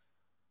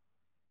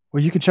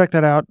 Well, you can check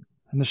that out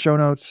in the show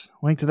notes.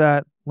 Link to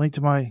that, link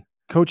to my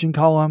coaching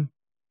column.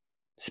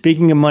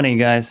 Speaking of money,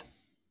 guys,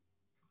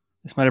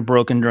 this might have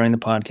broken during the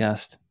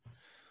podcast.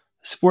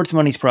 Sports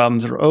money's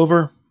problems are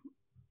over.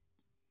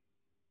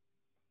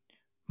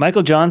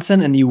 Michael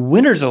Johnson and the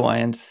Winners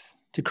Alliance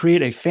to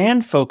create a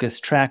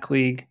fan-focused track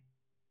league.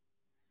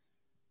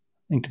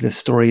 Link to this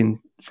story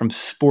from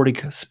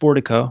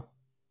Sportico.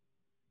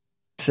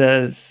 It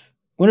says,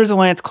 Winners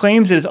Alliance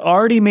claims it has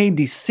already made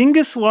the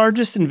single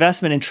largest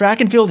investment in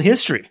track and field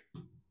history.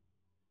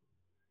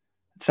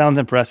 It sounds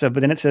impressive,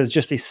 but then it says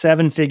just a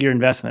 7-figure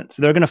investment.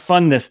 So they're going to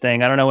fund this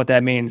thing. I don't know what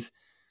that means.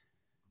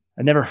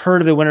 I've never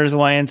heard of the Winners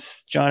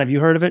Alliance. John, have you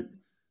heard of it?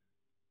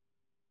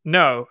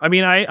 No. I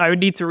mean, I would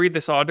need to read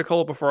this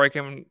article before I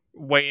can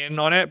weigh in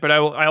on it, but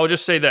I will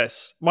just say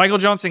this. Michael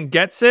Johnson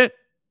gets it.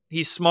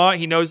 He's smart.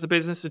 He knows the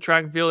business of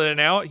track and field in and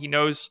out. He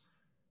knows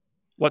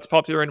what's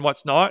popular and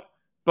what's not.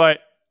 But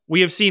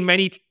we have seen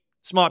many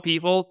smart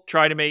people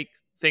try to make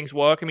things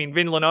work. I mean,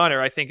 Vin Lanana,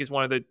 I think, is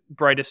one of the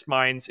brightest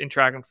minds in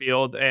track and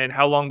field. And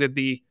how long did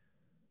the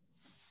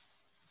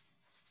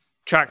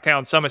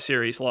Tracktown Summer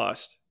Series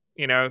last?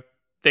 You know,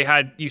 they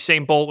had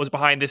Usain Bolt was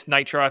behind this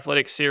Nitro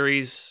Athletics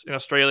series in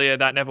Australia.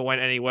 That never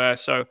went anywhere.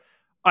 So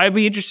I'd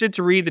be interested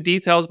to read the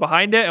details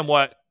behind it and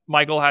what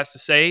Michael has to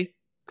say,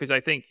 because I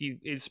think he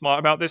is smart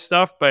about this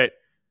stuff. But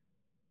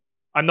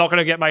I'm not going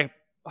to get my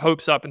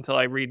hopes up until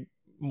I read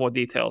more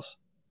details.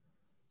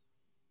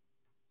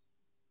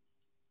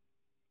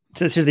 It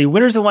says here, the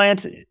Winners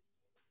Alliance,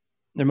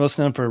 they're most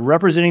known for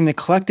representing the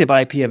collective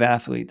IP of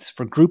athletes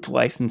for group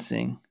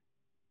licensing.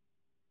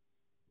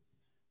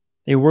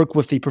 They work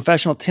with the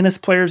Professional Tennis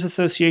Players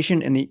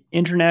Association and the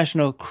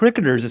International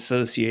Cricketers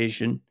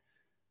Association.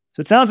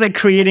 So it sounds like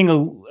creating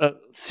a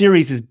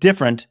series is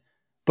different.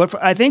 But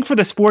I think for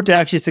the sport to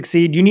actually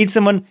succeed, you need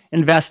someone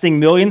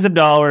investing millions of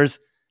dollars.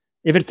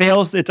 If it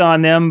fails, it's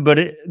on them, but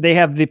they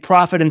have the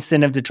profit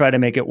incentive to try to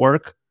make it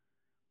work.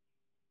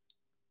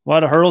 A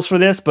lot of hurdles for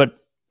this, but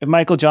if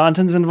Michael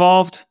Johnson's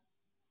involved,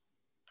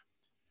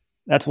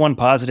 that's one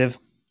positive.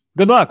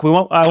 Good luck.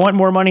 I want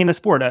more money in the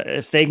sport.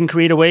 If they can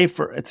create a way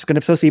for it's going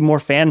to supposed to be more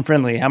fan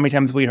friendly. How many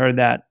times have we heard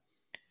that?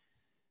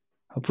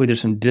 Hopefully,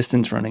 there's some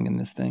distance running in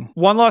this thing.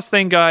 One last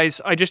thing,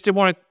 guys. I just did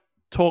want to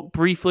talk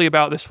briefly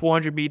about this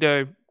 400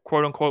 meter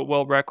quote unquote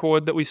world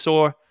record that we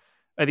saw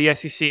at the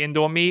SEC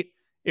indoor meet.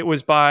 It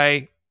was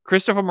by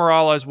Christopher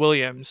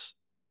Morales-Williams,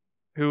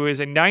 who is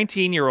a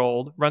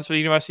 19-year-old, runs for the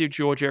University of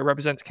Georgia,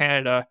 represents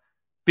Canada.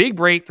 Big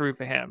breakthrough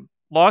for him.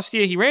 Last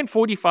year, he ran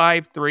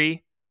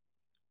 45.3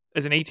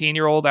 as an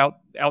 18-year-old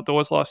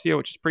outdoors last year,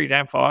 which is pretty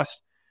damn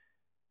fast.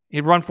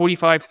 He'd run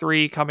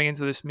 45.3 coming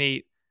into this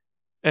meet,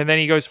 and then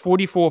he goes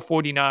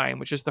 44.49,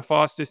 which is the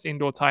fastest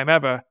indoor time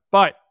ever.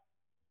 But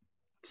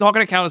it's not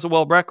going to count as a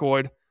world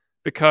record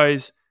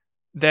because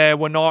there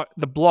were not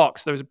the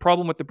blocks. There was a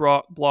problem with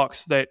the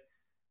blocks that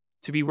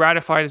to be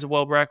ratified as a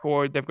world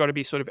record, they've got to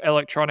be sort of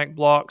electronic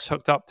blocks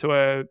hooked up to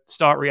a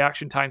start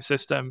reaction time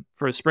system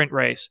for a sprint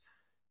race.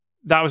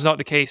 That was not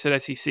the case at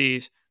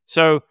SECs.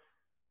 So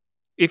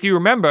if you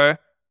remember,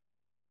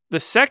 the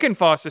second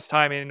fastest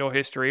time in indoor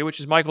history, which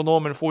is Michael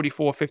Norman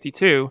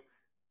 44.52,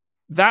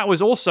 that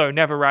was also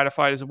never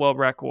ratified as a world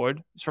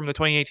record. It's from the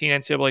 2018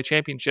 NCAA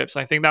championships.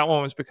 And I think that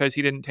one was because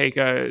he didn't take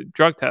a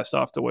drug test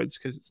afterwards,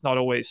 because it's not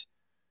always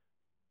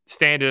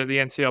standard at the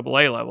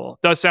NCAA level.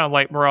 It does sound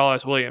like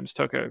Morales-Williams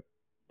took a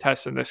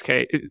test in this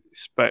case,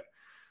 but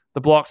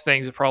the blocks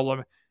thing's a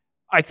problem.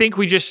 I think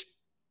we just,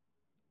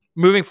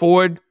 moving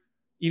forward,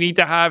 you need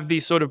to have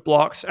these sort of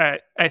blocks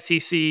at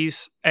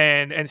SECs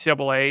and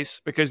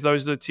NCAAs, because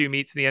those are the two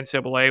meets in the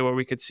NCAA where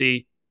we could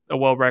see a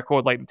world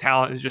record. Like, the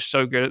talent is just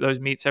so good at those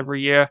meets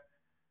every year.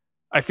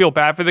 I feel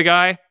bad for the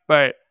guy,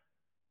 but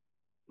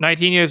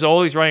 19 years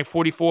old, he's running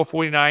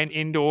 44.49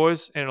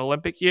 indoors in an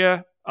Olympic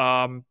year.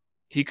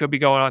 He could be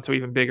going on to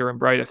even bigger and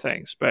brighter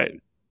things, but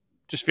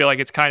just feel like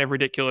it's kind of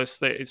ridiculous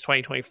that it's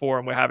 2024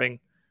 and we're having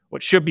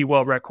what should be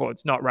world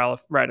records not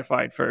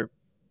ratified for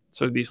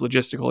sort of these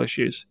logistical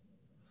issues.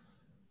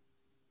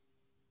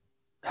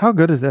 How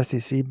good is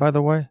SEC, by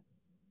the way?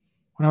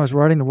 When I was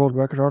writing the world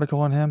record article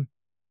on him,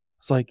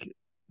 it's like,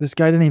 this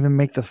guy didn't even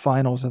make the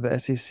finals of the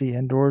SEC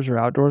indoors or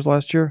outdoors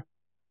last year.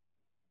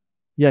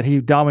 Yet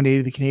he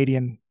dominated the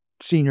Canadian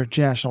senior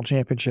national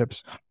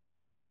championships.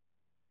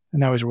 And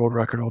now he's a world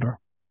record holder.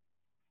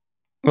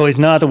 Well, he's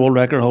not the world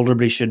record holder,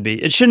 but he should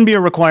be. It shouldn't be a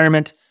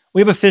requirement.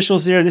 We have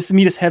officials here. This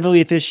meet is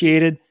heavily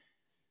officiated.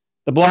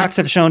 The blocks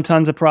have shown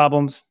tons of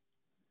problems.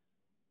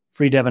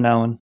 Free Devin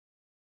Allen.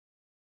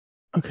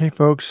 Okay,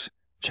 folks.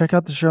 Check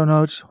out the show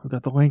notes. We've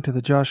got the link to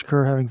the Josh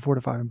Kerr having 4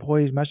 to 5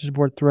 employees message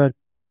board thread.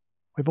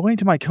 We have a link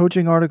to my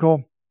coaching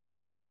article.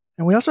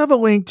 And we also have a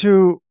link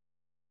to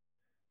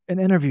an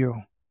interview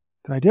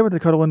that I did with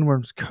Dakotah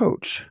Lindwurm's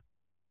coach,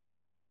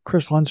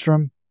 Chris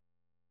Lindstrom,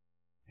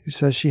 who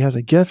says she has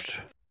a gift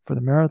for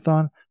the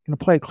marathon. I'm going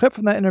to play a clip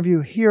from that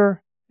interview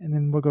here, and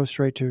then we'll go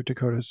straight to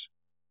Dakotah's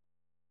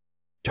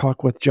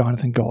talk with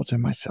Jonathan Gault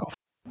and myself.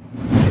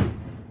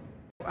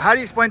 How do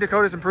you explain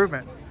Dakotah's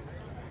improvement?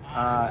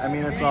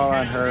 It's all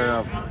on her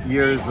of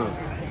years of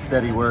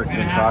steady work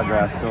and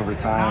progress over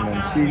time.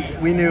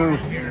 And we knew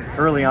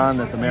early on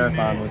that the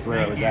marathon was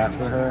where it was at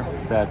for her,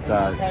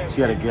 that she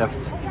had a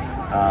gift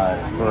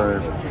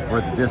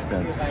for the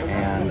distance.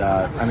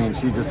 And,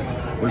 she just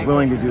was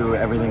willing to do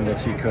everything that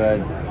she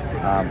could.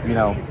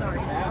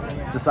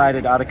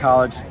 Decided out of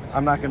college,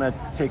 I'm not going to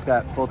take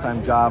that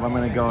full-time job. I'm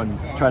going to go and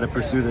try to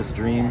pursue this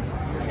dream.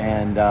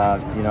 And,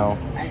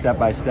 step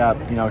by step,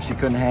 she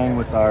couldn't hang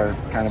with our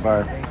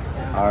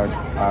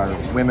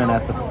women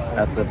at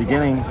the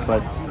beginning,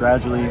 but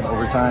gradually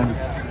over time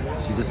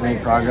she just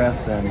made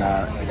progress, and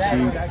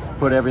she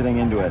put everything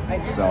into it.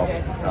 So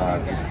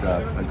just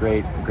a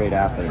great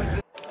athlete.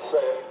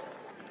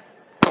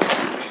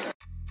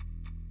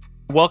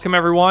 Welcome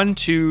everyone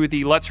to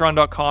the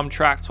Let'sRun.com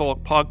Track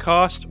Talk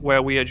podcast,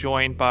 where we are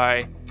joined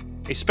by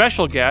a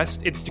special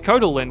guest. It's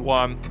Dakotah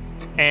Lindwurm,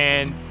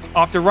 and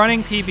after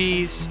running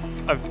PBs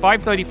of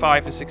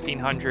 5:35 for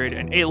 1600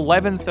 and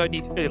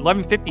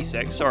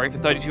 11:56 for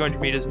 3200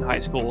 meters in high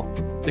school,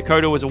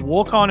 Dakotah was a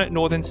walk-on at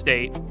Northern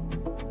State.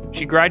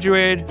 She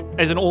graduated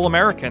as an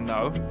All-American,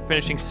 though,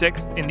 finishing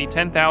 6th in the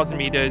 10,000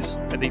 meters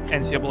at the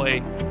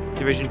NCAA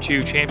Division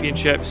II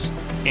Championships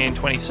in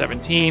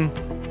 2017.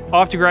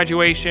 After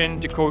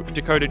graduation,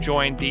 Dakotah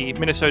joined the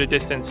Minnesota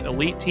Distance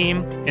Elite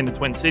team in the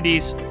Twin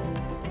Cities,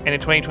 and in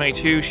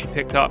 2022, she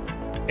picked up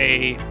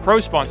a pro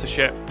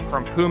sponsorship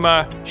from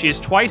Puma. She has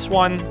twice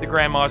won the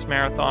Grand Mars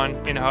Marathon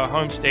in her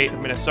home state of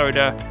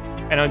Minnesota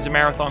and owns a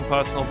marathon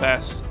personal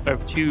best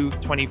of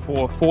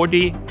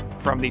 2:24:40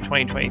 from the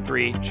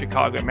 2023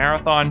 Chicago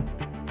Marathon.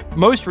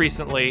 Most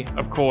recently,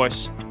 of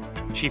course,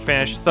 she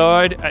finished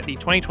 3rd at the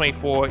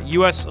 2024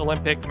 U.S.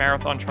 Olympic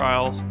Marathon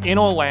Trials in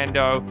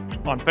Orlando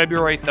on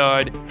February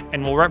 3rd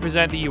and will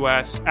represent the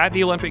U.S. at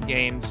the Olympic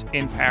Games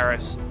in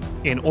Paris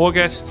in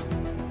August.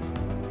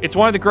 It's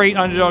one of the great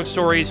underdog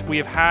stories we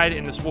have had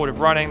in the sport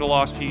of running the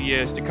last few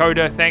years.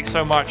 Dakotah, thanks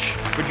so much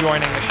for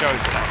joining the show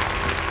today.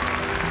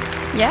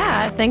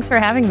 Yeah, thanks for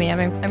having me.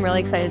 I'm really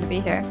excited to be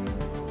here.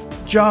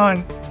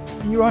 John,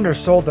 you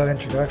undersold that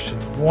introduction.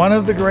 One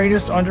of the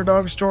greatest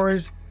underdog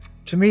stories.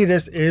 To me,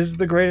 this is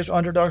the greatest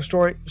underdog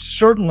story,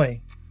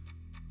 certainly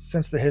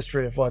since the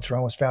history of Let's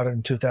Run was founded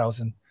in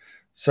 2000.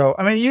 So,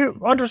 you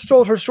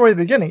undersold her story at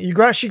the beginning.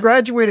 She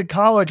graduated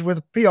college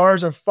with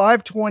PRs of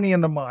 5:20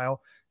 in the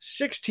mile,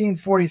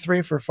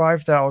 16:43 for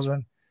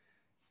 5,000,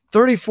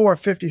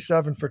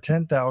 34:57 for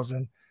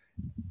 10,000,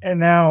 and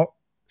now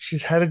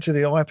she's headed to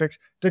the Olympics.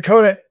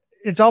 Dakotah,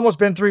 it's almost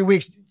been 3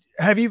 weeks.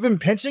 Have you been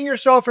pinching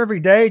yourself every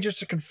day just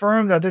to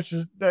confirm that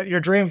that your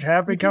dreams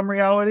have become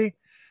reality?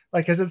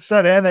 Like, has it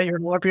set in that you're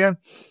an Olympian?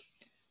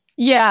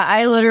 Yeah,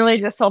 I literally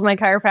just told my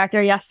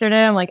chiropractor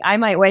yesterday. I'm like, I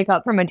might wake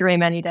up from a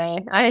dream any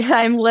day.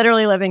 I'm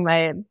literally living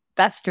my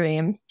best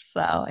dream,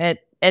 so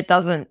it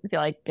doesn't feel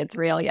like it's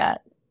real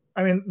yet.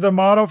 The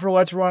motto for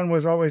Let's Run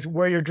was always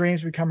where your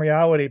dreams become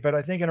reality. But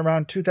I think in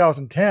around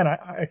 2010,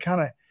 I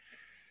kind of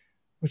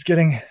was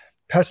getting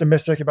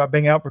pessimistic about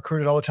being out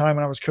recruited all the time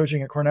when I was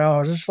coaching at Cornell. I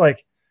was just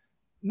like,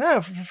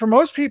 no, for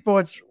most people,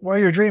 it's where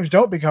your dreams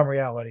don't become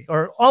reality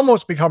or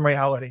almost become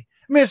reality.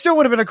 It still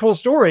would have been a cool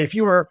story if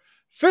you were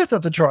 5th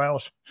at the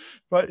trials,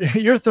 but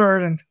you're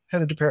 3rd and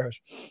headed to Paris.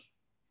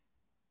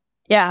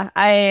 Yeah,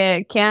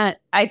 I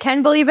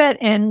can believe it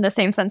in the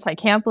same sense I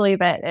can't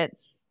believe it.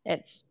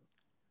 It's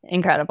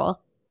incredible.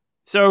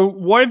 So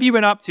what have you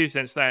been up to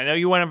since then? I know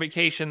you went on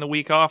vacation the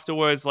week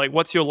afterwards. Like,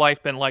 what's your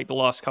life been like the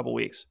last couple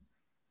weeks?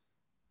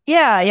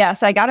 Yeah.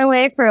 So I got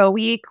away for a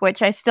week,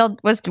 which I still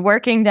was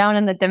working down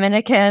in the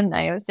Dominican.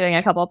 I was doing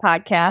a couple of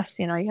podcasts.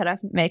 You gotta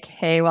make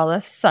hay while the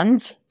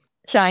sun's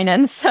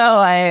shining. So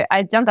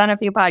I jumped on a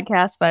few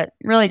podcasts, but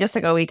really just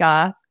took a week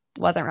off.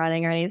 Wasn't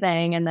running or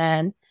anything. And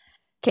then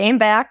came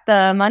back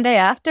the Monday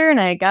after, and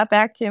I got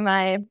back to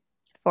my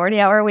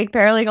 40-hour-a-week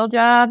paralegal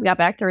job, got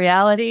back to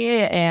reality,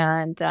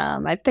 and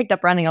I picked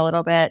up running a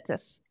little bit,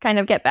 just kind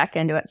of get back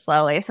into it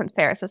slowly since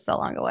Paris is so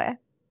long away.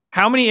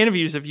 How many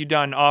interviews have you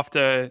done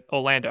after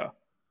Orlando?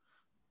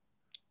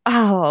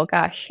 Oh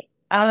gosh.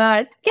 You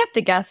have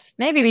to guess.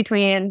 Maybe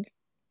between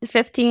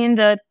 15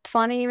 to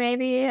 20,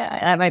 maybe.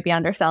 I might be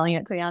underselling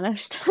it, to be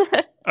honest.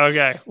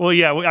 Okay. Well,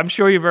 yeah, I'm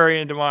sure you're very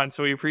in demand,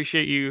 so we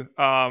appreciate you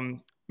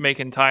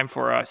making time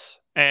for us.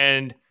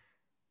 And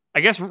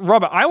I guess,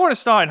 Robert, I want to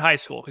start in high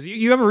school because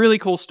you have a really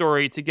cool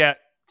story to get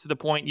to the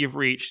point you've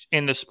reached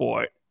in the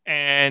sport.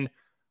 And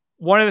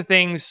one of the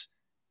things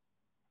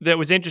that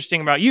was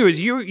interesting about you is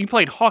you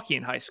played hockey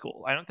in high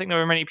school. I don't think there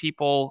were many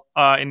people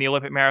in the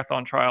Olympic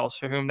marathon trials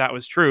for whom that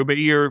was true, but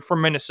you're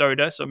from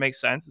Minnesota, so it makes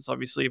sense. It's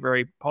obviously a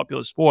very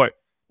popular sport.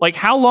 Like,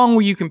 how long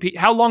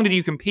did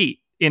you compete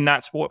in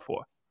that sport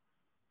for?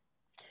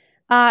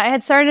 I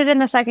had started in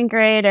the second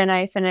grade and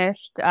I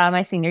finished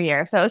my senior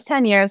year. So it was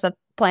 10 years of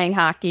playing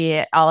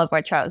hockey, all of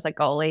which I was a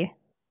goalie.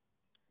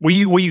 Were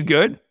you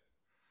good?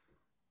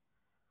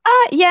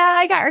 Yeah,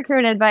 I got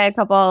recruited by a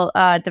couple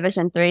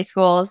Division III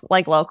schools,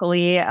 like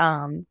locally,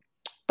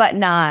 but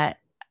not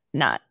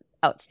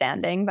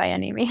outstanding by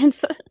any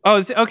means.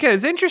 Okay.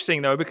 It's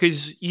interesting though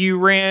because you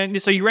ran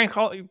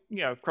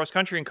cross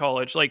country in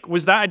college. Like,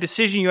 was that a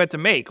decision you had to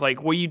make?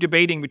 Like, were you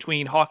debating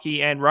between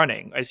hockey and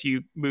running as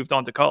you moved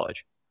on to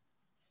college?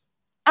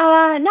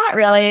 Not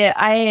really.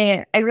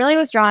 I really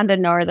was drawn to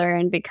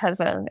Northern because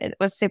it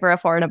was super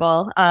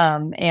affordable.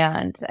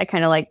 And I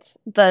kind of liked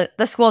the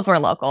schools were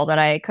local that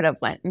I could have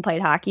went and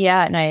played hockey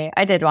at. And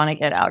I did want to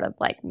get out of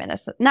like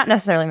Minnesota, not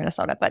necessarily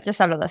Minnesota, but just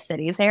out of the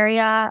cities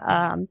area.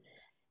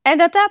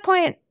 And at that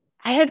point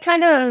I had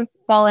kind of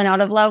fallen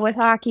out of love with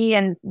hockey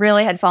and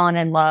really had fallen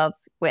in love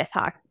with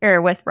hockey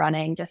or with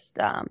running. Just,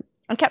 I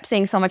kept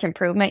seeing so much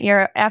improvement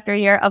year after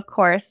year. Of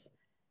course,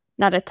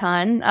 not a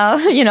ton,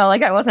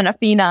 like I wasn't a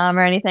phenom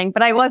or anything,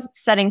 but I was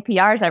setting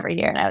PRs every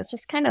year. And I was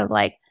just kind of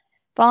like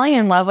falling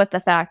in love with the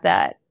fact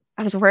that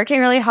I was working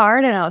really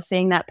hard and I was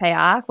seeing that pay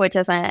off, which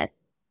isn't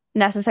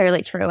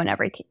necessarily true in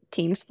every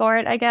team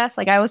sport, I guess.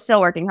 Like I was still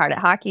working hard at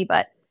hockey,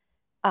 but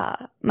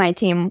my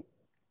team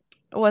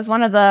was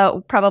one of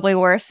the probably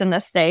worst in the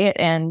state.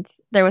 And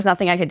there was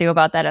nothing I could do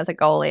about that as a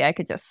goalie. I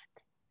could just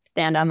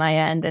stand on my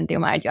end and do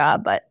my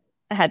job, but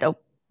I had to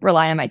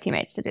rely on my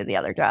teammates to do the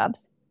other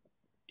jobs.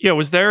 Yeah,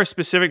 was there a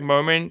specific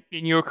moment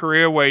in your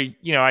career where,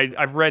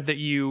 I've read that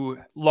you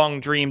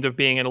long dreamed of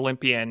being an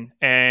Olympian,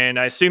 and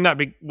I assume that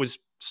was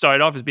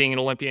started off as being an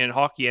Olympian in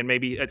hockey, and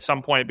maybe at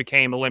some point it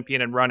became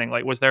Olympian in running.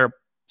 Like, was there a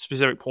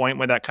specific point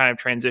where that kind of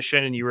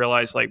transition and you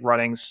realized, like,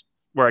 running's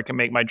where I can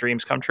make my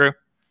dreams come true?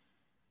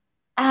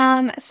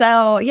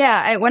 So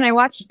yeah, when I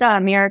watched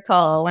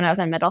Miracle when I was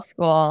in middle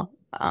school,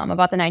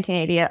 about the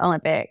 1980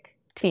 Olympic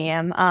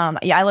team,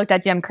 I looked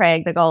at Jim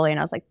Craig, the goalie, and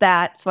I was like,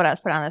 that's what I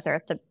was put on this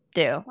earth to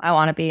do. I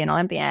want to be an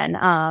Olympian.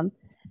 And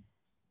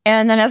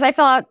then as I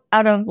fell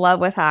out of love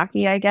with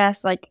hockey, I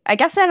guess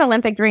that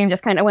Olympic dream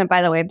just kind of went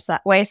by the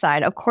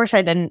wayside. Of course,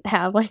 I didn't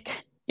have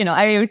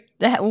I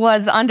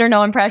was under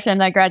no impression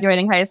that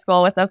graduating high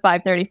school with a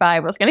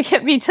 5.35 was going to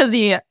get me to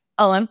the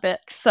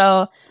Olympics.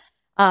 So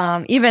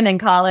even in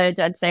college,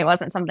 I'd say it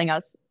wasn't something I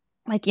was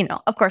like,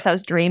 of course I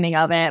was dreaming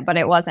of it, but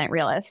it wasn't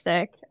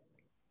realistic.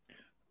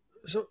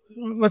 So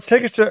let's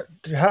take us to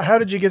how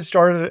did you get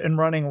started in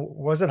running?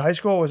 Was it high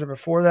school? Was it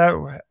before that?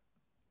 It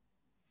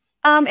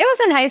was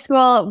in high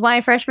school.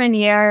 My freshman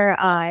year,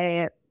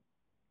 I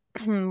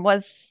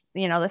was,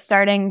 the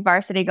starting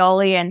varsity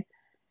goalie, and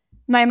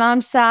my mom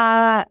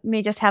saw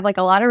me just have like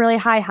a lot of really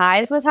high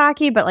highs with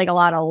hockey, but like a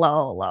lot of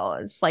low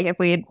lows. Like if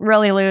we'd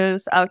really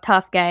lose a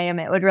tough game,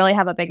 it would really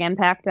have a big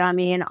impact on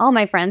me. And all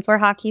my friends were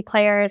hockey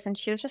players, and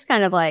she was just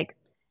kind of like,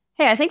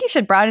 hey, I think you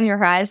should broaden your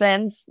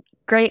horizons.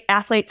 Great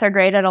athletes are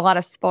great at a lot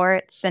of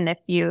sports, and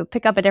if you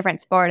pick up a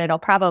different sport, it'll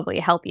probably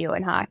help you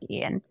in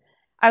hockey. And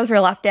I was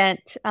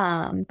reluctant,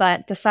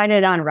 but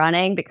decided on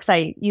running because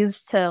I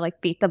used to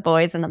like beat the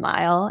boys in the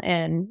mile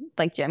in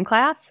like gym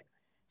class.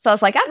 So I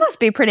was like, I must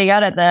be pretty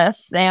good at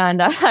this.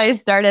 And I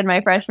started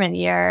my freshman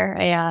year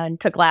and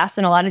took last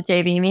in a lot of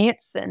JV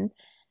meets. And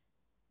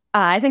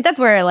I think that's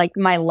where like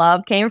my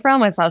love came from,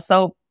 was I was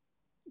so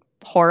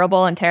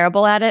horrible and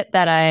terrible at it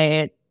that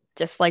I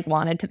just like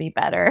wanted to be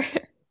better.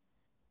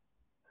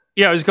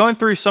 Yeah, I was going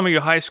through some of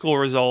your high school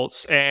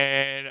results,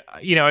 and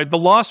the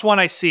last one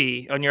I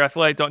see on your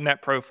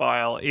athletic.net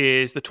profile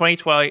is the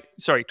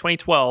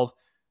 2012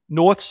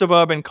 North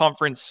Suburban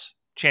Conference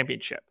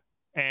Championship.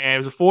 And it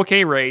was a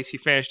 4K race. You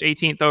finished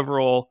 18th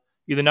overall.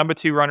 You're the number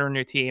 2 runner in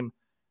your team.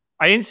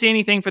 I didn't see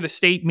anything for the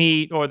state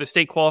meet or the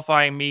state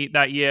qualifying meet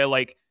that year.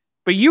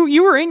 But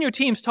you were in your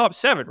team's top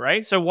 7,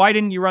 right? So why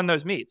didn't you run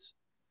those meets?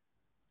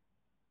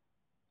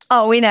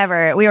 Oh, we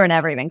were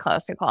never even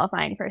close to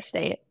qualifying for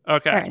state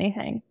or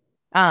anything.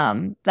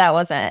 That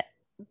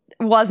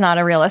was not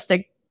a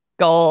realistic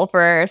goal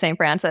for St.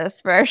 Francis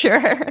for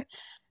sure.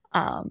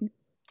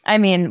 I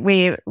mean,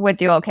 we would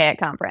do okay at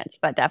conference,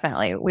 but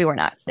definitely we were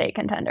not state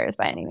contenders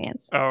by any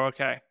means. Oh,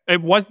 okay.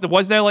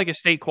 Was there like a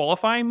state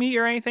qualifying meet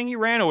or anything you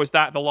ran, or was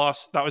that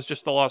that was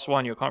just the last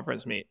one, your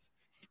conference meet?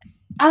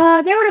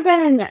 There would have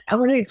been,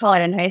 what do you call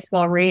it in high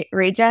school?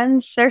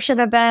 Regions. There should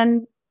have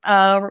been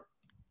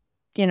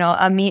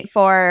a meet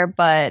for,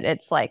 but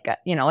it's like,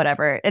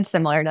 whatever. It's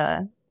similar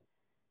to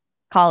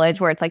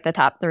college where it's like the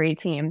top 3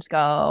 teams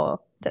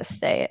go to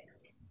state.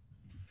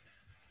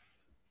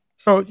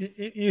 So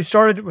you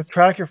started with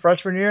track your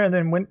freshman year, and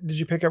then when did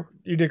you pick up?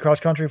 You did cross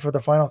country for the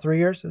final 3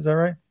 years. Is that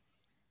right?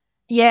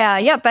 Yeah.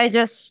 Yep. I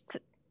just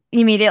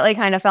immediately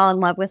kind of fell in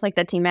love with like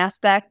the team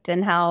aspect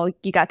and how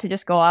you got to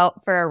just go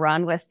out for a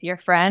run with your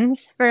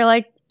friends for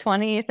like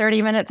 20,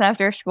 30 minutes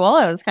after school.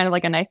 It was kind of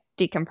like a nice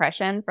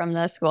decompression from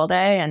the school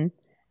day. And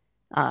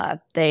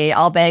they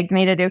all begged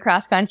me to do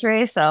cross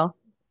country. So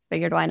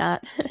figured why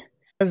not?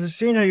 As a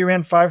senior, you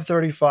ran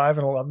 5:35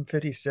 and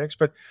 11:56,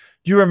 but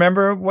do you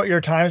remember what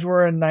your times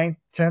were in 9th,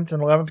 10th,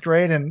 and 11th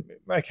grade? And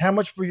like how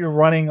much were you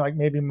running, like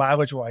maybe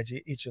mileage wise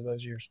each of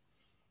those years?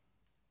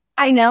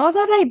 I know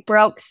that I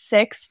broke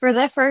 6 for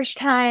the first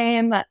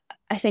time,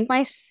 I think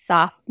my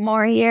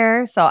sophomore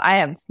year. So I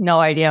have no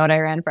idea what I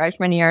ran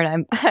freshman year,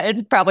 and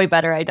it's probably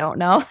better I don't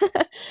know.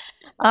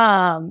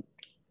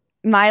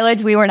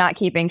 Mileage, we were not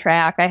keeping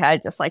track. I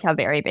had just like a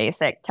very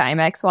basic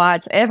Timex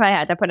watch. If I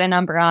had to put a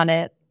number on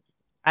it,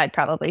 I'd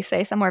probably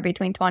say somewhere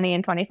between 20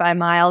 and 25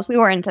 miles. We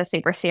weren't a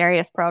super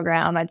serious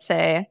program. I'd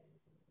say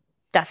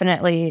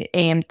definitely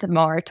aimed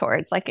more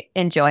towards like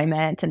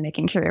enjoyment and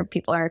making sure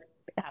people are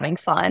having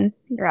fun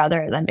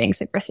rather than being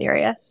super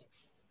serious.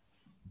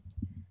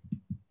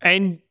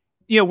 And,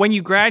 when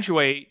you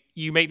graduate,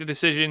 you make the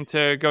decision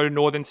to go to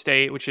Northern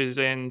State, which is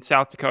in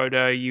South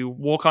Dakota. You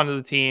walk onto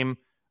the team.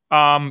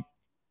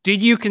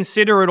 Did you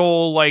consider at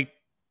all, like,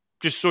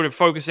 just sort of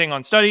focusing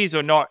on studies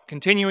or not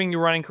continuing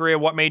your running career?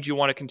 What made you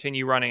want to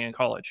continue running in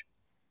college?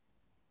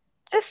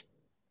 Just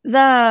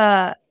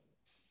the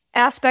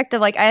aspect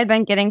of, like, I had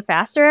been getting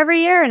faster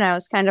every year, and I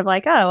was kind of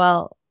like, oh,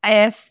 well,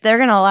 if they're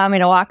going to allow me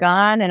to walk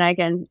on and I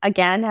can,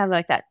 again, have,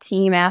 like, that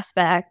team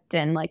aspect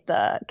and, like,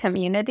 the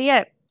community,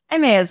 I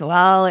may as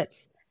well.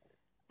 It's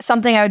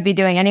something I would be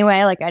doing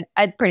anyway. Like,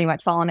 I'd pretty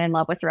much fallen in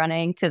love with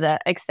running to the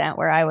extent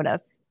where I would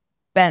have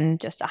been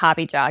just a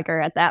hobby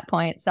jogger at that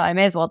point. So I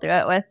may as well do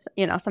it with,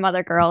 some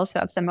other girls who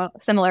have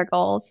similar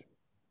goals.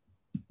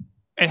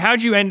 And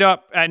how'd you end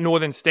up at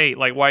Northern State?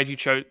 Like, why did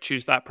you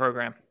choose that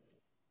program?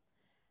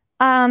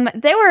 I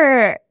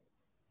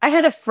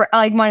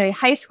had my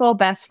high school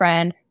best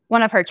friend,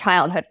 one of her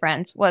childhood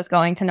friends was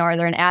going to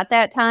Northern at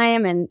that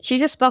time. And she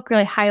just spoke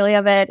really highly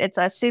of it. It's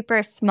a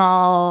super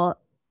small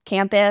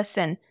campus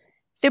and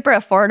super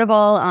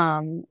affordable.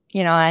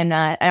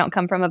 I don't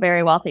come from a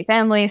very wealthy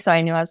family, so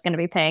I knew I was going to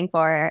be paying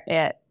for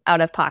it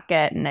out of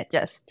pocket. And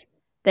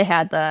they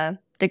had the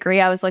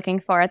degree I was looking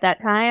for at that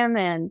time,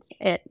 and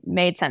it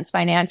made sense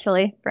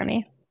financially for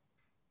me.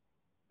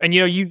 And,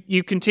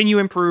 you continue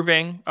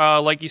improving,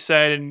 like you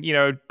said,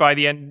 and, by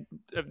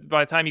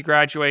the time you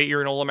graduate,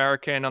 you're an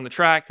All-American on the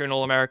track, you're an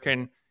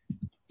All-American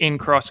in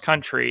cross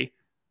country.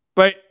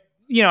 But,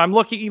 I'm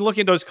looking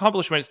at those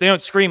accomplishments. They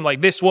don't scream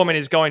like this woman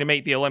is going to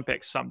make the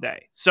Olympics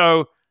someday.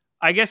 So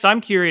I guess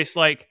I'm curious,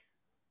 like,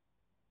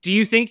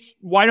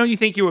 why don't you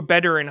think you were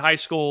better in high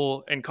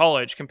school and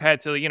college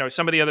compared to,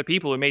 some of the other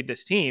people who made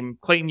this team?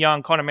 Clayton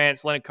Young, Connor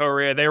Mance, Leonard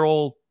Correa, they're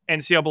all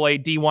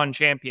NCAA D1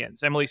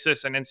 champions. Emily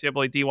Sisson,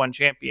 NCAA D1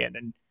 champion.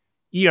 And,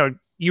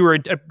 you were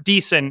a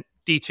decent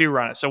D2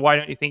 runner. So why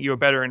don't you think you were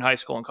better in high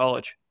school and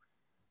college?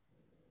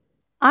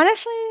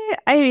 Honestly,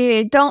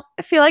 I don't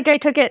feel like I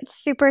took it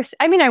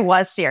I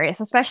was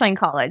serious, especially in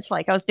college.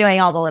 Like, I was doing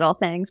all the little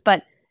things.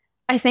 But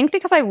I think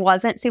because I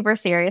wasn't super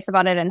serious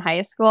about it in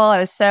high school, I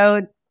was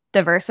so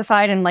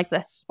diversified in, like,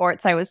 the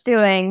sports I was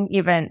doing.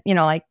 Even,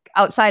 like,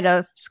 outside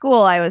of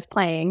school, I was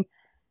playing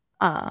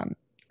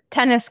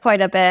tennis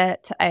quite a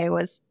bit. I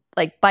was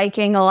like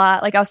biking a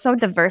lot. Like, I was so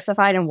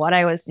diversified in what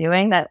I was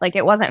doing that, like,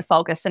 it wasn't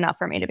focused enough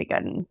for me to be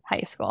good in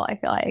high school, I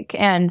feel like.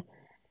 And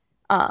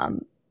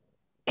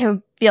I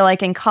feel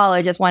like in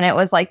college is when it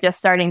was like just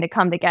starting to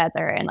come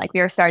together and like we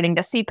were starting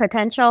to see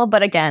potential,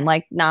 but again,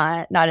 like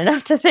not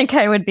enough to think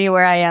I would be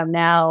where I am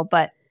now.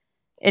 But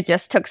it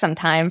just took some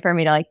time for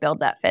me to like build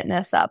that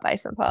fitness up, I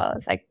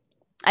suppose. Like,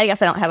 I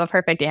guess I don't have a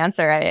perfect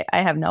answer.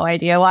 I have no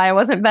idea why I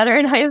wasn't better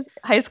in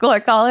high school or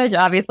college.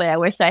 Obviously, I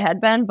wish I had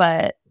been,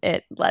 but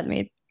it led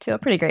me to a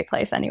pretty great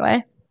place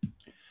anyway.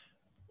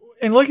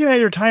 And looking at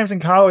your times in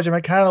college,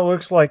 it kind of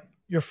looks like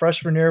your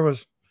freshman year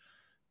was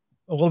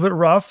a little bit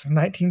rough,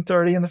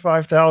 1930 in the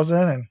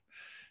 5,000, and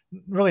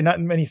really not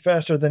any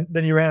faster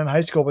than you ran in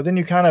high school. But then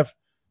you kind of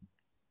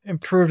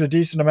improved a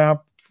decent amount,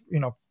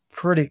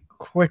 pretty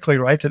quickly,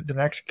 right? The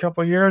next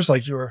couple of years,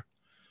 like you were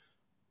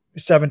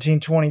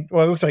 17:20.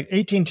 Well, it looks like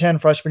 18:10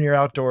 freshman year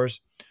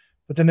outdoors,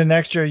 but then the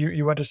next year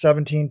you went to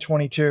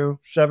 17:22,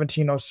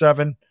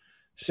 17:07,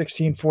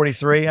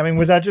 16:43. I mean,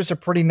 was that just a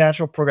pretty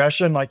natural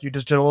progression? Like you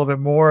just did a little bit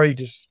more, you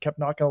just kept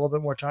knocking a little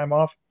bit more time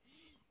off?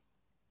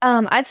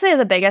 I'd say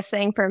the biggest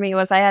thing for me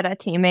was I had a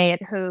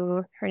teammate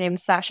her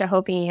name's Sasha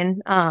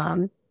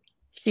Hoveen.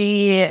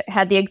 She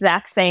had the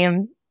exact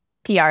same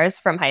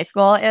PRs from high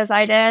school as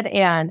I did.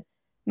 And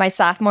my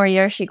sophomore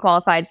year, she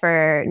qualified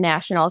for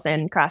nationals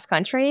in cross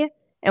country.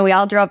 And we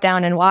all drove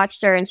down and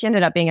watched her. And she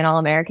ended up being an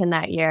All-American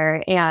that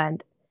year.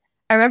 And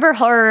I remember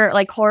her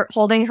like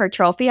holding her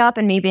trophy up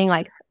and me being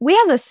like, we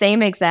have the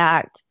same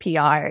exact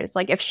PRs.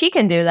 Like if she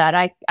can do that,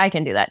 I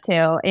can do that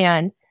too.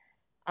 And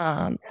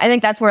I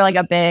think that's where like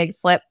a big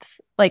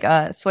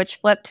switch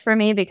flipped for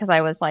me, because I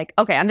was like,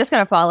 okay, I'm just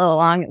gonna follow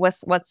along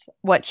with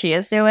what she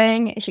is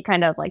doing. She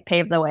kind of like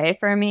paved the way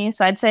for me.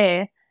 So I'd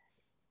say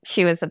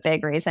she was a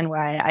big reason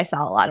why I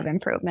saw a lot of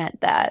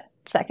improvement that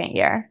second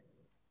year.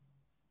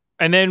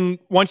 And then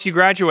once you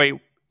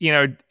graduate,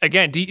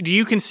 again, do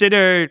you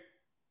consider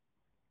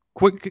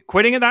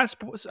quitting at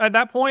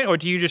that point, or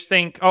do you just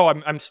think, oh,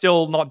 I'm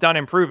still not done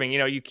improving?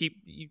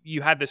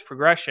 You had this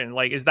progression.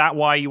 Like, is that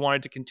why you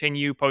wanted to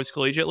continue post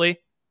collegiately?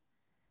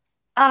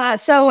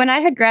 So when I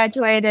had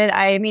graduated,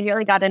 I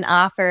immediately got an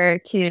offer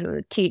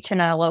to teach in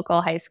a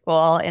local high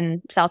school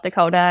in South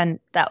Dakota, and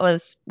that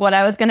was what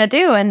I was going to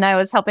do. And I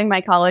was helping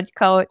my college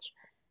coach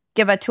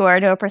give a tour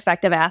to a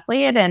prospective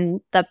athlete,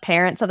 and the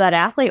parents of that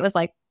athlete was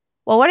like,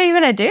 well, what are you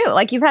going to do?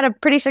 Like, you've had a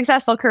pretty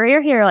successful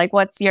career here. Like,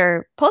 what's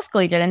your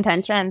post-collegiate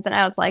intentions? And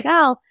I was like,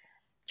 oh,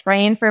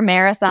 train for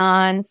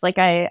marathons. Like,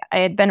 I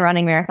had been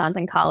running marathons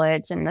in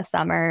college in the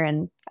summer,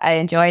 and I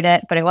enjoyed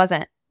it, but it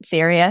wasn't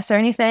serious or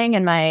anything.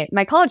 And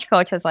my college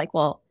coach was like,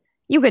 well,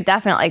 you could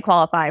definitely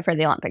qualify for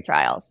the Olympic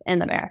trials in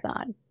the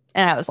marathon.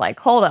 And I was like,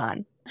 hold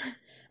on.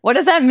 What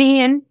does that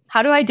mean?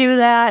 How do I do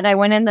that? And I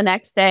went in the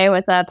next day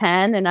with a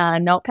pen and a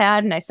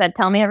notepad, and I said,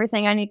 tell me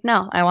everything I need to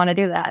know. I want to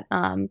do that.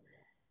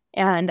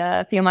 And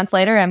a few months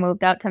later, I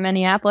moved out to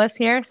Minneapolis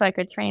here so I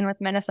could train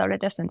with Minnesota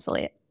Distance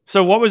Elite.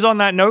 So what was on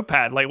that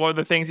notepad? Like, what were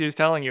the things he was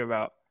telling you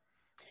about?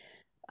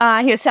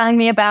 He was telling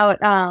me about,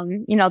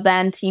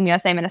 then Team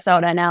USA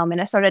Minnesota, now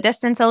Minnesota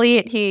Distance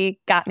Elite. He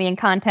got me in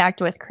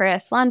contact with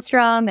Chris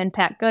Lindwurm and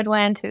Pat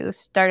Goodwin, who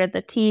started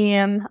the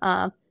team.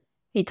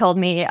 He told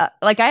me, I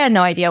had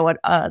no idea what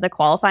the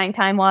qualifying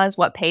time was,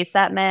 what pace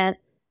that meant.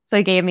 So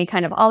he gave me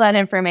kind of all that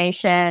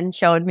information,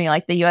 showed me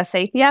like the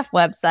USATF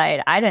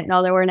website. I didn't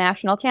know there were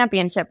national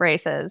championship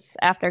races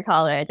after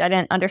college. I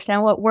didn't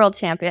understand what world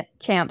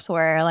champs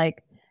were.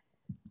 Like,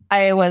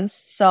 I was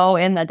so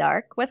in the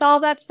dark with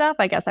all that stuff.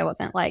 I guess I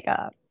wasn't like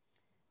a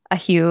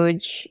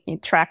huge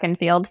track and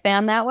field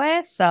fan that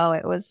way. So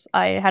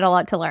I had a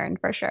lot to learn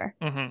for sure.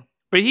 Mm-hmm.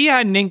 But he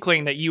had an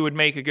inkling that you would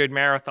make a good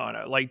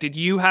marathoner. Like, did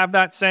you have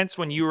that sense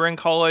when you were in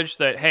college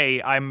that, hey,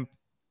 I'm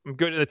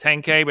good at the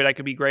 10K, but I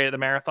could be great at the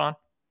marathon?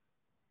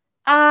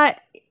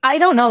 I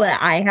don't know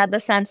that I had the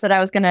sense that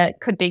I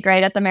could be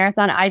great at the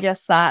marathon. I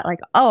just thought like,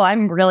 oh,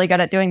 I'm really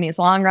good at doing these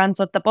long runs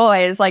with the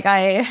boys. Like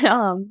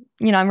I'm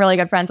really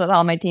good friends with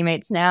all my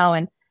teammates now.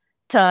 And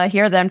to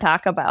hear them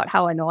talk about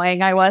how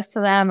annoying I was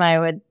to them, I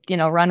would,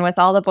 run with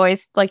all the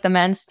boys, like the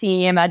men's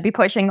team. I'd be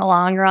pushing the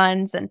long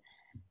runs, and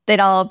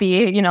they'd all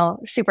be,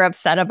 super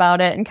upset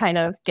about it and kind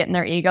of getting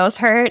their egos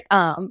hurt.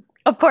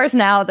 Of course,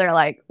 now they're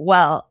like,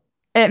 well,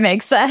 it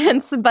makes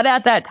sense. But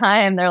at that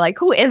time, they're like,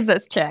 who is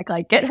this chick?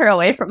 Like, get her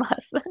away from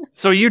us.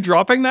 So you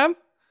dropping them?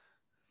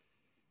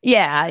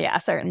 Yeah,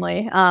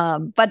 certainly.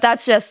 But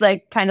that's just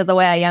like kind of the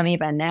way I am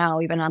even now,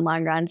 even on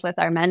long runs with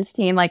our men's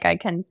team. Like I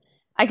can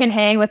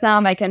hang with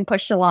them. I can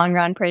push the long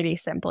run pretty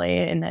simply.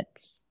 And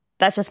that's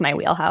just my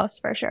wheelhouse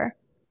for sure.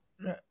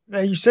 Now,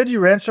 you said you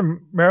ran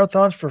some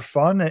marathons for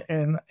fun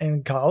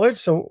in college.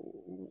 So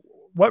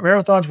what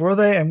marathons were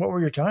they, and what were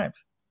your times?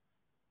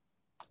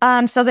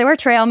 So they were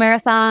trail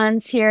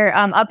marathons here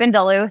up in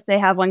Duluth. They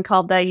have one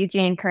called the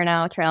Eugene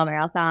Kernow Trail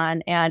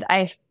Marathon, and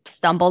I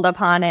stumbled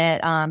upon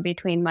it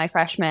between my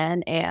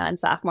freshman and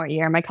sophomore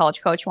year. My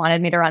college coach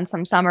wanted me to run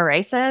some summer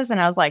races,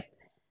 and I was like,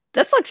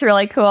 this looks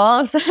really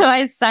cool. So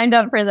I signed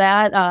up for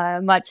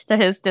that, much to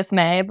his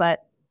dismay,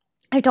 but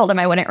I told him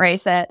I wouldn't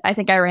race it. I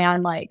think I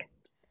ran like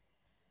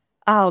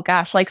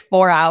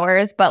 4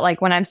 hours. But like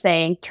when I'm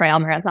saying trail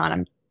marathon,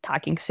 I'm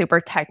talking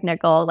super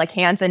technical, like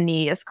hands and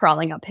knees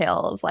crawling up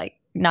hills, like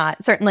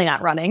certainly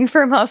not running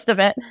for most of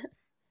it.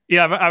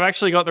 Yeah, I've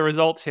actually got the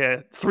results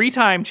here.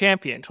 3-time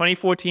champion,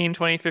 2014,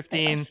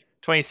 2015,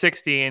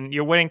 2016.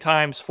 Your winning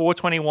times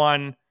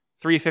 4:21,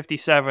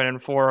 3:57, and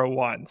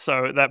 4:01.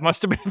 So that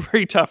must have been a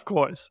pretty tough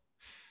course.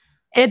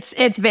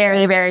 It's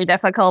very, very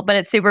difficult, but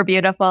it's super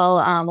beautiful.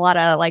 A lot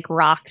of like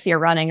rocks you're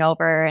running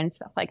over and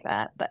stuff like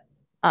that. But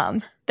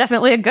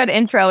definitely a good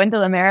intro into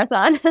the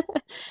marathon.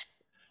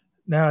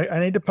 Now, I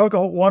need to poke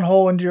one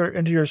hole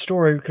into your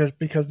story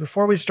because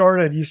before we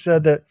started, you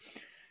said that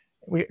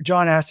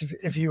John asked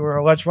if you were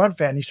a Let's Run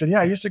fan. You said,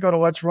 yeah, I used to go to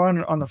Let's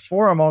Run on the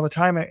forum all the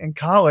time in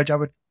college. I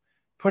would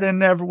put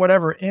in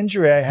whatever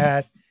injury I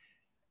had,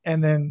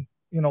 and then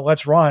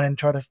Let's Run and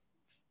try to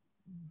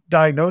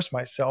diagnose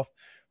myself.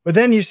 But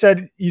then you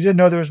said you didn't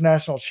know there was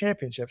national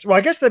championships. Well,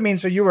 I guess that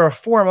means so you were a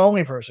forum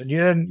only person. You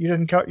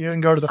didn't go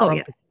to the front.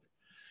 Yeah.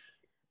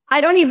 I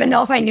don't even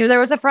know if I knew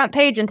there was a front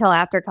page until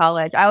after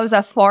college. I was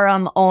a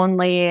forum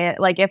only.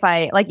 Like if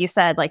I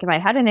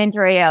had an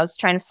injury, I was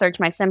trying to search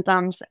my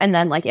symptoms. And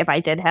then like if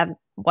I did have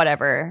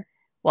whatever,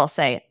 we'll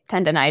say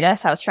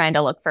tendonitis, I was trying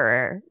to look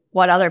for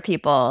what other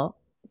people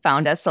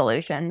found as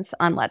solutions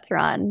on Let's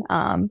Run.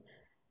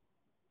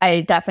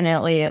 I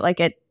definitely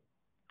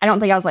I don't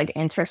think I was like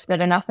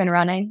interested enough in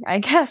running, I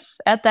guess,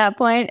 at that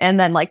point. And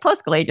then like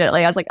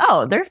post-collegiately, I was like,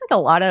 oh, there's like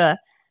a lot of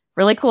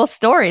really cool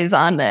stories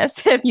on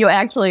this if you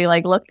actually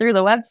like look through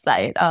the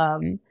website.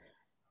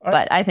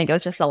 But I think it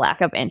was just a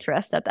lack of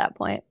interest at that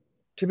point.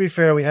 To be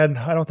fair, I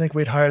don't think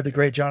we'd hired the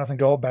great Jonathan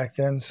Gold back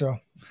then, so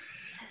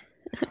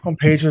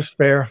homepage was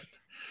spare.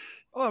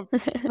 Well,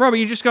 Robert,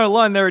 you just got to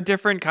learn there are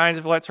different kinds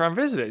of Let's Run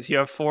visitors. You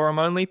have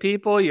forum-only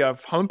people, you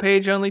have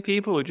homepage-only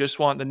people who just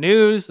want the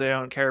news, they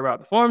don't care about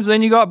the forums,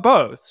 then you got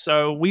both.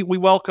 So we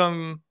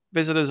welcome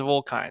visitors of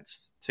all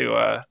kinds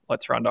to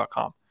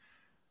letsrun.com.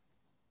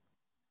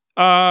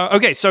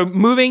 Okay, so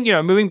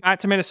moving back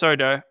to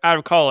Minnesota out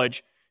of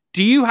college,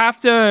 do you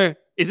have to,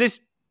 is this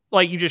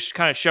like you just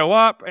kind of show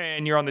up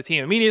and you're on the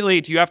team immediately?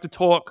 Do you have to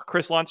talk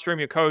Chris Lundstrom,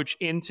 your coach,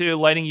 into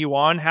letting you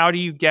on? How do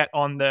you get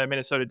on the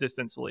Minnesota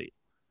Distance Elite?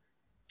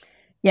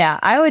 Yeah,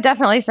 I would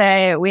definitely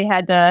say we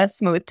had to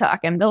smooth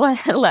talk him to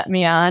let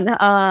me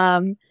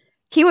on.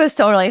 He was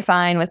totally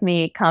fine with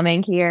me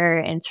coming here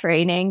and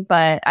training,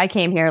 but I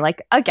came here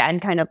like, again,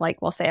 kind of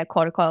like we'll say a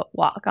quote unquote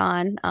walk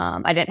on.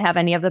 I didn't have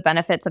any of the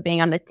benefits of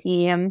being on the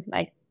team.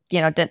 I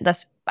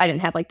didn't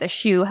have like the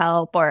shoe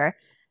help or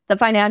the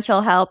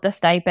financial help, the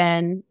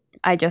stipend.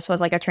 I just was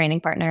like a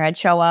training partner. I'd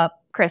show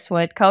up, Chris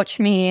would coach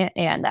me,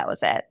 and that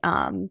was it.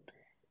 And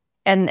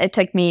it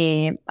took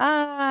me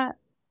a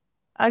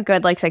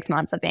good like 6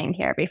 months of being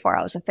here before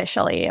I was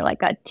officially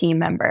like a team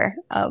member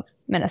of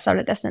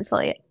Minnesota Distance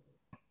Elite.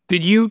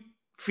 Did you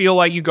feel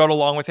like you got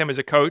along with him as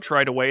a coach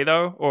right away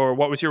though? Or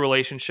what was your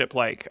relationship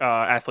like,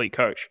 athlete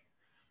coach?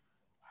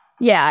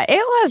 Yeah, it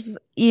was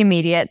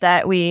immediate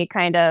that we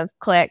kind of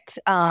clicked.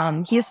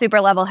 He's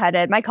super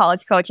level-headed. My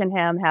college coach and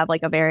him have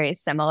like a very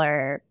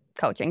similar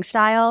coaching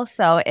style.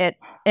 So it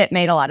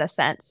made a lot of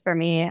sense for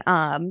me.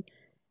 I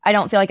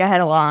don't feel like I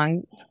had a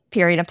long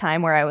period of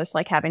time where I was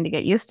like having to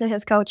get used to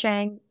his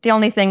coaching. The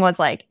only thing was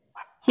like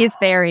he's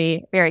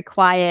very, very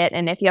quiet,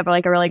 and if you have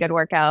like a really good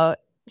workout,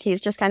 he's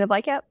just kind of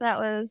like, yep, that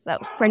was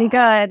pretty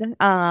good,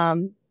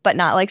 but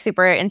not like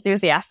super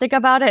enthusiastic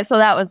about it. So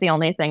that was the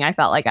only thing I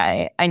felt like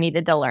I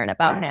needed to learn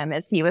about him,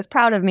 is he was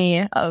proud of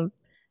me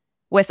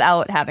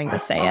without having to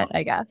say it,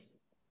 I guess.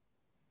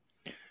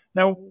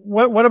 Now,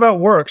 what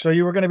about work? So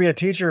you were going to be a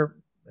teacher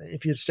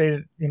if you'd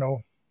stayed,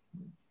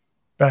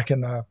 back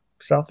in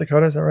South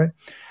Dakota, is that right?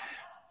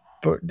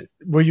 But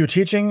were you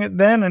teaching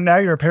then, and now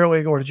you're a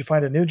paralegal, or did you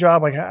find a new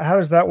job? Like, how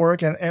does that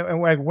work? And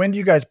like, when do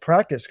you guys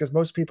practice? Because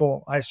most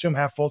people, I assume,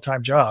 have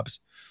full-time jobs.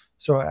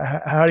 So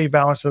how do you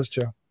balance those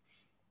two?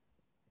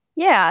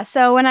 Yeah.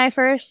 So when I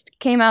first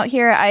came out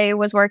here, I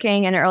was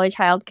working in early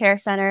child care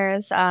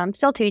centers,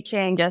 still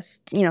teaching,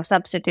 just,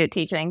 substitute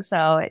teaching.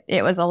 So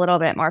it was a little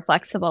bit more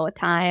flexible with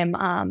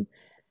time.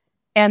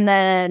 And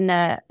then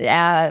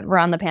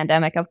around the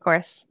pandemic, of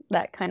course,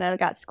 that kind of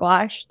got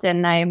squashed,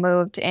 and I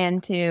moved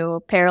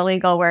into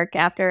paralegal work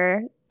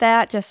after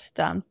that. Just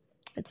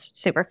it's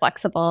super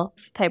flexible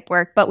type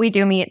work, but we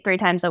do meet 3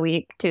 times a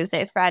week,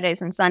 Tuesdays,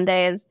 Fridays, and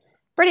Sundays,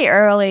 pretty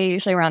early,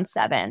 usually around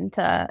 7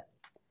 to,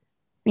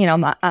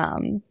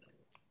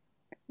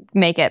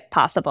 make it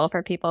possible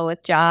for people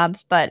with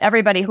jobs. But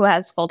everybody who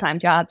has full-time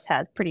jobs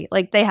has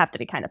they have to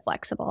be kind of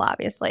flexible,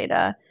 obviously,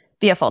 to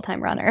be a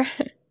full-time runner.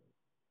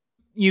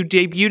 You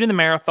debuted in the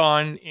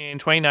marathon in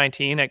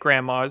 2019 at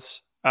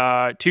Grandma's,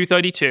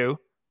 2:32.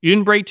 You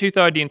didn't break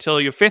 2:30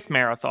 until your 5th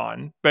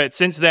marathon, but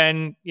since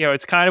then,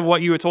 it's kind of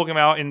what you were talking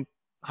about in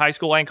high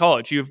school and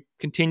college. You've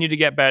continued to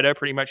get better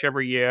pretty much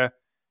every year.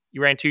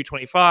 You ran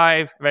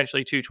 2:25,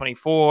 eventually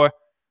 2:24.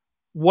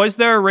 Was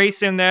there a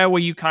race in there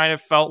where you kind of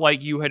felt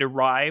like you had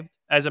arrived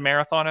as a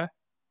marathoner?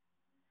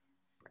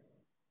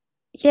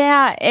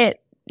 Yeah,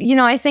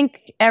 I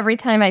think every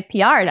time I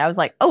PR'd, I was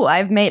like, oh,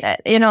 I've made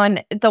it,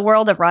 and the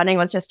world of running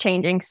was just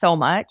changing so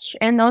much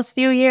in those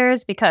few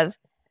years, because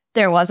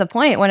there was a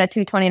point when a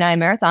 2:29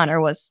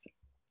 marathoner was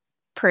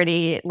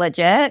pretty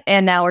legit.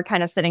 And now we're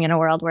kind of sitting in a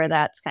world where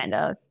that's kind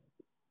of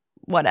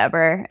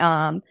whatever.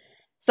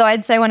 So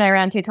I'd say when I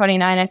ran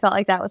 2:29, I felt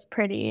like that was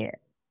pretty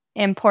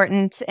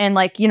important. And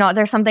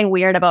there's something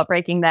weird about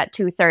breaking that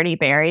 2:30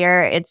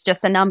 barrier. It's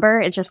just a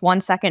number. It's just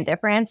 1 second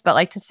difference.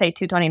 But to say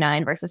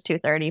 2:29 versus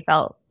 2:30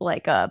 felt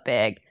like a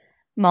big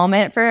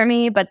moment for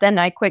me. But then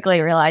I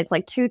quickly realized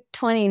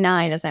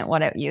 2:29 isn't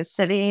what it used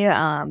to be.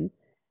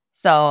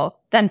 So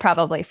then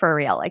probably for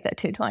real, the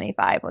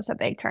 2:25 was a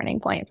big turning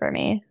point for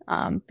me,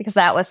 because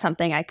that was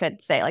something I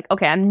could say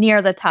okay, I'm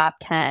near the top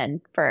 10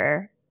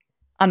 for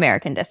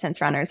American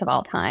distance runners of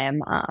all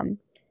time.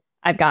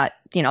 I've got,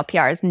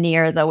 PRs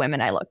near the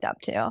women I looked up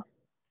to.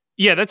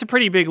 Yeah, that's a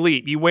pretty big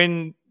leap. You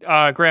win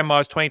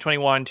Grandma's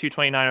 2021,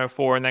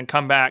 2:29.04, and then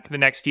come back the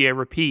next year,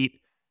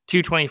 repeat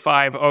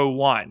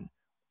 2:25.01.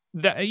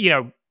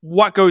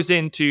 What goes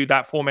into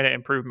that 4-minute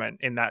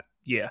improvement in that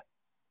year?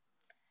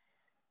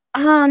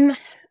 A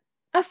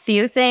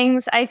few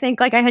things. I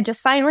think I had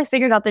just finally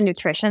figured out the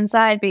nutrition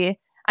side.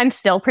 I'm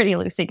still pretty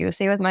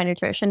loosey-goosey with my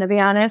nutrition, to be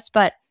honest,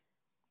 but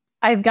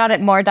I've got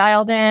it more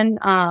dialed in,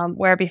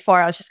 where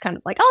before I was just kind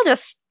of I'll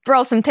just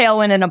throw some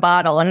Tailwind in a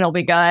bottle and it'll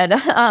be good.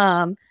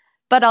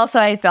 But also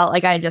I felt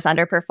like I just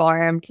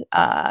underperformed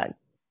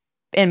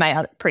in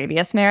my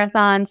previous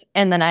marathons.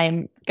 And then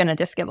I'm going to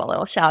just give a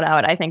little shout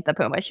out. I think the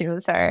Puma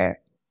shoes are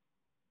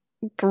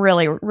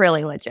really,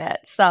 really legit.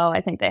 So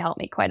I think they helped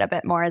me quite a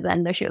bit more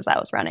than the shoes I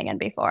was running in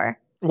before.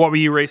 What were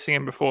you racing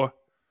in before?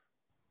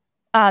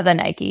 The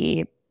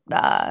Nike,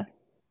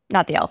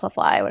 not the Alpha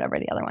Fly, whatever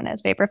the other one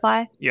is,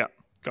 Vaporfly. Yeah,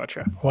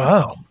 gotcha.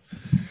 Wow.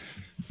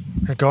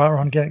 I go out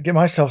and get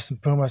myself some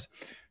Pumas.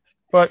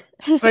 But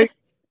like,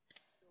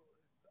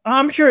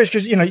 I'm curious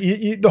because,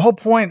 you the whole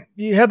point,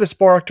 you had the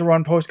spark to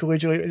run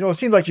post-collegiately. It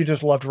seemed like you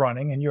just loved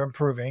running and you're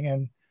improving.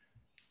 And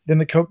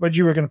then but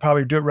you were going to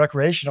probably do it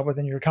recreational, but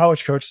then your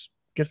college coach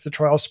gets the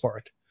trial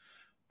spark.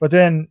 But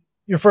then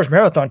your first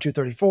marathon,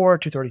 234,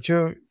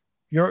 232,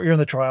 you're in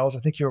the trials. I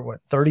think you're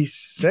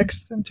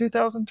 36th in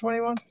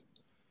 2021?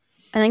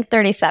 I think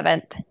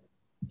 37th.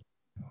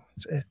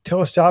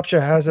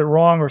 Telestopsia has it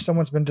wrong or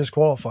someone's been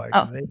disqualified.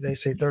 Oh. They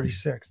say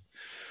 36th.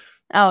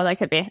 Oh, that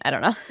could be. I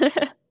don't know.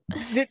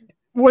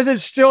 Was it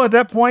still at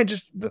that point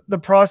just the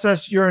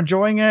process, you're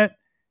enjoying it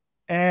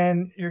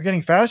and you're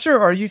getting faster?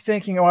 Or are you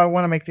thinking, I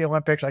want to make the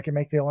Olympics. I can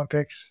make the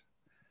Olympics?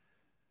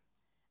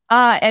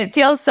 It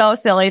feels so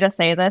silly to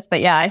say this,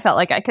 but yeah, I felt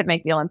like I could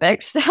make the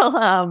Olympics.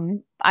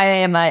 So I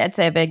am, I'd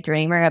say, a big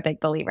dreamer, a big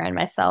believer in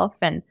myself.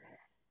 And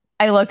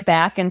I look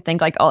back and think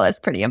like, oh, that's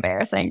pretty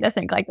embarrassing to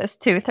think like this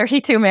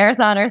 2:32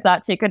 marathoner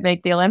thought she could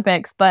make the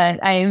Olympics.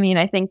 But I mean,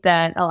 I think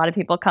that a lot of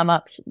people come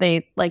up,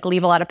 they like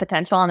leave a lot of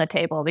potential on the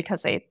table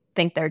because they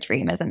think their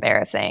dream is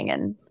embarrassing.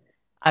 And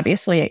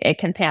obviously it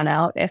can pan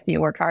out if you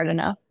work hard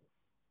enough.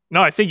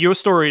 No, I think your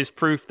story is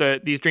proof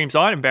that these dreams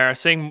aren't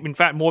embarrassing. In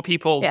fact, more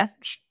people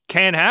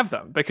can have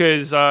them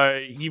because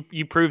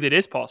you proved it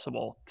is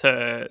possible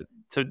to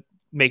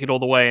make it all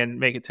the way and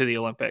make it to the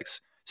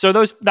Olympics. So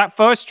that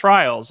first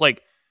trials,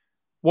 like,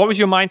 what was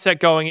your mindset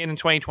going in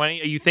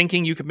 2020? Are you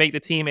thinking you could make the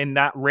team in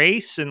that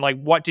race? And like,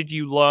 what did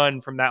you learn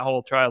from that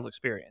whole trials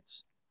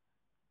experience?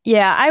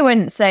 Yeah, I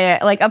wouldn't say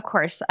it. Like, of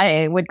course,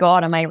 I would go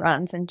out on my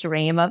runs and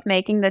dream of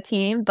making the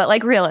team. But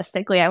like,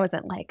 realistically, I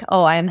wasn't like,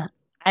 oh, I'm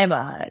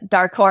a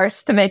dark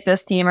horse to make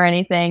this team or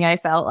anything. I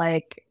felt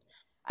like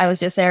I was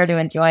just there to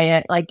enjoy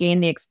it, like gain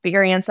the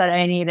experience that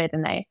I needed.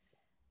 And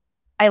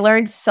I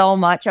learned so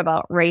much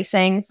about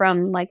racing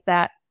from like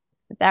that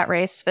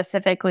race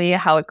specifically,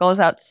 how it goes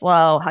out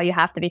slow, how you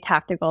have to be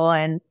tactical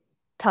and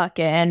tuck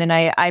in. And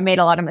I made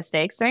a lot of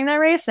mistakes during that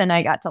race and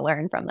I got to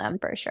learn from them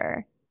for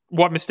sure.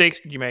 What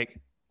mistakes did you make?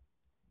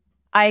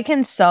 I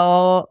can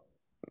so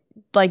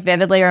like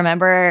vividly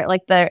remember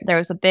like there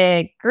was a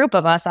big group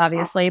of us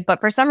obviously, but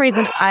for some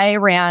reason I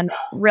ran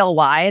real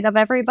wide of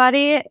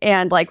everybody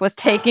and like was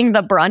taking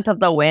the brunt of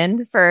the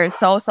wind for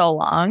so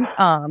long.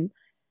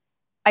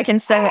 I can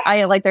say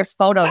there's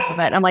photos of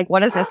it. I'm like,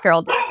 what is this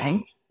girl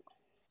doing?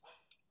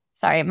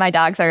 Sorry, my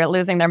dogs are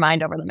losing their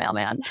mind over the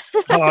mailman.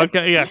 Oh,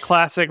 okay. Yeah,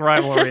 classic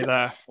rivalry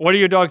there. What are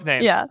your dogs'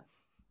 names? Yeah.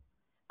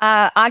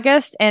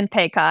 August and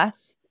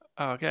Pecos.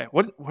 Oh, okay.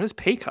 What is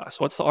Pecos?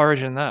 What's the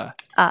origin there?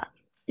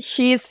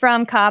 She's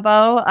from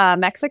Cabo,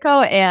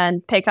 Mexico,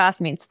 and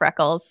Pecos means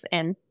freckles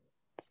in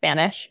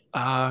Spanish.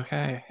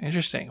 Okay.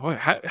 Interesting.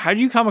 How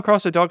did you come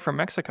across a dog from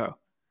Mexico?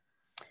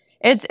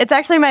 It's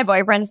actually my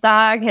boyfriend's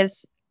dog.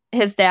 His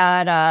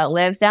dad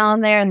lives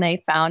down there, and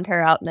they found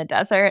her out in the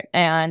desert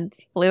and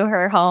flew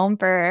her home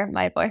for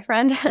my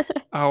boyfriend.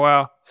 Oh,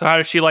 wow. So how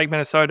does she like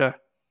Minnesota?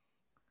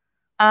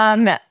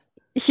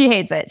 She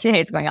hates it. She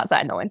hates going outside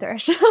in the winter.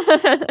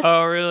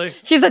 Oh, really?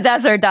 She's a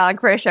desert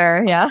dog for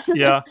sure. Yeah.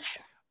 Yeah.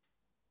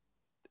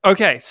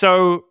 Okay,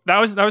 so that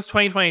was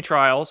 2020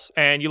 trials,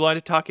 and you learned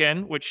to tuck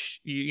in, which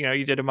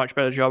you did a much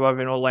better job of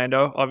in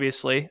Orlando,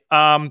 obviously.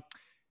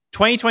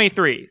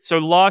 2023. So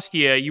last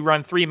year you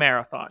run 3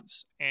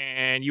 marathons,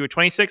 and you were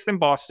 26th in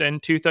Boston,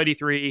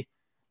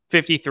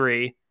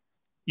 2:33:53.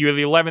 You were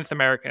the 11th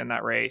American in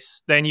that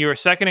race. Then you were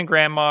second in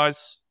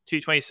Grandma's,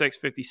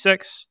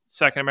 2:26:56,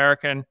 second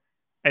American,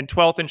 and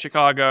 12th in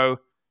Chicago,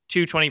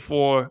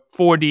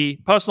 2:24:40,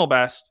 personal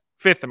best,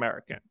 5th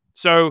American.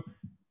 So,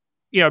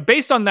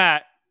 based on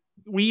that,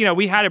 we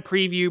had a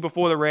preview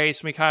before the race,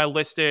 and we kind of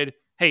listed,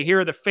 hey,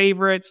 here are the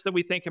favorites that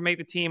we think can make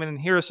the team, and then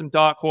here are some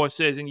dark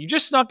horses. And you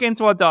just snuck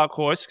into our dark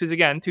horse because,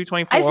 again,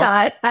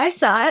 2:24. I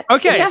saw it.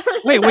 Okay. Yeah.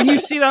 Wait, when you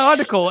see that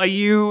article, are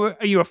you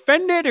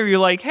offended, or are you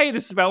like, hey,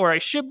 this is about where I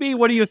should be?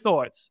 What are your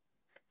thoughts?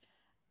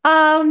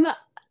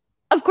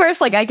 Of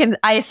course, like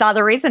I saw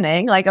the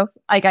reasoning, like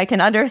I can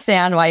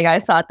understand why you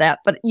guys thought that,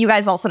 but you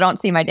guys also don't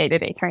see my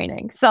day-to-day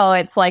training. So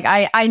it's like,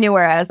 I knew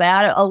where I was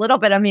at. A little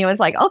bit of me was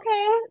like,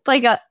 okay,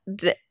 like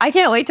I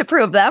can't wait to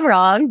prove them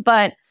wrong,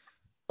 but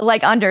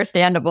like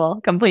understandable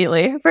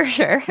completely for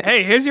sure.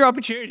 Hey, here's your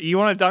opportunity. You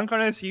want to dunk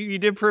on us? You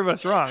did prove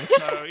us wrong.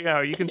 So,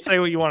 you can say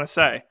what you want to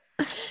say.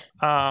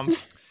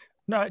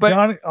 No, but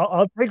John,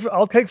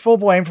 I'll take full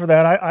blame for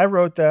that. I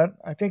wrote that.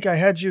 I think I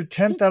had you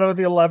 10th out of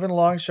the 11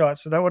 long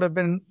shots. So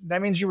that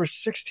means you were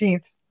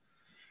 16th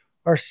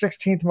or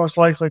 16th most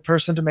likely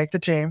person to make the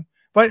team.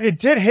 But it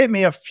did hit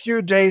me a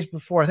few days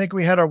before. I think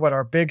we had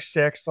our big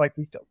 6. Like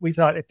we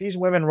thought if these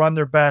women run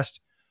their best,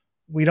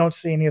 we don't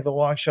see any of the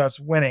long shots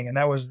winning. And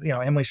that was,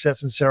 Emily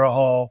Sitz and Sarah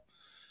Hall,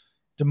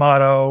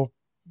 D'Amato,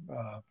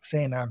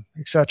 Sena,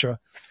 etc.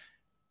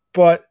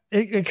 But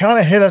it kind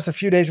of hit us a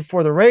few days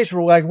before the race.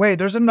 We're like, wait,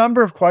 there's a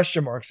number of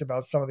question marks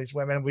about some of these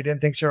women. We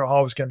didn't think Sarah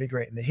Hall was going to be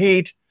great in the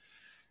heat.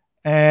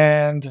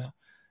 And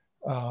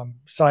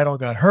Seidel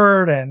got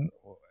hurt. And,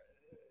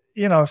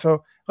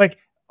 so like,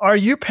 are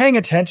you paying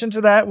attention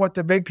to that, what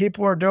the big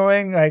people are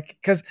doing? Like,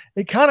 because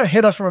it kind of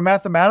hit us from a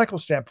mathematical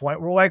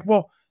standpoint. We're like,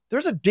 well,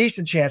 there's a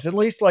decent chance, at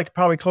least like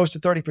probably close to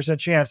 30%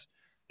 chance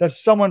that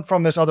someone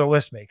from this other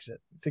list makes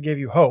it, to give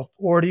you hope.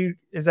 Or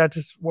is that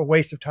just a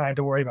waste of time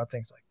to worry about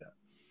things like that?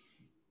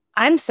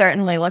 I'm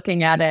certainly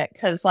looking at it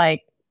because,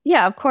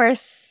 of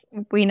course,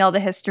 we know the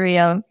history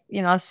of,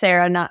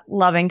 Sarah not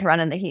loving to run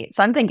in the heat.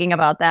 So I'm thinking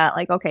about that.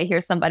 Like, okay,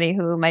 here's somebody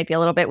who might be a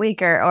little bit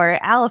weaker, or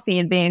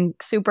Alfie being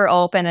super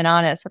open and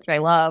honest, which I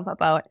love,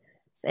 about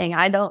saying,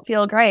 I don't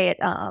feel great.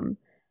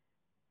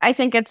 I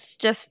think it's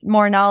just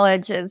more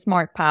knowledge is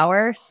more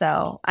power.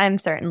 So I'm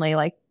certainly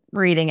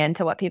reading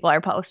into what people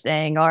are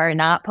posting or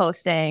not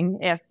posting.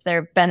 If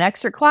they've been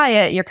extra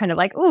quiet, you're kind of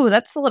like, ooh,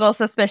 that's a little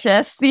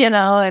suspicious,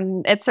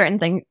 and it's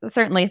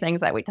certainly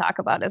things that we talk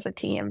about as a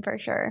team for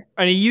sure.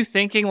 And are you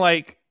thinking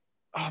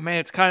oh man,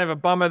 it's kind of a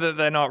bummer that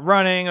they're not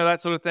running or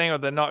that sort of thing, or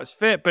they're not as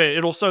fit, but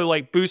it also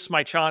boosts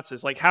my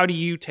chances? How do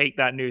you take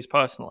that news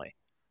personally?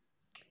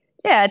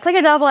 Yeah, it's like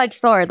a double-edged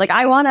sword.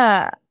 I want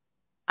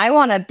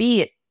to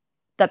beat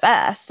the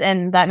best,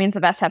 and that means the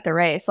best have to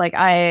race.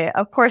 I,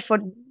 of course,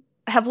 would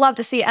have loved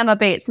to see Emma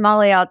Bates,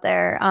 Molly out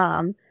there.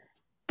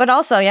 But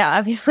also,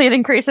 obviously it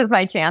increases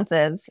my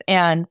chances,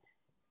 and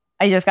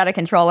I just got to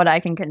control what I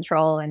can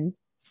control and,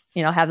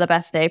 have the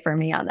best day for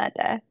me on that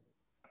day.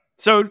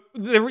 So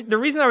the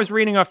reason I was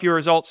reading off your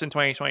results in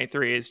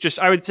 2023 is just,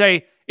 I would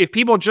say, if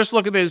people just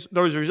look at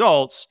those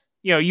results,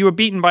 you were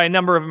beaten by a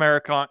number of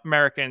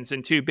Americans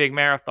in 2 big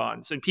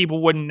marathons, and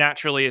people wouldn't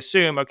naturally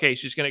assume, okay,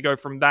 she's going to go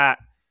from that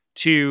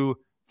to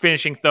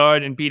finishing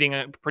third and beating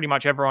pretty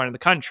much everyone in the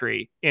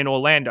country in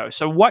Orlando.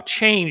 So what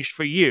changed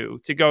for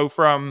you to go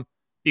from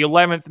the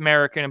 11th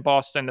American in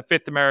Boston, the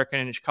 5th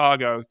American in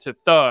Chicago, to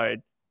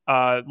third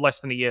less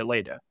than a year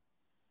later?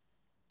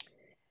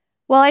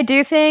 Well, I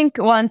do think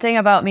one thing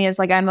about me is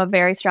I'm a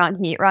very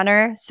strong heat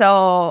runner.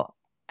 So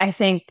I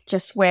think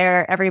just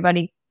where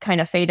everybody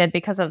kind of faded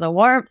because of the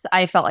warmth,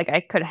 I felt like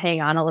I could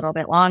hang on a little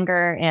bit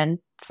longer and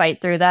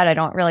fight through that. I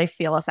don't really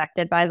feel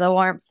affected by the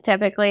warmth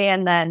typically.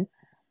 And then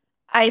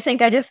I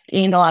think I just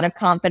gained a lot of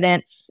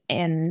confidence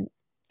in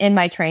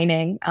my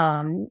training.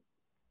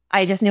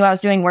 I just knew I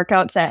was doing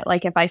workouts that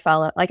if I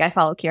follow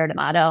Kiara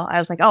D'Amato, I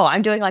was like, oh,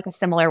 I'm doing a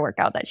similar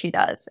workout that she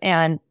does.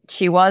 And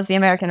she was the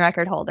American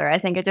record holder. I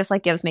think it just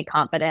gives me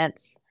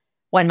confidence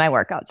when my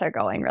workouts are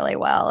going really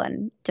well,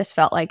 and just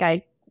felt like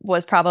I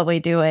was probably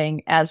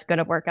doing as good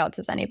of workouts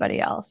as anybody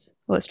else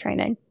who was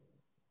training.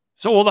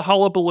 So all the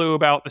hullabaloo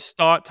about the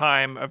start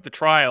time of the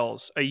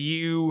trials, were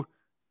you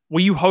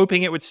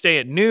hoping it would stay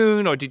at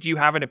noon, or did you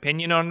have an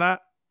opinion on that?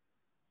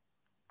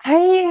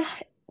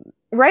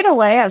 Right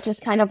away, I was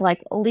just kind of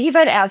leave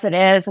it as it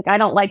is. I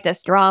don't like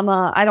this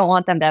drama. I don't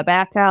want them to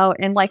back out.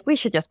 And we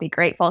should just be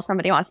grateful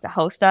somebody wants to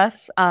host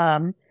us.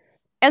 And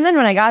then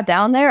when I got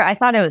down there, I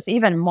thought it was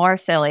even more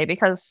silly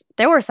because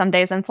there were some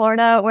days in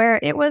Florida where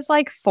it was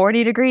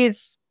 40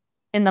 degrees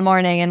in the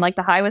morning and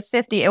the high was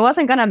 50. It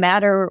wasn't going to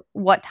matter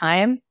what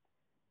time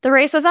the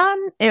race was on.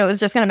 It was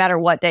just going to matter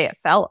what day it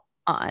fell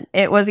on.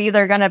 It was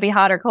either going to be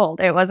hot or cold.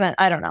 It wasn't,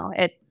 I don't know.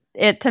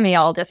 It to me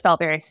all just felt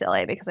very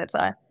silly because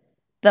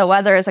the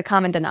weather is a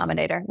common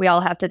denominator. We all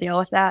have to deal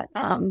with that.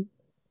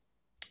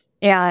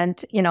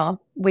 And,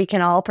 we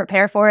can all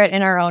prepare for it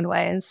in our own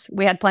ways.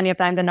 We had plenty of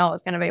time to know it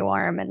was going to be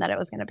warm and that it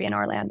was going to be in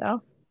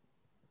Orlando.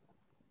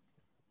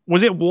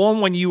 Was it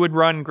warm when you would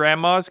run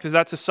Grandma's? Because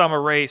that's a summer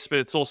race, but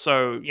it's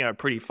also,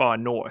 pretty far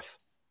north.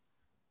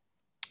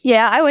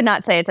 Yeah, I would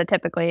not say it's a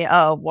typically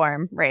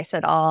warm race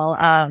at all.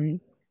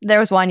 There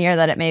was one year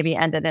that it maybe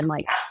ended in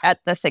at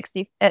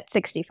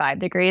 65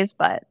 degrees,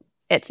 but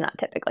it's not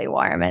typically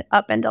warm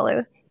up in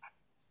Duluth.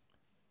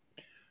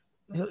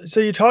 So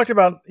you talked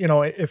about,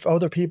 if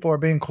other people are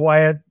being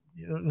quiet,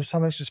 there's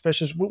something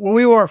suspicious.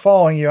 We weren't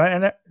following you.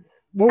 And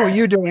what were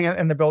you doing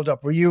in the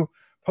build-up? Were you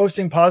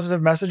posting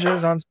positive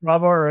messages on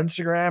Strava or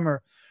Instagram,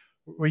 or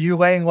were you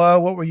laying low?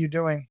 What were you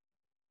doing?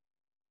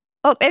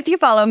 Well, if you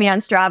follow me on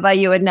Strava,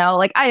 you would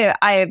know,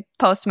 I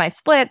post my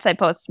splits, I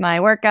post my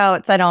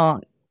workouts. I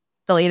don't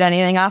delete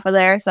anything off of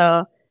there.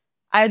 So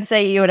I would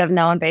say you would have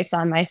known based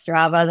on my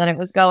Strava that it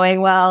was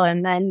going well.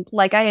 And then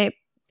I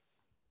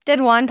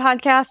did one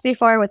podcast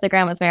before with the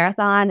Grandma's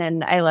Marathon,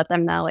 and I let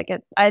them know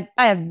I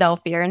have no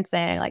fear in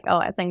saying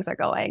things are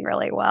going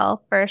really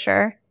well for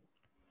sure.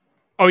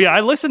 Oh yeah,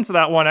 I listened to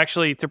that one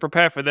actually to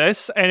prepare for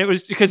this, and it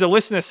was because a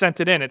listener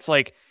sent it in. It's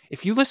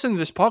if you listen to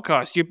this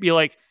podcast, you'd be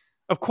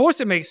of course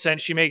it makes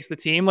sense she makes the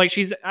team.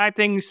 She's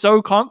acting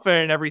so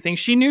confident and everything.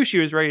 She knew she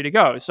was ready to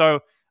go. So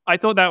I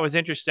thought that was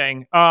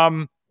interesting.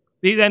 Then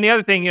the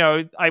other thing,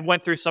 I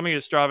went through some of your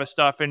Strava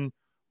stuff, and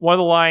one of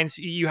the lines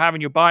you have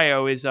in your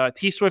bio is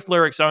T-Swift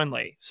lyrics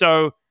only.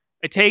 So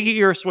I take it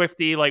you're a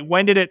Swiftie. Like,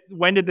 when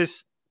did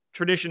this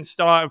tradition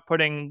start of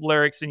putting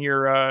lyrics in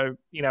your,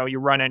 your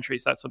run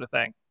entries, that sort of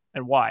thing,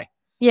 and why?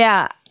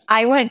 Yeah,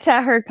 I went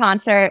to her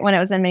concert when it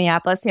was in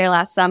Minneapolis here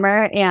last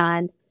summer,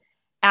 and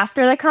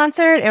after the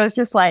concert, it was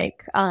just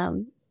like,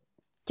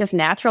 just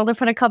natural to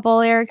put a couple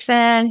lyrics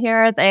in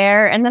here or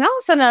there. And then all of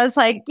a sudden I was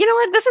like, you know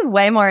what, this is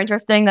way more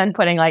interesting than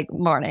putting like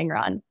morning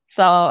run.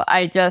 So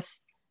I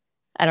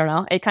don't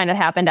know. It kind of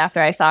happened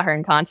after I saw her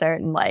in concert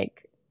and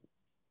like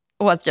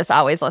was just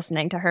always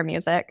listening to her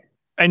music.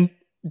 And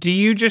do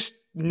you just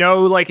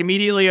know like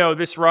immediately, oh,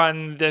 this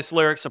run, this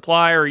lyric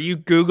supply, or are you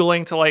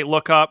Googling to like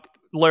look up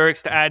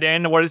lyrics to add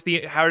in?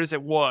 How does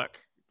it work?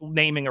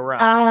 Naming a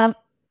run?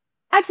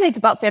 I'd say it's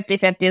about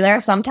 50-50. There are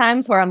some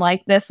times where I'm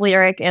like, this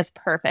lyric is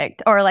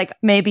perfect. Or like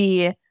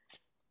maybe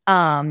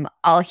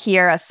I'll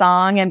hear a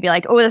song and be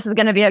like, oh, this is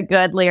going to be a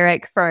good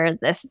lyric for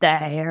this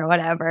day or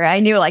whatever. I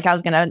knew like I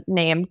was going to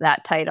name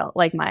that title,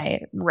 like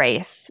my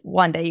race,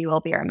 One Day You Will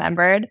Be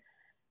Remembered.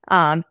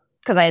 Because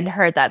I had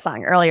heard that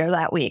song earlier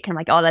that week. I'm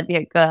like, oh, that'd be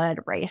a good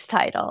race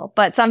title.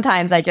 But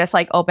sometimes I just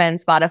like open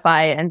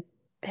Spotify and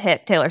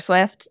hit Taylor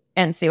Swift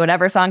and see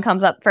whatever song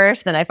comes up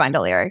first. And I find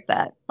a lyric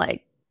that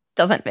like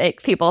doesn't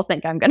make people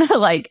think I'm gonna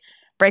like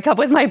break up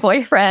with my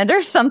boyfriend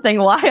or something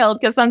wild,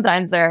 because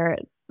sometimes they're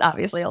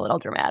obviously a little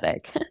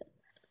dramatic.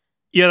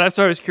 Yeah, that's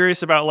what I was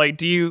curious about. Like,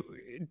 do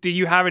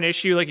you have an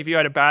issue? Like, if you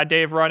had a bad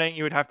day of running,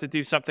 you would have to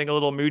do something a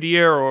little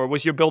moodier, or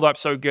was your build up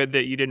so good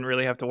that you didn't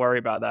really have to worry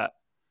about that?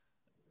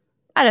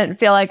 I didn't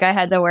feel like I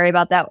had to worry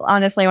about that.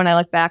 Honestly, when I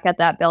look back at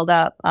that build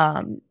up,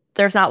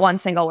 there's not one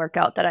single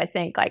workout that I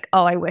think like,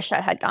 oh, I wish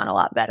I had gone a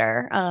lot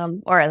better,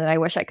 or that I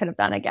wish I could have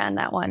done again.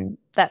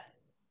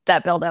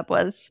 That buildup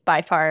was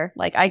by far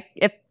like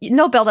if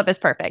no buildup is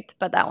perfect,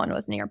 but that one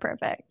was near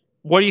perfect.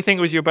 What do you think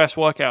was your best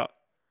workout?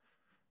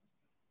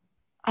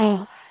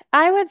 Oh,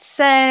 I would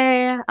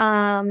say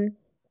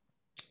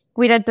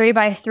we did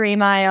 3x3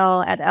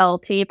 mile at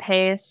LT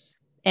pace,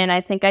 and I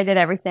think I did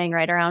everything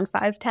right around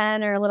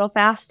 5:10 or a little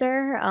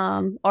faster.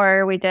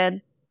 Or we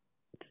did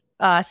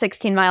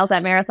 16 miles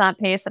at marathon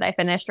pace, and I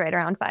finished right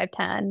around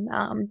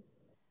 5:10.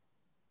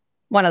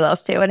 One of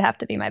those two would have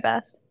to be my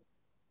best.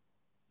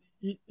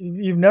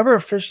 You've never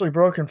officially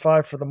broken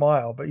 5 for the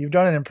mile, but you've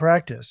done it in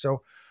practice.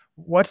 So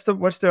what's the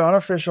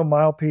unofficial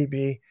mile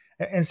PB?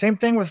 And same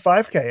thing with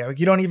 5K. Like,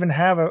 you don't even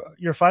have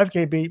your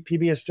 5K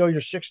PB is still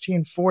your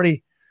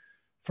 16:40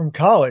 from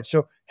college.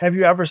 So have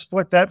you ever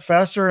split that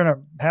faster in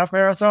a half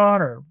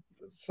marathon or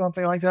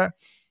something like that?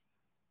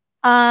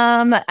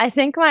 I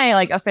think my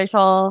like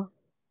official,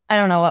 I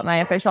don't know what my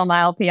official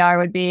mile PR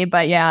would be,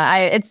 but yeah,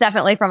 it's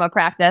definitely from a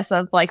practice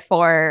of like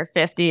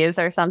 450s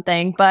or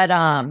something. But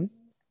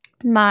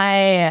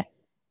my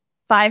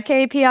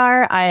 5K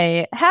PR,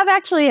 I have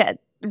actually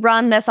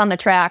run this on the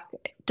track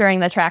during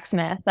the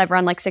Tracksmith. I've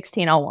run like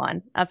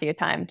 16:01 a few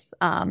times.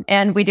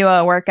 And we do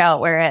a workout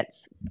where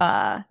it's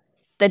the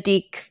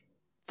Deke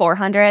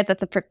 400.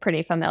 That's a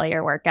pretty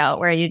familiar workout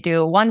where you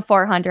do 1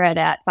 400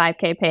 at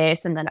 5K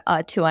pace and then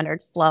a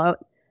 200 float,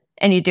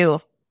 and you do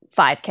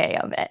 5K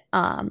of it.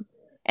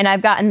 And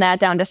I've gotten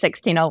that down to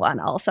 16:01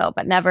 also,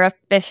 but never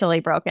officially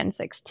broken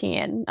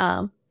 16.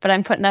 But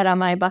I'm putting that on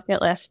my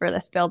bucket list for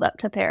this build up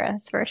to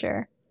Paris for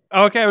sure.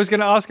 Okay, I was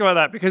going to ask about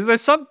that because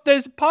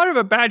there's part of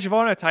a badge of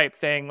honor type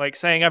thing, like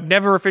saying I've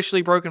never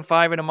officially broken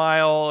 5 in a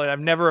mile and I've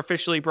never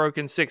officially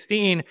broken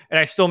 16 and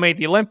I still made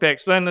the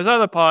Olympics. But then there's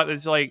other part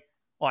that's like,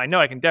 well, I know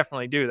I can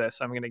definitely do this.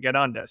 I'm going to get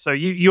under. So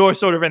you're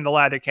sort of in the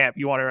latter camp.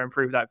 You want to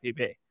improve that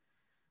PB.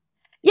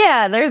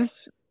 Yeah,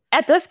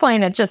 at this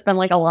point, it's just been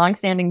like a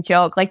long-standing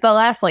joke. Like the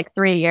last like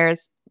 3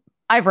 years,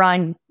 I've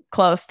run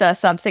close to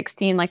sub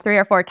 16 like 3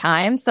 or 4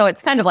 times. So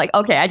it's kind of like,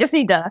 okay, I just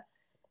need to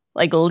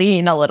like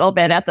lean a little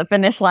bit at the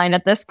finish line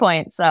at this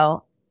point.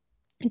 So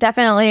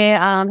definitely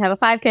have a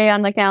 5K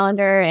on the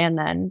calendar, and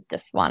then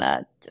just want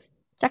to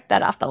check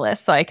that off the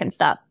list so I can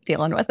stop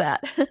dealing with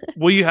that.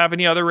 Will you have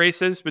any other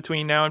races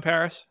between now and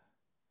Paris?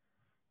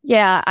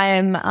 Yeah,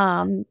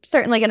 I'm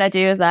certainly going to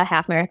do the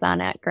half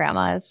marathon at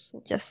Grandma's.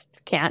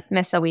 Just can't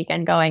miss a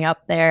weekend going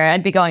up there.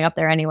 I'd be going up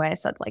there anyway,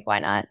 so it's like, why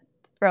not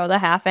throw the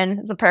half in?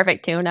 It's a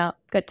perfect tune-up.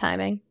 Good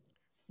timing.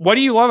 What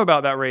do you love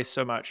about that race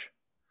so much?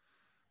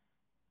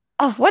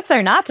 Oh, what's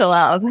there not to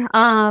love?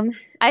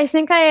 I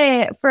think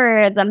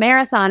for the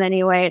marathon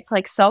anyway, it's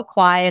like so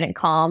quiet and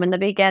calm in the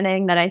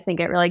beginning that I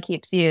think it really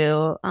keeps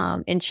you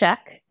in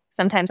check.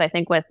 Sometimes I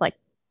think with like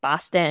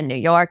Boston, New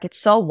York, it's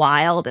so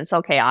wild and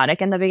so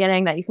chaotic in the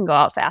beginning that you can go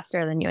out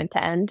faster than you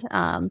intend.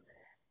 And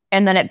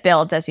then it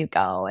builds as you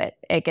go.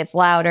 It gets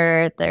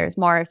louder. There's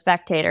more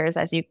spectators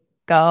as you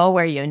go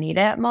where you need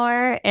it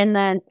more. And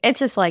then it's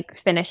just like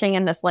finishing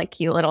in this like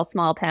cute little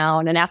small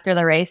town. And after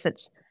the race,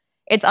 it's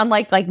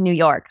unlike like New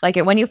York. Like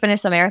when you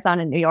finish a marathon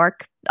in New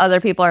York, other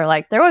people are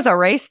like, there was a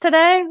race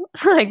today?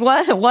 Like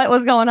what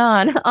was going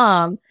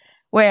on?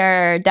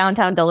 Where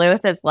downtown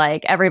Duluth is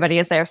like everybody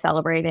is there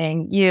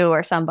celebrating you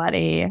or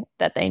somebody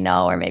that they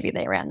know, or maybe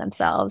they ran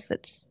themselves.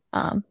 It's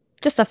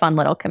just a fun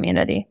little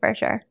community for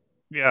sure.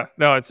 Yeah,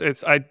 no, it's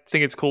I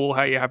think it's cool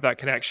how you have that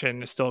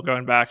connection still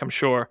going back. I'm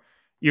sure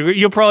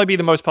You'll probably be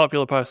the most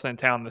popular person in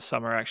town this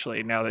summer,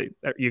 actually, now that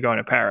you're going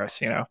to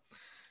Paris,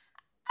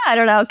 I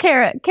don't know.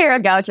 Kara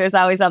Goucher is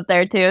always up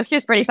there too.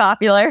 She's pretty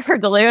popular for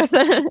Duluth.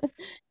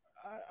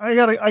 I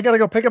gotta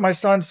go pick up my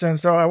son soon,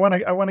 so I want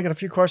to get a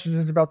few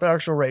questions about the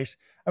actual race.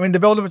 I mean, the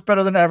build-up is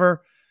better than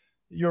ever.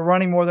 You're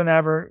running more than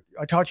ever.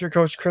 I talked to your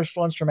coach Chris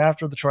Lindstrom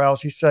after the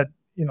trials. He said,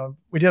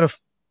 we did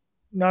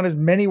not as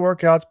many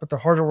workouts, but the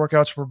harder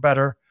workouts were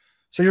better.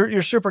 So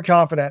you're super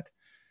confident,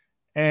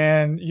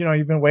 and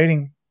you've been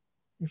waiting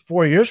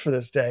 4 years for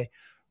this day.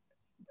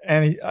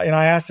 And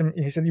I asked him.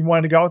 He said you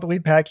wanted to go out with the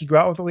lead pack. You go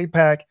out with the lead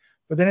pack,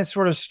 but then it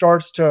sort of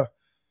starts to,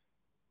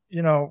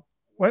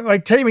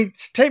 like take me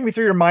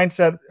through your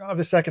mindset of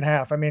the second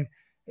half. I mean,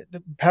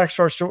 the pack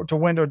starts to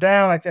window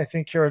down. I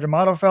think Cara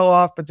D'Amato fell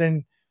off, but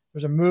then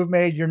there's a move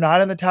made. You're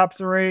not in the top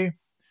three.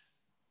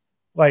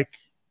 Like,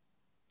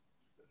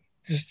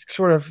 just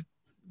sort of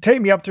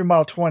take me up through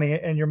mile 20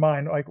 in your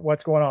mind. Like,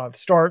 what's going on?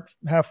 Start,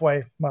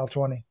 halfway, mile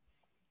 20.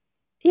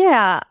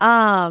 Yeah.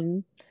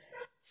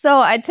 So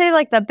I'd say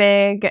like the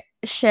big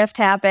shift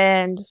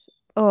happened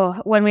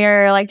when we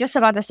were like just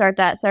about to start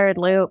that third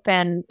loop,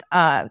 and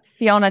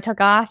Fiona took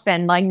off,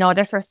 and like no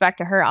disrespect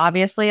to her,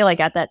 obviously, like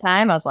at that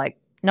time I was like,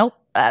 nope,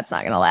 that's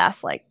not gonna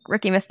last. Like,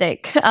 rookie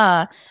mistake.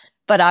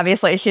 But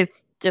obviously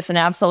she's just an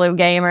absolute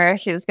gamer.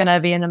 She's gonna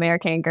be an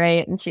American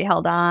great, and she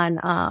held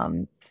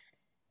on.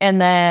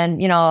 And then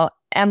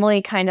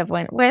Emily kind of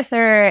went with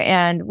her,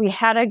 and we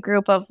had a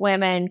group of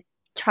women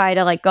try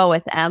to like go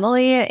with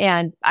Emily,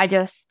 and I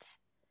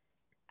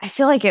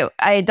feel like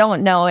I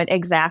don't know it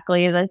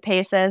exactly, the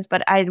paces,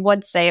 but I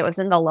would say it was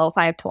in the low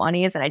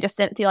 520s, and I just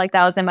didn't feel like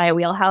that was in my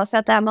wheelhouse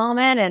at that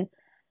moment. And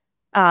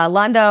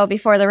Londo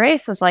before the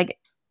race was like,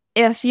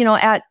 if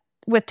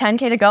with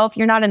 10K to go, if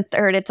you're not in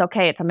third, it's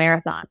okay. It's a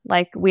marathon.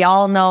 Like, we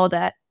all know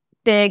that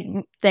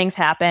big things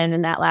happen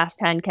in that last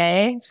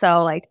 10K.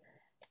 So like,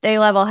 stay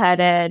level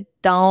headed.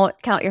 Don't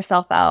count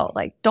yourself out.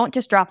 Like, don't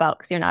just drop out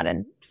because you're not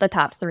in the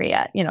top three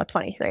at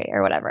 23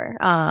 or whatever.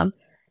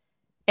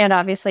 And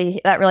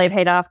obviously that really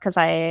paid off because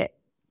I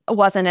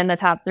wasn't in the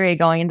top three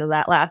going into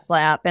that last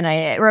lap. And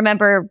I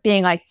remember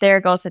being like,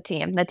 there goes the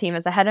team. The team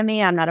is ahead of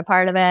me. I'm not a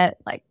part of it.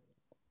 Like,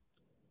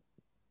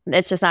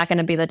 it's just not going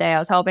to be the day I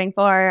was hoping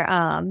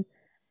for.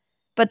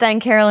 But then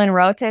Carolyn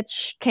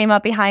Rotich came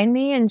up behind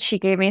me, and she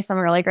gave me some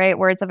really great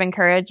words of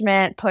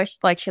encouragement,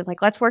 pushed, like, she was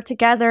like, let's work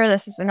together.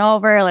 This isn't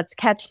over. Let's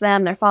catch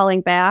them. They're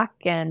falling back.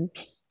 And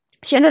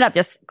she ended up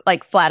just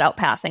like flat out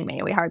passing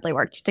me. We hardly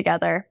worked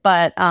together,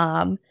 but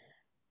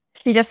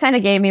she just kind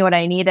of gave me what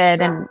I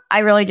needed, and I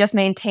really just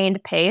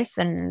maintained pace.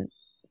 And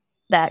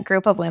that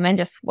group of women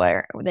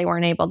they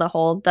weren't able to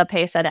hold the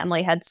pace that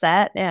Emily had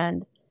set.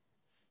 And,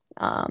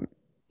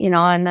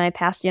 and I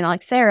passed,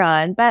 like Sarah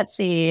and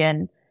Betsy,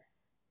 and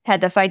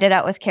had to fight it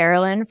out with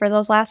Carolyn for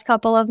those last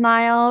couple of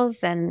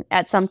miles. And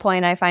at some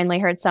point I finally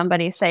heard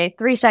somebody say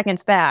 3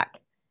 seconds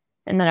back.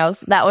 And then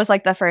that was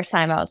like the first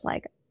time I was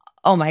like,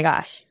 oh my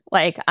gosh,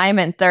 like, I'm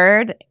in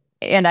third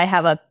and I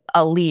have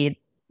a lead.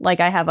 Like,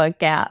 I have a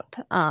gap.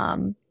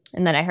 And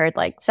then I heard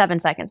like 7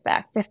 seconds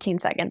back, 15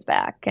 seconds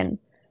back. And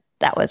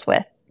that was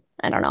with,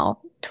 I don't know,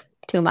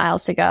 2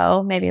 miles to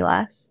go, maybe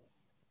less.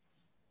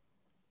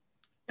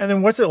 And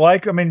then what's it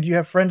like? I mean, do you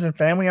have friends and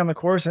family on the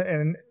course,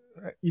 and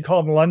you call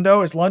him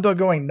Lundo? Is Lundo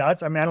going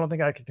nuts? I mean, I don't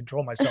think I could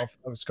control myself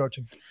if I was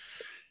coaching.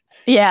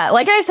 Yeah.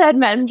 Like I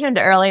mentioned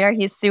earlier,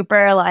 he's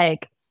super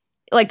like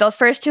those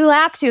first 2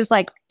 laps, he was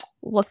like,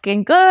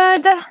 looking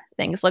good.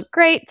 Things look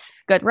great.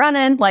 Good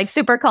running, like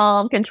super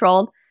calm,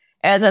 controlled.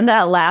 And then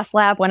that last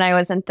lap when I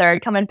was in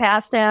third coming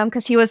past him,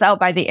 because he was out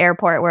by the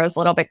airport where it was a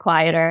little bit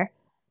quieter,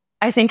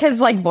 I think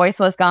his like voice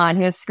was gone.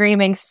 He was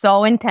screaming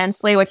so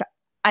intensely, which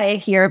I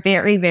hear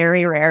very,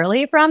 very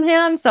rarely from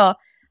him. So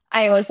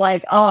I was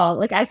like, oh,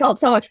 like, I felt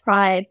so much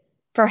pride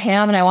for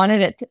him, and I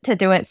wanted it to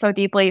do it so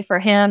deeply for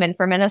him and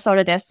for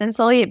Minnesota Distance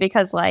Elite,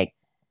 because like,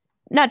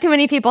 not too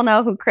many people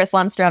know who Chris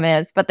Lundstrom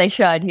is, but they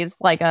should.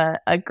 He's like a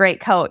great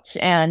coach,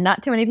 and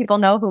not too many people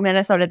know who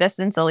Minnesota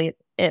Distance Elite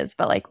is,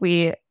 but like,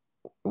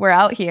 we're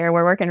out here,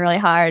 we're working really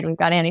hard. We've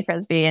got Annie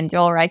Frisbee and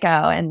Joel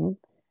Reichow, and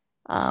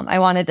I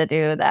wanted to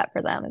do that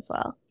for them as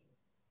well.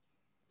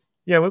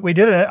 Yeah, we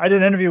did I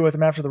did an interview with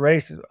him after the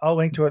race. I'll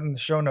link to it in the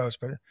show notes,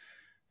 but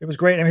it was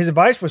great. I mean, his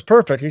advice was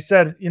perfect. He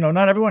said,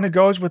 not everyone who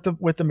goes with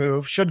the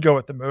move should go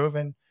with the move.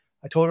 And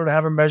I told her to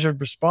have a measured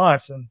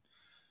response, and,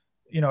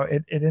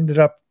 it ended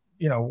up,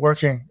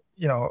 working,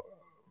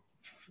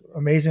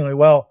 amazingly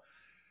well.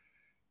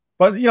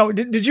 But,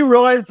 did you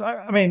realize,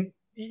 I mean,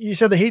 you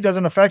said the heat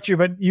doesn't affect you,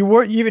 but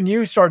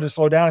you started to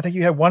slow down. I think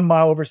you had 1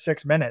 mile over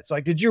 6 minutes.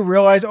 Like, did you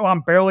realize,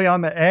 I'm barely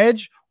on the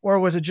edge? Or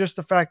was it just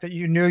the fact that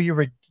you knew you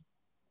were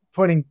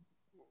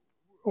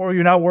or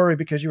you're not worried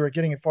because you were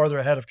getting farther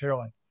ahead of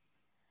Caroline?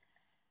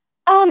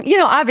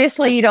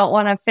 Obviously you don't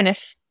want to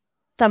finish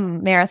the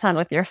marathon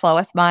with your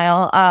slowest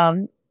mile.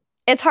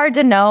 It's hard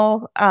to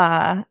know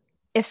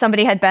if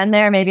somebody had been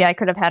there. Maybe I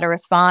could have had a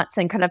response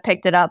and could have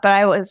picked it up, but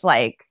I was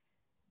like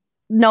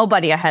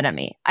nobody ahead of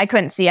me. I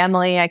couldn't see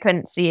Emily. I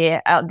couldn't see,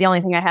 the only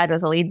thing I had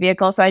was a lead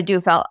vehicle. So I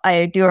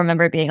do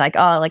remember being like,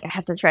 oh, like I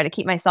have to try to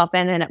keep myself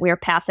in. And we were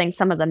passing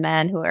some of the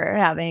men who are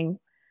having,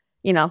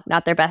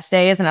 not their best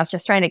days. And I was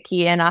just trying to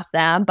key in off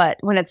them. But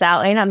when it's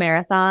out in a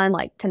marathon,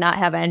 like to not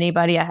have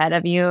anybody ahead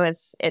of you,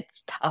 it's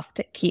tough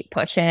to keep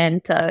pushing,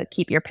 to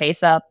keep your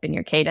pace up and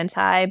your cadence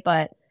high.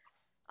 But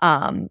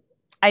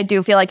I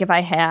do feel like if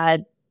I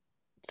had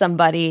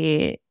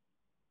somebody,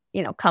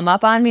 come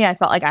up on me, I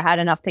felt like I had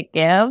enough to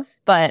give,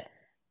 but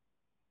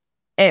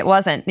it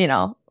wasn't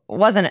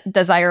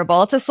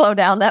desirable to slow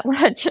down that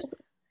much.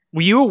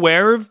 Were you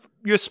aware of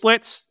your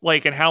splits,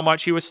 like, and how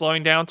much you were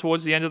slowing down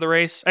towards the end of the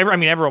race?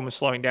 Everyone was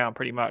slowing down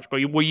pretty much,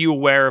 but were you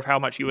aware of how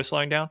much you were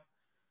slowing down?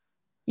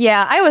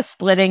 Yeah, I was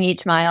splitting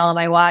each mile on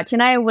my watch,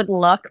 and I would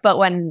look, but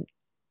when,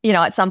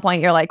 at some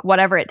point you're like,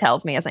 whatever it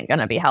tells me isn't going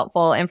to be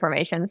helpful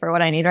information for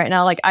what I need right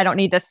now. Like, I don't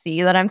need to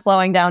see that I'm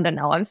slowing down to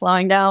know I'm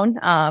slowing down.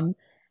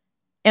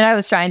 And I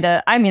was trying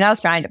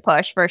to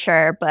push for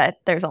sure, but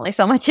there's only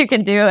so much you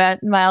can do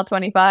at mile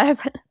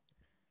 25.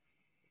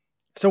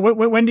 So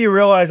when do you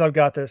realize I've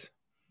got this?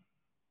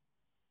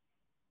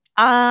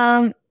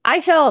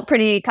 I felt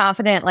pretty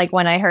confident, like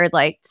when I heard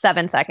like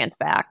 7 seconds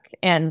back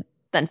and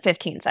then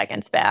 15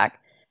 seconds back.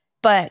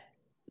 But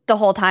the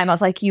whole time I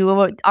was like,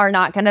 you are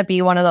not going to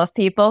be one of those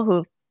people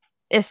who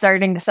is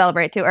starting to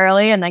celebrate too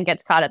early and then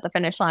gets caught at the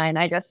finish line.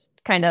 I just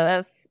kind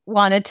of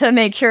wanted to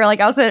make sure like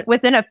I was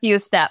within a few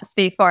steps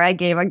before I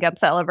gave a good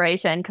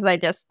celebration,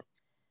 because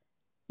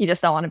you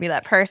just don't want to be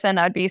that person.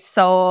 That would be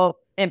so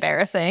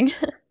embarrassing.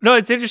 No,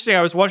 it's interesting.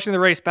 I was watching the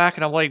race back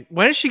and I'm like,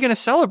 when is she going to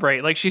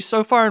celebrate? Like, she's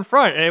so far in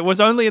front, and it was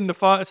only in the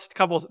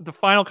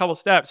final couple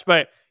steps,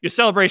 but your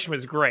celebration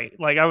was great.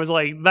 Like, I was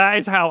like, that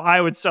is how I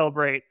would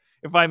celebrate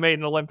if I made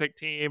an Olympic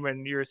team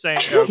and you were saying,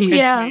 pinch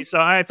me. So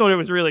I thought it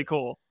was really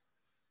cool.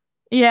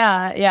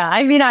 Yeah.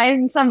 I mean,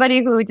 I'm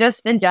somebody who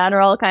just in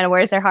general kind of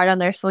wears their heart on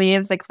their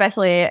sleeves,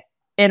 especially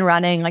in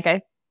running. Like,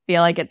 I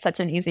feel like it's such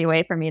an easy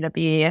way for me to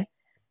be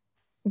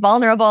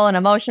vulnerable and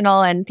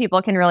emotional, and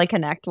people can really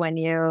connect when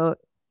you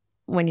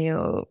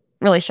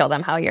really show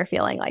them how you're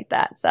feeling like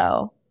that.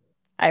 So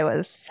I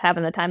was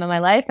having the time of my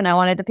life, and I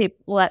wanted to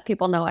let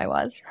people know I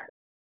was.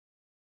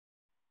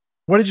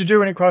 What did you do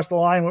when you crossed the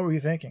line? What were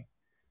you thinking?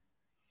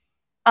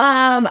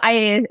 When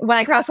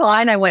I crossed the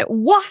line, I went,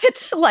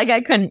 what? Like, I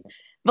couldn't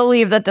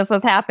believe that this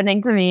was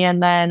happening to me.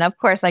 And then of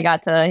course I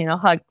got to,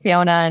 hug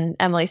Fiona and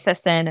Emily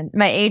Sisson, and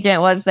my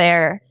agent was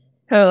there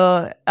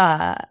who,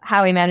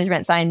 Howie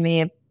Management signed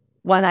me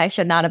when I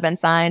should not have been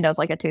signed. I was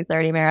like a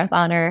 2:30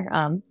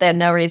 marathoner. They had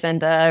no reason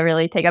to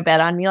really take a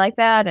bet on me like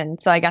that. And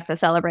so I got to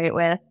celebrate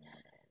with,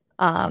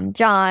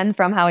 John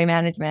from Howie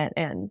Management,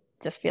 and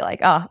just feel like,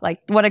 oh,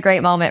 like what a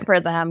great moment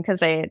for them. Cause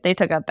they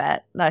took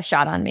a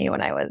shot on me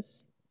when I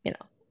was,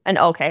 an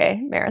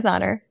okay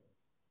marathoner.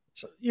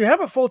 So you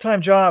have a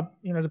full-time job,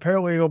 as a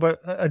paralegal,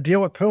 but a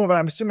deal with Puma, but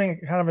I'm assuming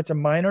kind of it's a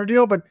minor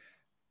deal, but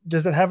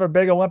does it have a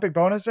big Olympic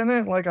bonus in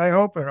it? Like, I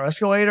hope, an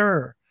escalator?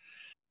 Or?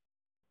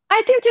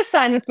 I do just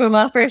sign with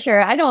Puma for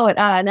sure. I don't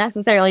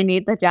necessarily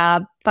need the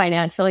job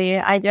financially.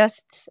 I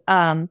just,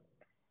 I'm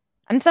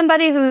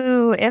somebody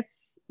who, if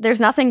there's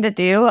nothing to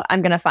do,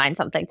 I'm going to find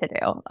something to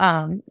do.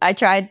 I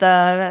tried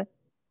the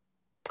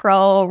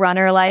pro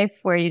runner life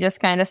where you just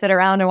kind of sit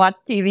around and watch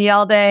TV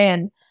all day,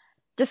 and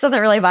just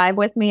doesn't really vibe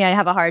with me. I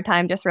have a hard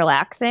time just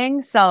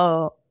relaxing.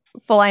 So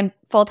full-time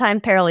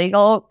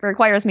paralegal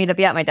requires me to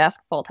be at my desk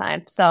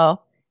full-time.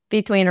 So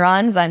between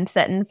runs, I'm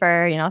sitting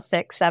for,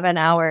 6-7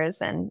 hours.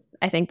 And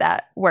I think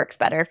that works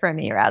better for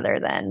me rather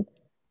than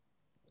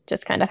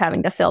just kind of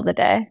having to fill the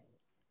day.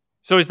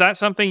 So is that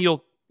something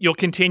you'll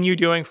continue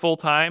doing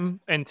full-time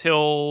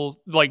until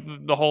like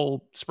the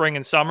whole spring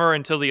and summer,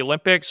 until the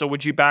Olympics? Or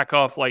would you back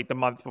off like the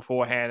month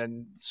beforehand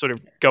and sort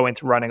of go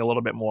into running a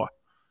little bit more?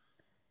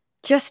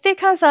 Just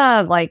because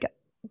of like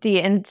the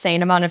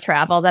insane amount of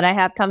travel that I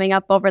have coming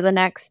up over the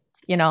next,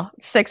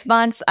 6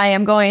 months, I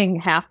am going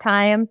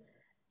half-time.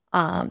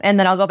 And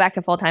then I'll go back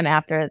to full-time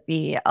after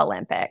the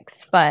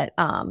Olympics. But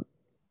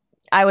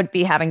I would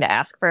be having to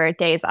ask for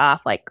days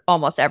off like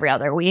almost every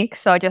other week.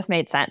 So it just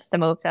made sense to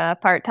move to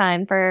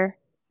part-time for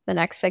the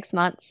next 6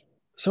 months.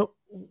 So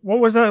what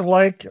was that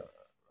like?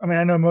 I mean,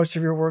 I know most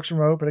of your work's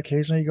remote, but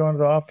occasionally you go into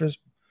the office.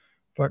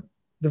 But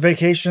the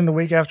vacation the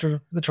week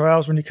after the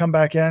trials, when you come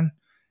back in,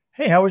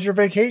 hey, how was your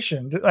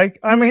vacation?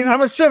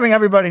 I'm assuming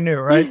everybody knew,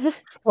 right?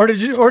 or did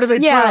they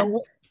yeah. try?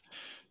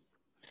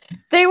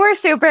 They were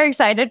super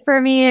excited for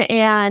me,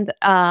 and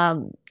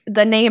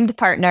the named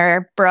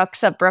partner,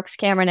 Brooks of Brooks,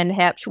 Cameron, and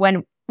Hipsch,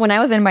 when I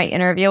was in my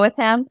interview with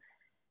him,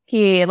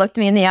 he looked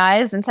me in the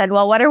eyes and said,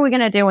 well, what are we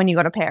going to do when you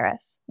go to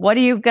Paris? What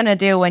are you going to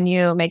do when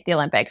you make the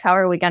Olympics? How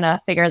are we going to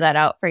figure that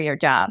out for your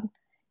job?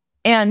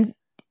 And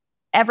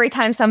every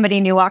time somebody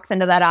new walks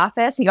into that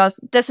office, he goes,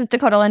 this is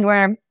Dakotah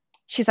Lindwurm.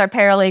 She's our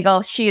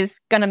paralegal. She's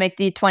going to make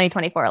the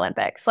 2024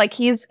 Olympics. Like,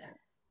 he's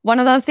one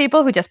of those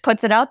people who just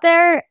puts it out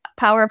there.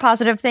 Power of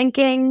positive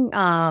thinking,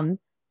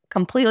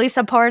 completely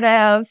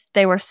supportive.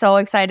 They were so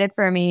excited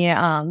for me.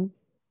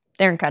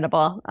 They're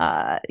incredible.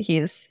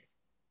 He's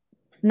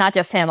not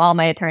just him, all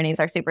my attorneys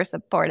are super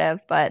supportive,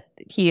 but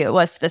he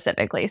was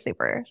specifically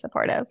super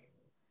supportive.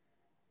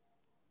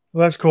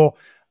 Well, that's cool.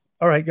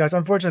 All right, guys.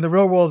 Unfortunately, the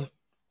real world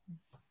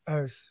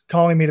is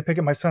calling me to pick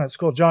up my son at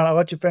school. John, I'll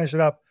let you finish it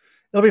up.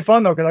 It'll be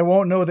fun, though, because I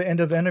won't know the end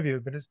of the interview,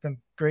 but it's been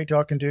great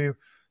talking to you.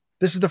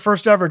 This is the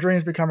first ever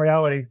Dreams Become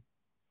Reality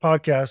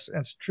podcast, and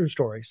it's a true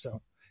story.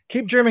 So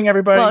keep dreaming,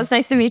 everybody. Well, it's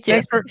nice to meet you.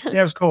 Yeah,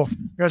 it was cool.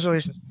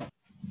 Congratulations.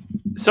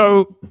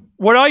 So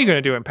what are you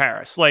going to do in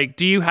Paris? Like,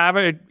 do you have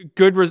a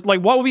good,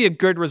 what would be a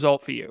good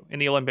result for you in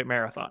the Olympic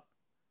marathon?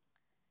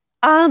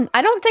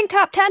 I don't think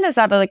top 10 is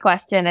out of the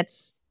question.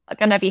 It's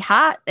going to be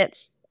hot.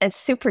 It's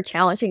super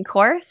challenging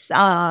course.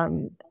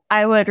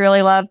 I would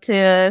really love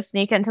to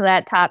sneak into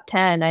that top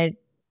 10.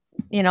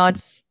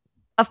 It's,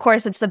 of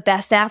course, it's the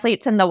best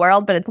athletes in the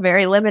world, but it's a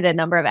very limited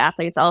number of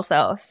athletes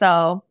also.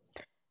 So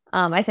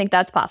I think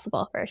that's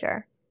possible for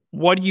sure.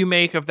 What do you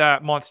make of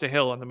that monster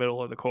hill in the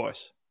middle of the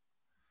course?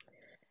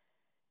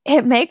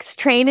 It makes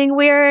training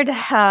weird.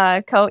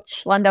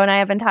 Coach Lundo and I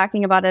have been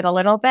talking about it a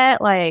little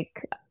bit.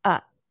 Like,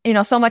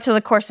 so much of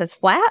the course is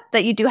flat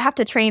that you do have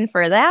to train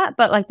for that.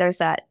 But like, there's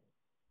that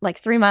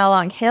 3 mile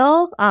long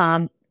hill.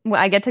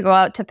 I get to go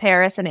out to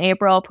Paris in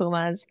April.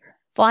 Puma's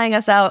flying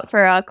us out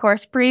for a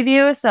course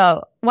preview.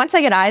 So once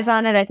I get eyes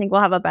on it, I think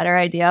we'll have a better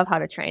idea of how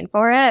to train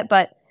for it.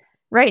 But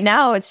right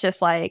now it's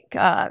just I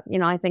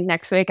think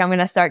next week I'm going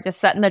to start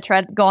just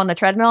go on the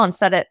treadmill and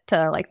set it to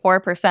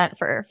 4%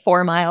 for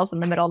 4 miles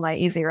in the middle of my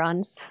easy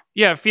runs.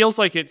 Yeah, it feels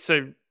like it's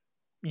a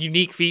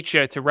unique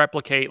feature to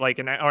replicate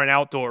an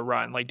outdoor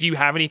run. Like, do you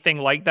have anything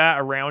like that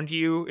around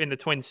you in the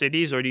Twin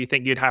Cities, or do you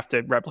think you'd have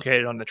to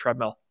replicate it on the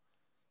treadmill?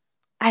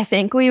 I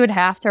think we would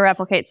have to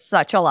replicate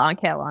such a long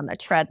hill on the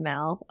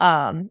treadmill.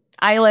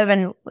 I live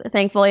in,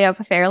 thankfully, a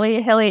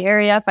fairly hilly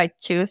area if I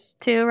choose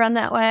to run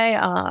that way.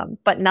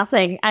 But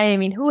nothing,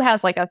 who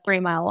has a 3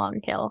 mile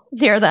long hill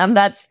near them?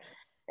 That's,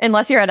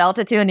 unless you're at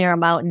altitude near a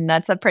mountain,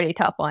 that's a pretty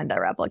tough one to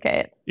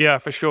replicate. Yeah,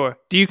 for sure.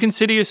 Do you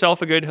consider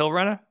yourself a good hill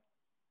runner?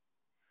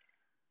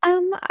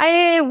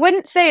 I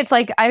wouldn't say it's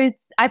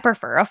I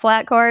prefer a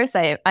flat course.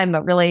 I'm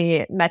a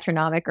really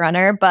metronomic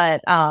runner,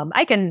 but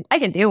I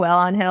can do well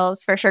on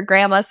hills for sure.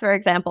 Grandma's, for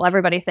example,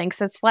 everybody thinks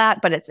it's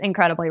flat, but it's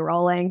incredibly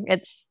rolling.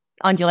 It's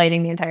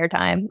undulating the entire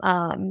time.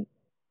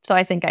 So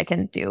I think I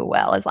can do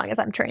well as long as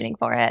I'm training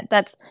for it.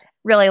 That's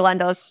really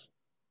Lundo's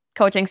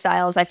coaching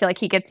styles. I feel like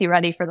he gets you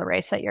ready for the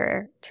race that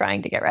you're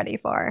trying to get ready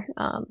for,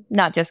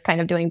 not just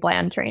kind of doing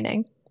bland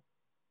training.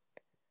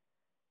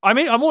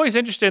 I'm always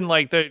interested in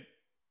the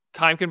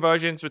time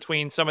conversions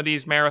between some of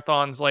these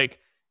marathons. Like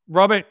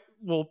Robert,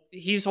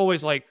 he's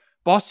always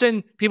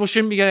Boston, people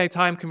shouldn't be getting a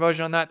time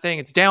conversion on that thing.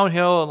 It's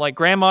downhill, and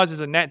Grandma's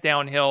is a net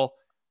downhill.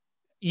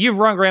 You've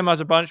run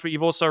Grandma's a bunch, but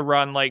you've also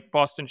run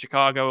Boston,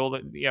 Chicago,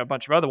 a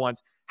bunch of other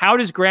ones. How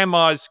does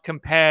Grandma's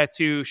compare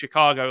to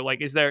Chicago?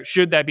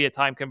 Should there be a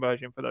time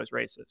conversion for those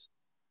races?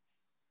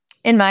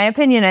 In my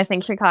opinion, I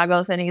think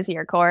Chicago's an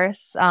easier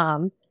course.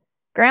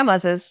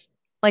 Grandma's is,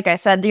 like I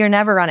said, you're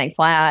never running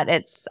flat.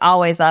 It's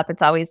always up.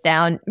 It's always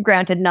down.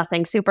 Granted,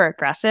 nothing super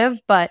aggressive,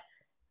 but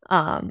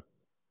to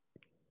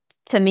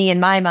me, in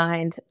my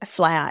mind,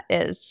 flat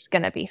is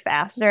going to be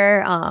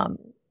faster.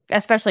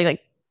 Especially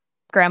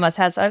Grandma's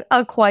has a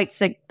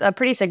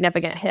pretty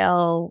significant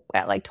hill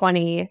at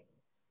 20.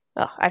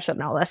 Oh, I should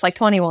know this.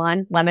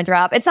 21 lemon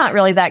drop. It's not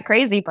really that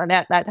crazy, but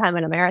at that time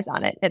in a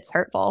marathon, it's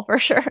hurtful for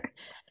sure.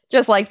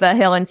 Just like the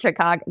hill in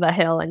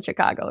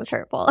Chicago is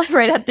hurtful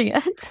right at the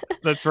end.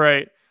 That's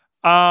right.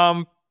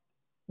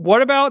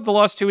 What about the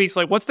last 2 weeks?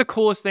 What's the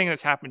coolest thing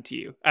that's happened to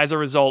you as a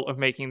result of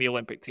making the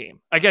Olympic team?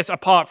 I guess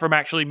apart from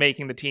actually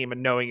making the team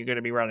and knowing you're going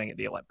to be running at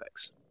the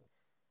Olympics.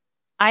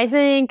 I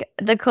think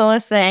the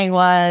coolest thing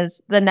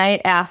was the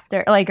night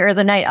after, or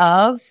the night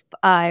of,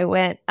 I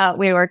went out.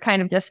 We were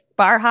kind of just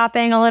bar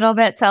hopping a little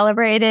bit,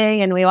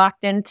 celebrating, and we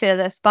walked into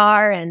this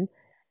bar, and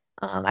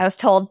I was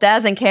told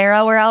Des and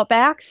Kara were out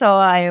back. So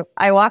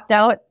I walked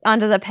out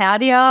onto the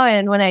patio,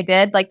 and when I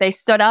did, they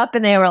stood up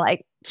and they were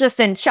just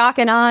in shock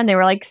and awe. They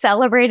were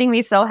celebrating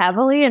me so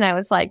heavily. And I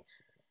was like,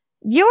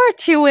 you are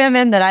two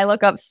women that I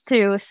look up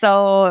to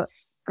so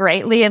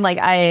greatly. And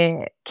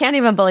I can't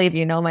even believe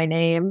you know my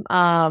name.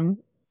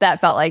 That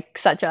felt like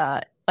such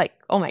a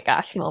oh my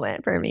gosh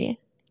moment for me.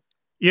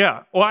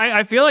 Yeah. Well,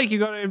 I feel like you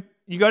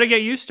gotta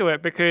get used to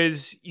it,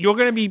 because you're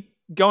going to be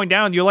going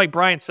down. You're like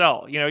Brian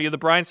Sell. You're the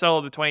Brian Sell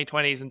of the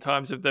 2020s in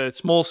terms of the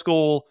small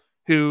school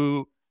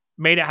who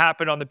made it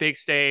happen on the big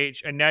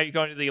stage. And now you're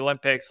going to the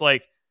Olympics.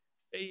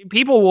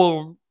 People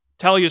will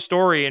tell your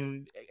story,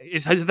 and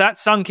has that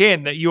sunk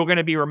in that you're going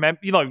to be remembered?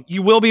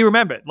 You will be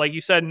remembered, like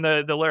you said in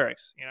the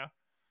lyrics.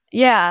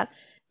 Yeah,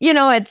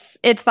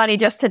 it's funny.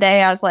 Just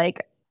today, I was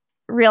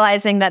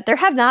realizing that there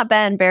have not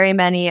been very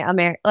many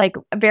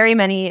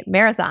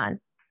marathon,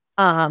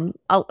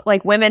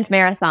 women's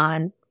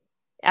marathon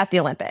at the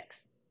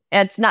Olympics.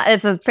 It's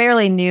a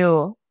fairly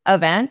new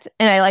event,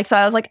 and I was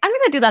I'm going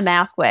to do the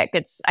math quick.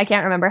 I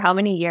can't remember how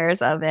many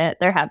years of it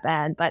there have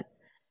been, but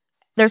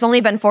there's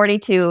only been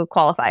 42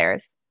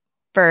 qualifiers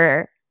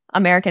for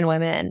American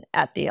women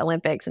at the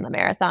Olympics in the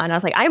marathon. I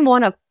was like, I'm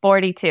one of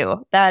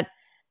 42. That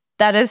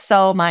is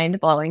so mind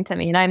blowing to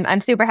me. And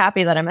I'm super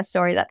happy that I'm a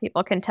story that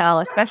people can tell,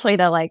 especially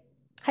to like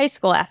high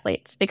school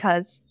athletes,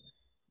 because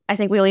I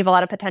think we leave a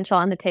lot of potential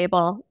on the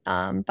table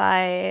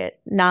by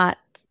not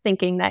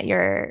thinking that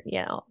you're,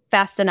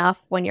 fast enough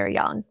when you're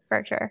young,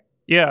 for sure.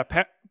 Yeah.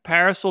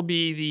 Paris will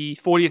be the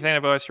 40th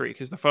anniversary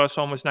because the first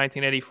one was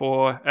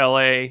 1984,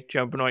 LA,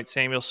 Joan Benoit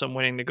Samuelson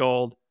winning the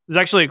gold. There's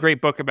actually a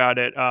great book about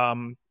it.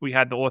 We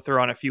had the author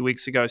on a few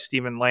weeks ago,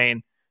 Stephen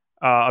Lane,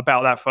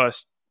 about that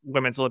first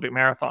women's Olympic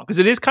marathon. Because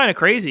it is kind of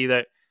crazy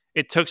that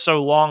it took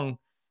so long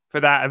for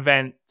that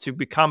event to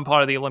become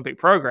part of the Olympic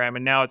program.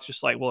 And now it's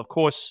just like, well, of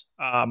course,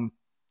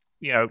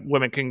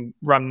 women can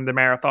run the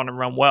marathon and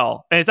run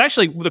well. And it's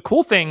actually the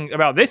cool thing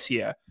about this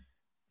year,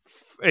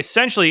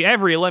 essentially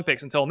every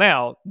Olympics until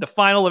now, the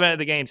final event of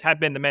the games had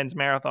been the men's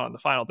marathon on the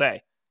final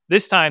day.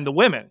 This time, the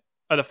women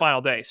are the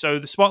final day. So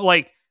the spot,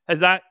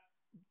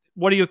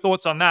 what are your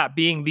thoughts on that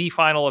being the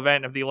final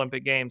event of the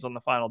Olympic Games on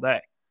the final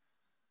day?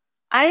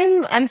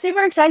 I'm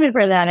super excited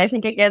for that. I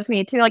think it gives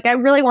me too. Like, I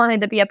really wanted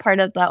to be a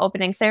part of the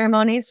opening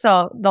ceremony.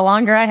 So the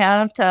longer I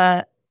have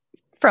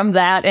from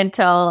that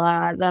until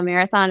the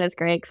marathon is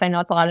great, because I know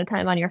it's a lot of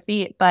time on your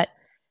feet. But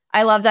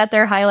I love that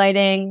they're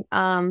highlighting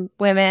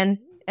women,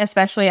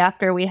 especially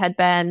after we had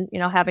been,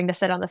 having to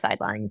sit on the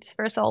sidelines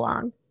for so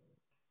long.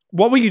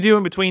 What will you do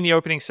in between the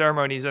opening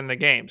ceremonies and the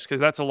games?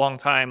 Because that's a long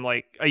time.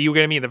 Like, are you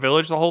going to be in the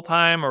village the whole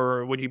time,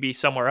 or would you be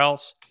somewhere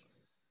else?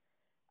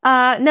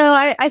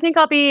 No, I think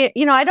I'll be,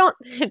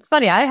 it's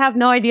funny. I have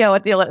no idea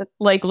what the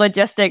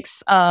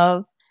logistics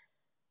of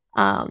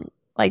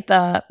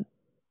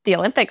the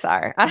Olympics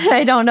are.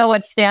 I don't know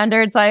what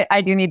standards.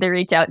 I do need to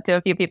reach out to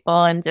a few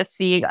people and just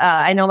see.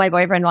 I know my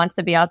boyfriend wants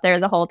to be out there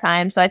the whole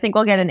time, so I think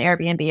we'll get an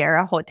Airbnb or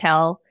a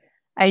hotel.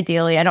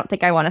 Ideally, I don't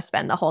think I want to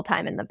spend the whole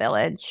time in the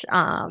village.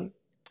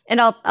 And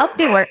I'll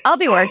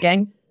be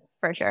working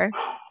for sure.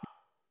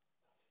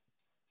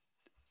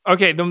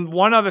 Okay, the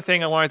one other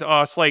thing I wanted to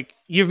ask, like,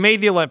 you've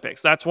made the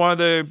Olympics. That's one of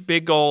the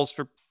big goals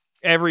for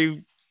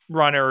every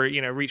runner,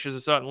 reaches a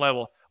certain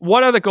level.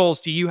 What other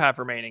goals do you have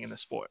remaining in the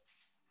sport?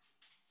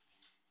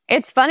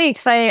 It's funny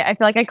because I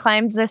feel like I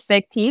climbed this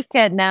big peak,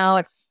 and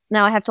now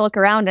I have to look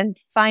around and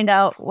find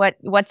out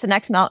what's the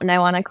next mountain I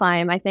want to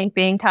climb. I think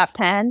being top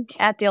 10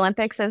 at the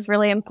Olympics is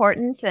really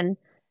important, and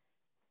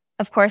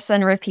of course,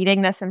 then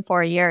repeating this in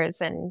 4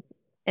 years and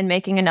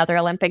making another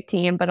Olympic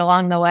team. But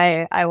along the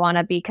way, I want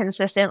to be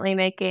consistently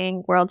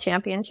making world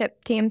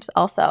championship teams.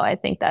 Also, I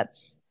think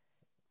that's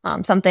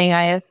something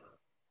I've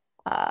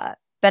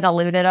been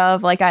eluded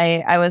of. Like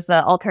I was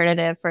the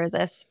alternative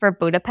for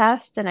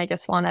Budapest, and I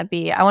want to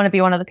be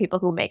one of the people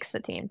who makes the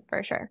team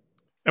for sure.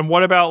 And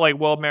what about like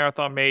world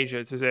marathon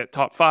majors? Is it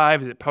top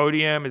 5? Is it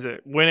podium? Is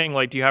it winning?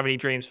 Like, do you have any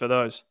dreams for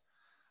those?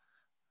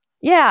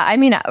 Yeah, I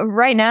mean,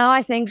 right now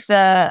I think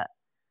the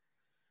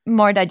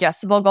more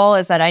digestible goal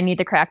is that I need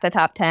to crack the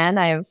top 10.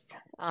 I was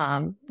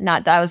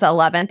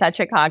 11th at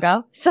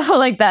Chicago. So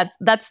like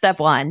that's step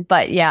one.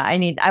 But yeah,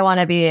 I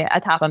want to be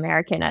a top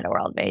American at a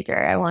world major.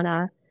 I want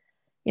to,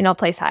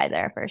 place high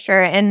there for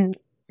sure. And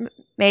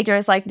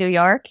majors like New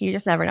York, you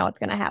just never know what's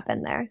going to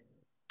happen there.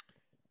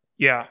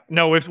 Yeah,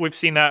 no, we've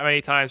seen that many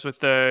times with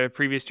the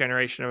previous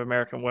generation of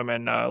American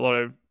women. A lot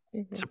of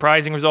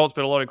surprising results,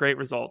 but a lot of great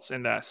results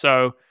in that.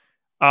 So,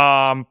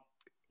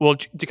 well,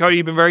 Dakotah,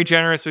 you've been very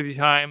generous with your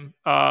time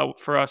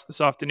for us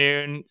this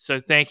afternoon. So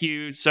thank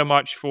you so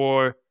much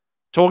for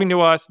talking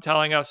to us and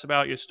telling us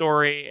about your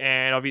story.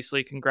 And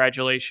obviously,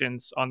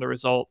 congratulations on the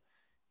result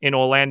in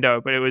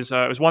Orlando. But it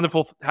was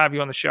wonderful to have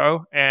you on the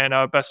show. And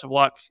best of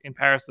luck in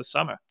Paris this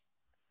summer.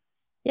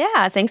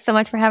 Yeah, thanks so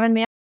much for having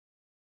me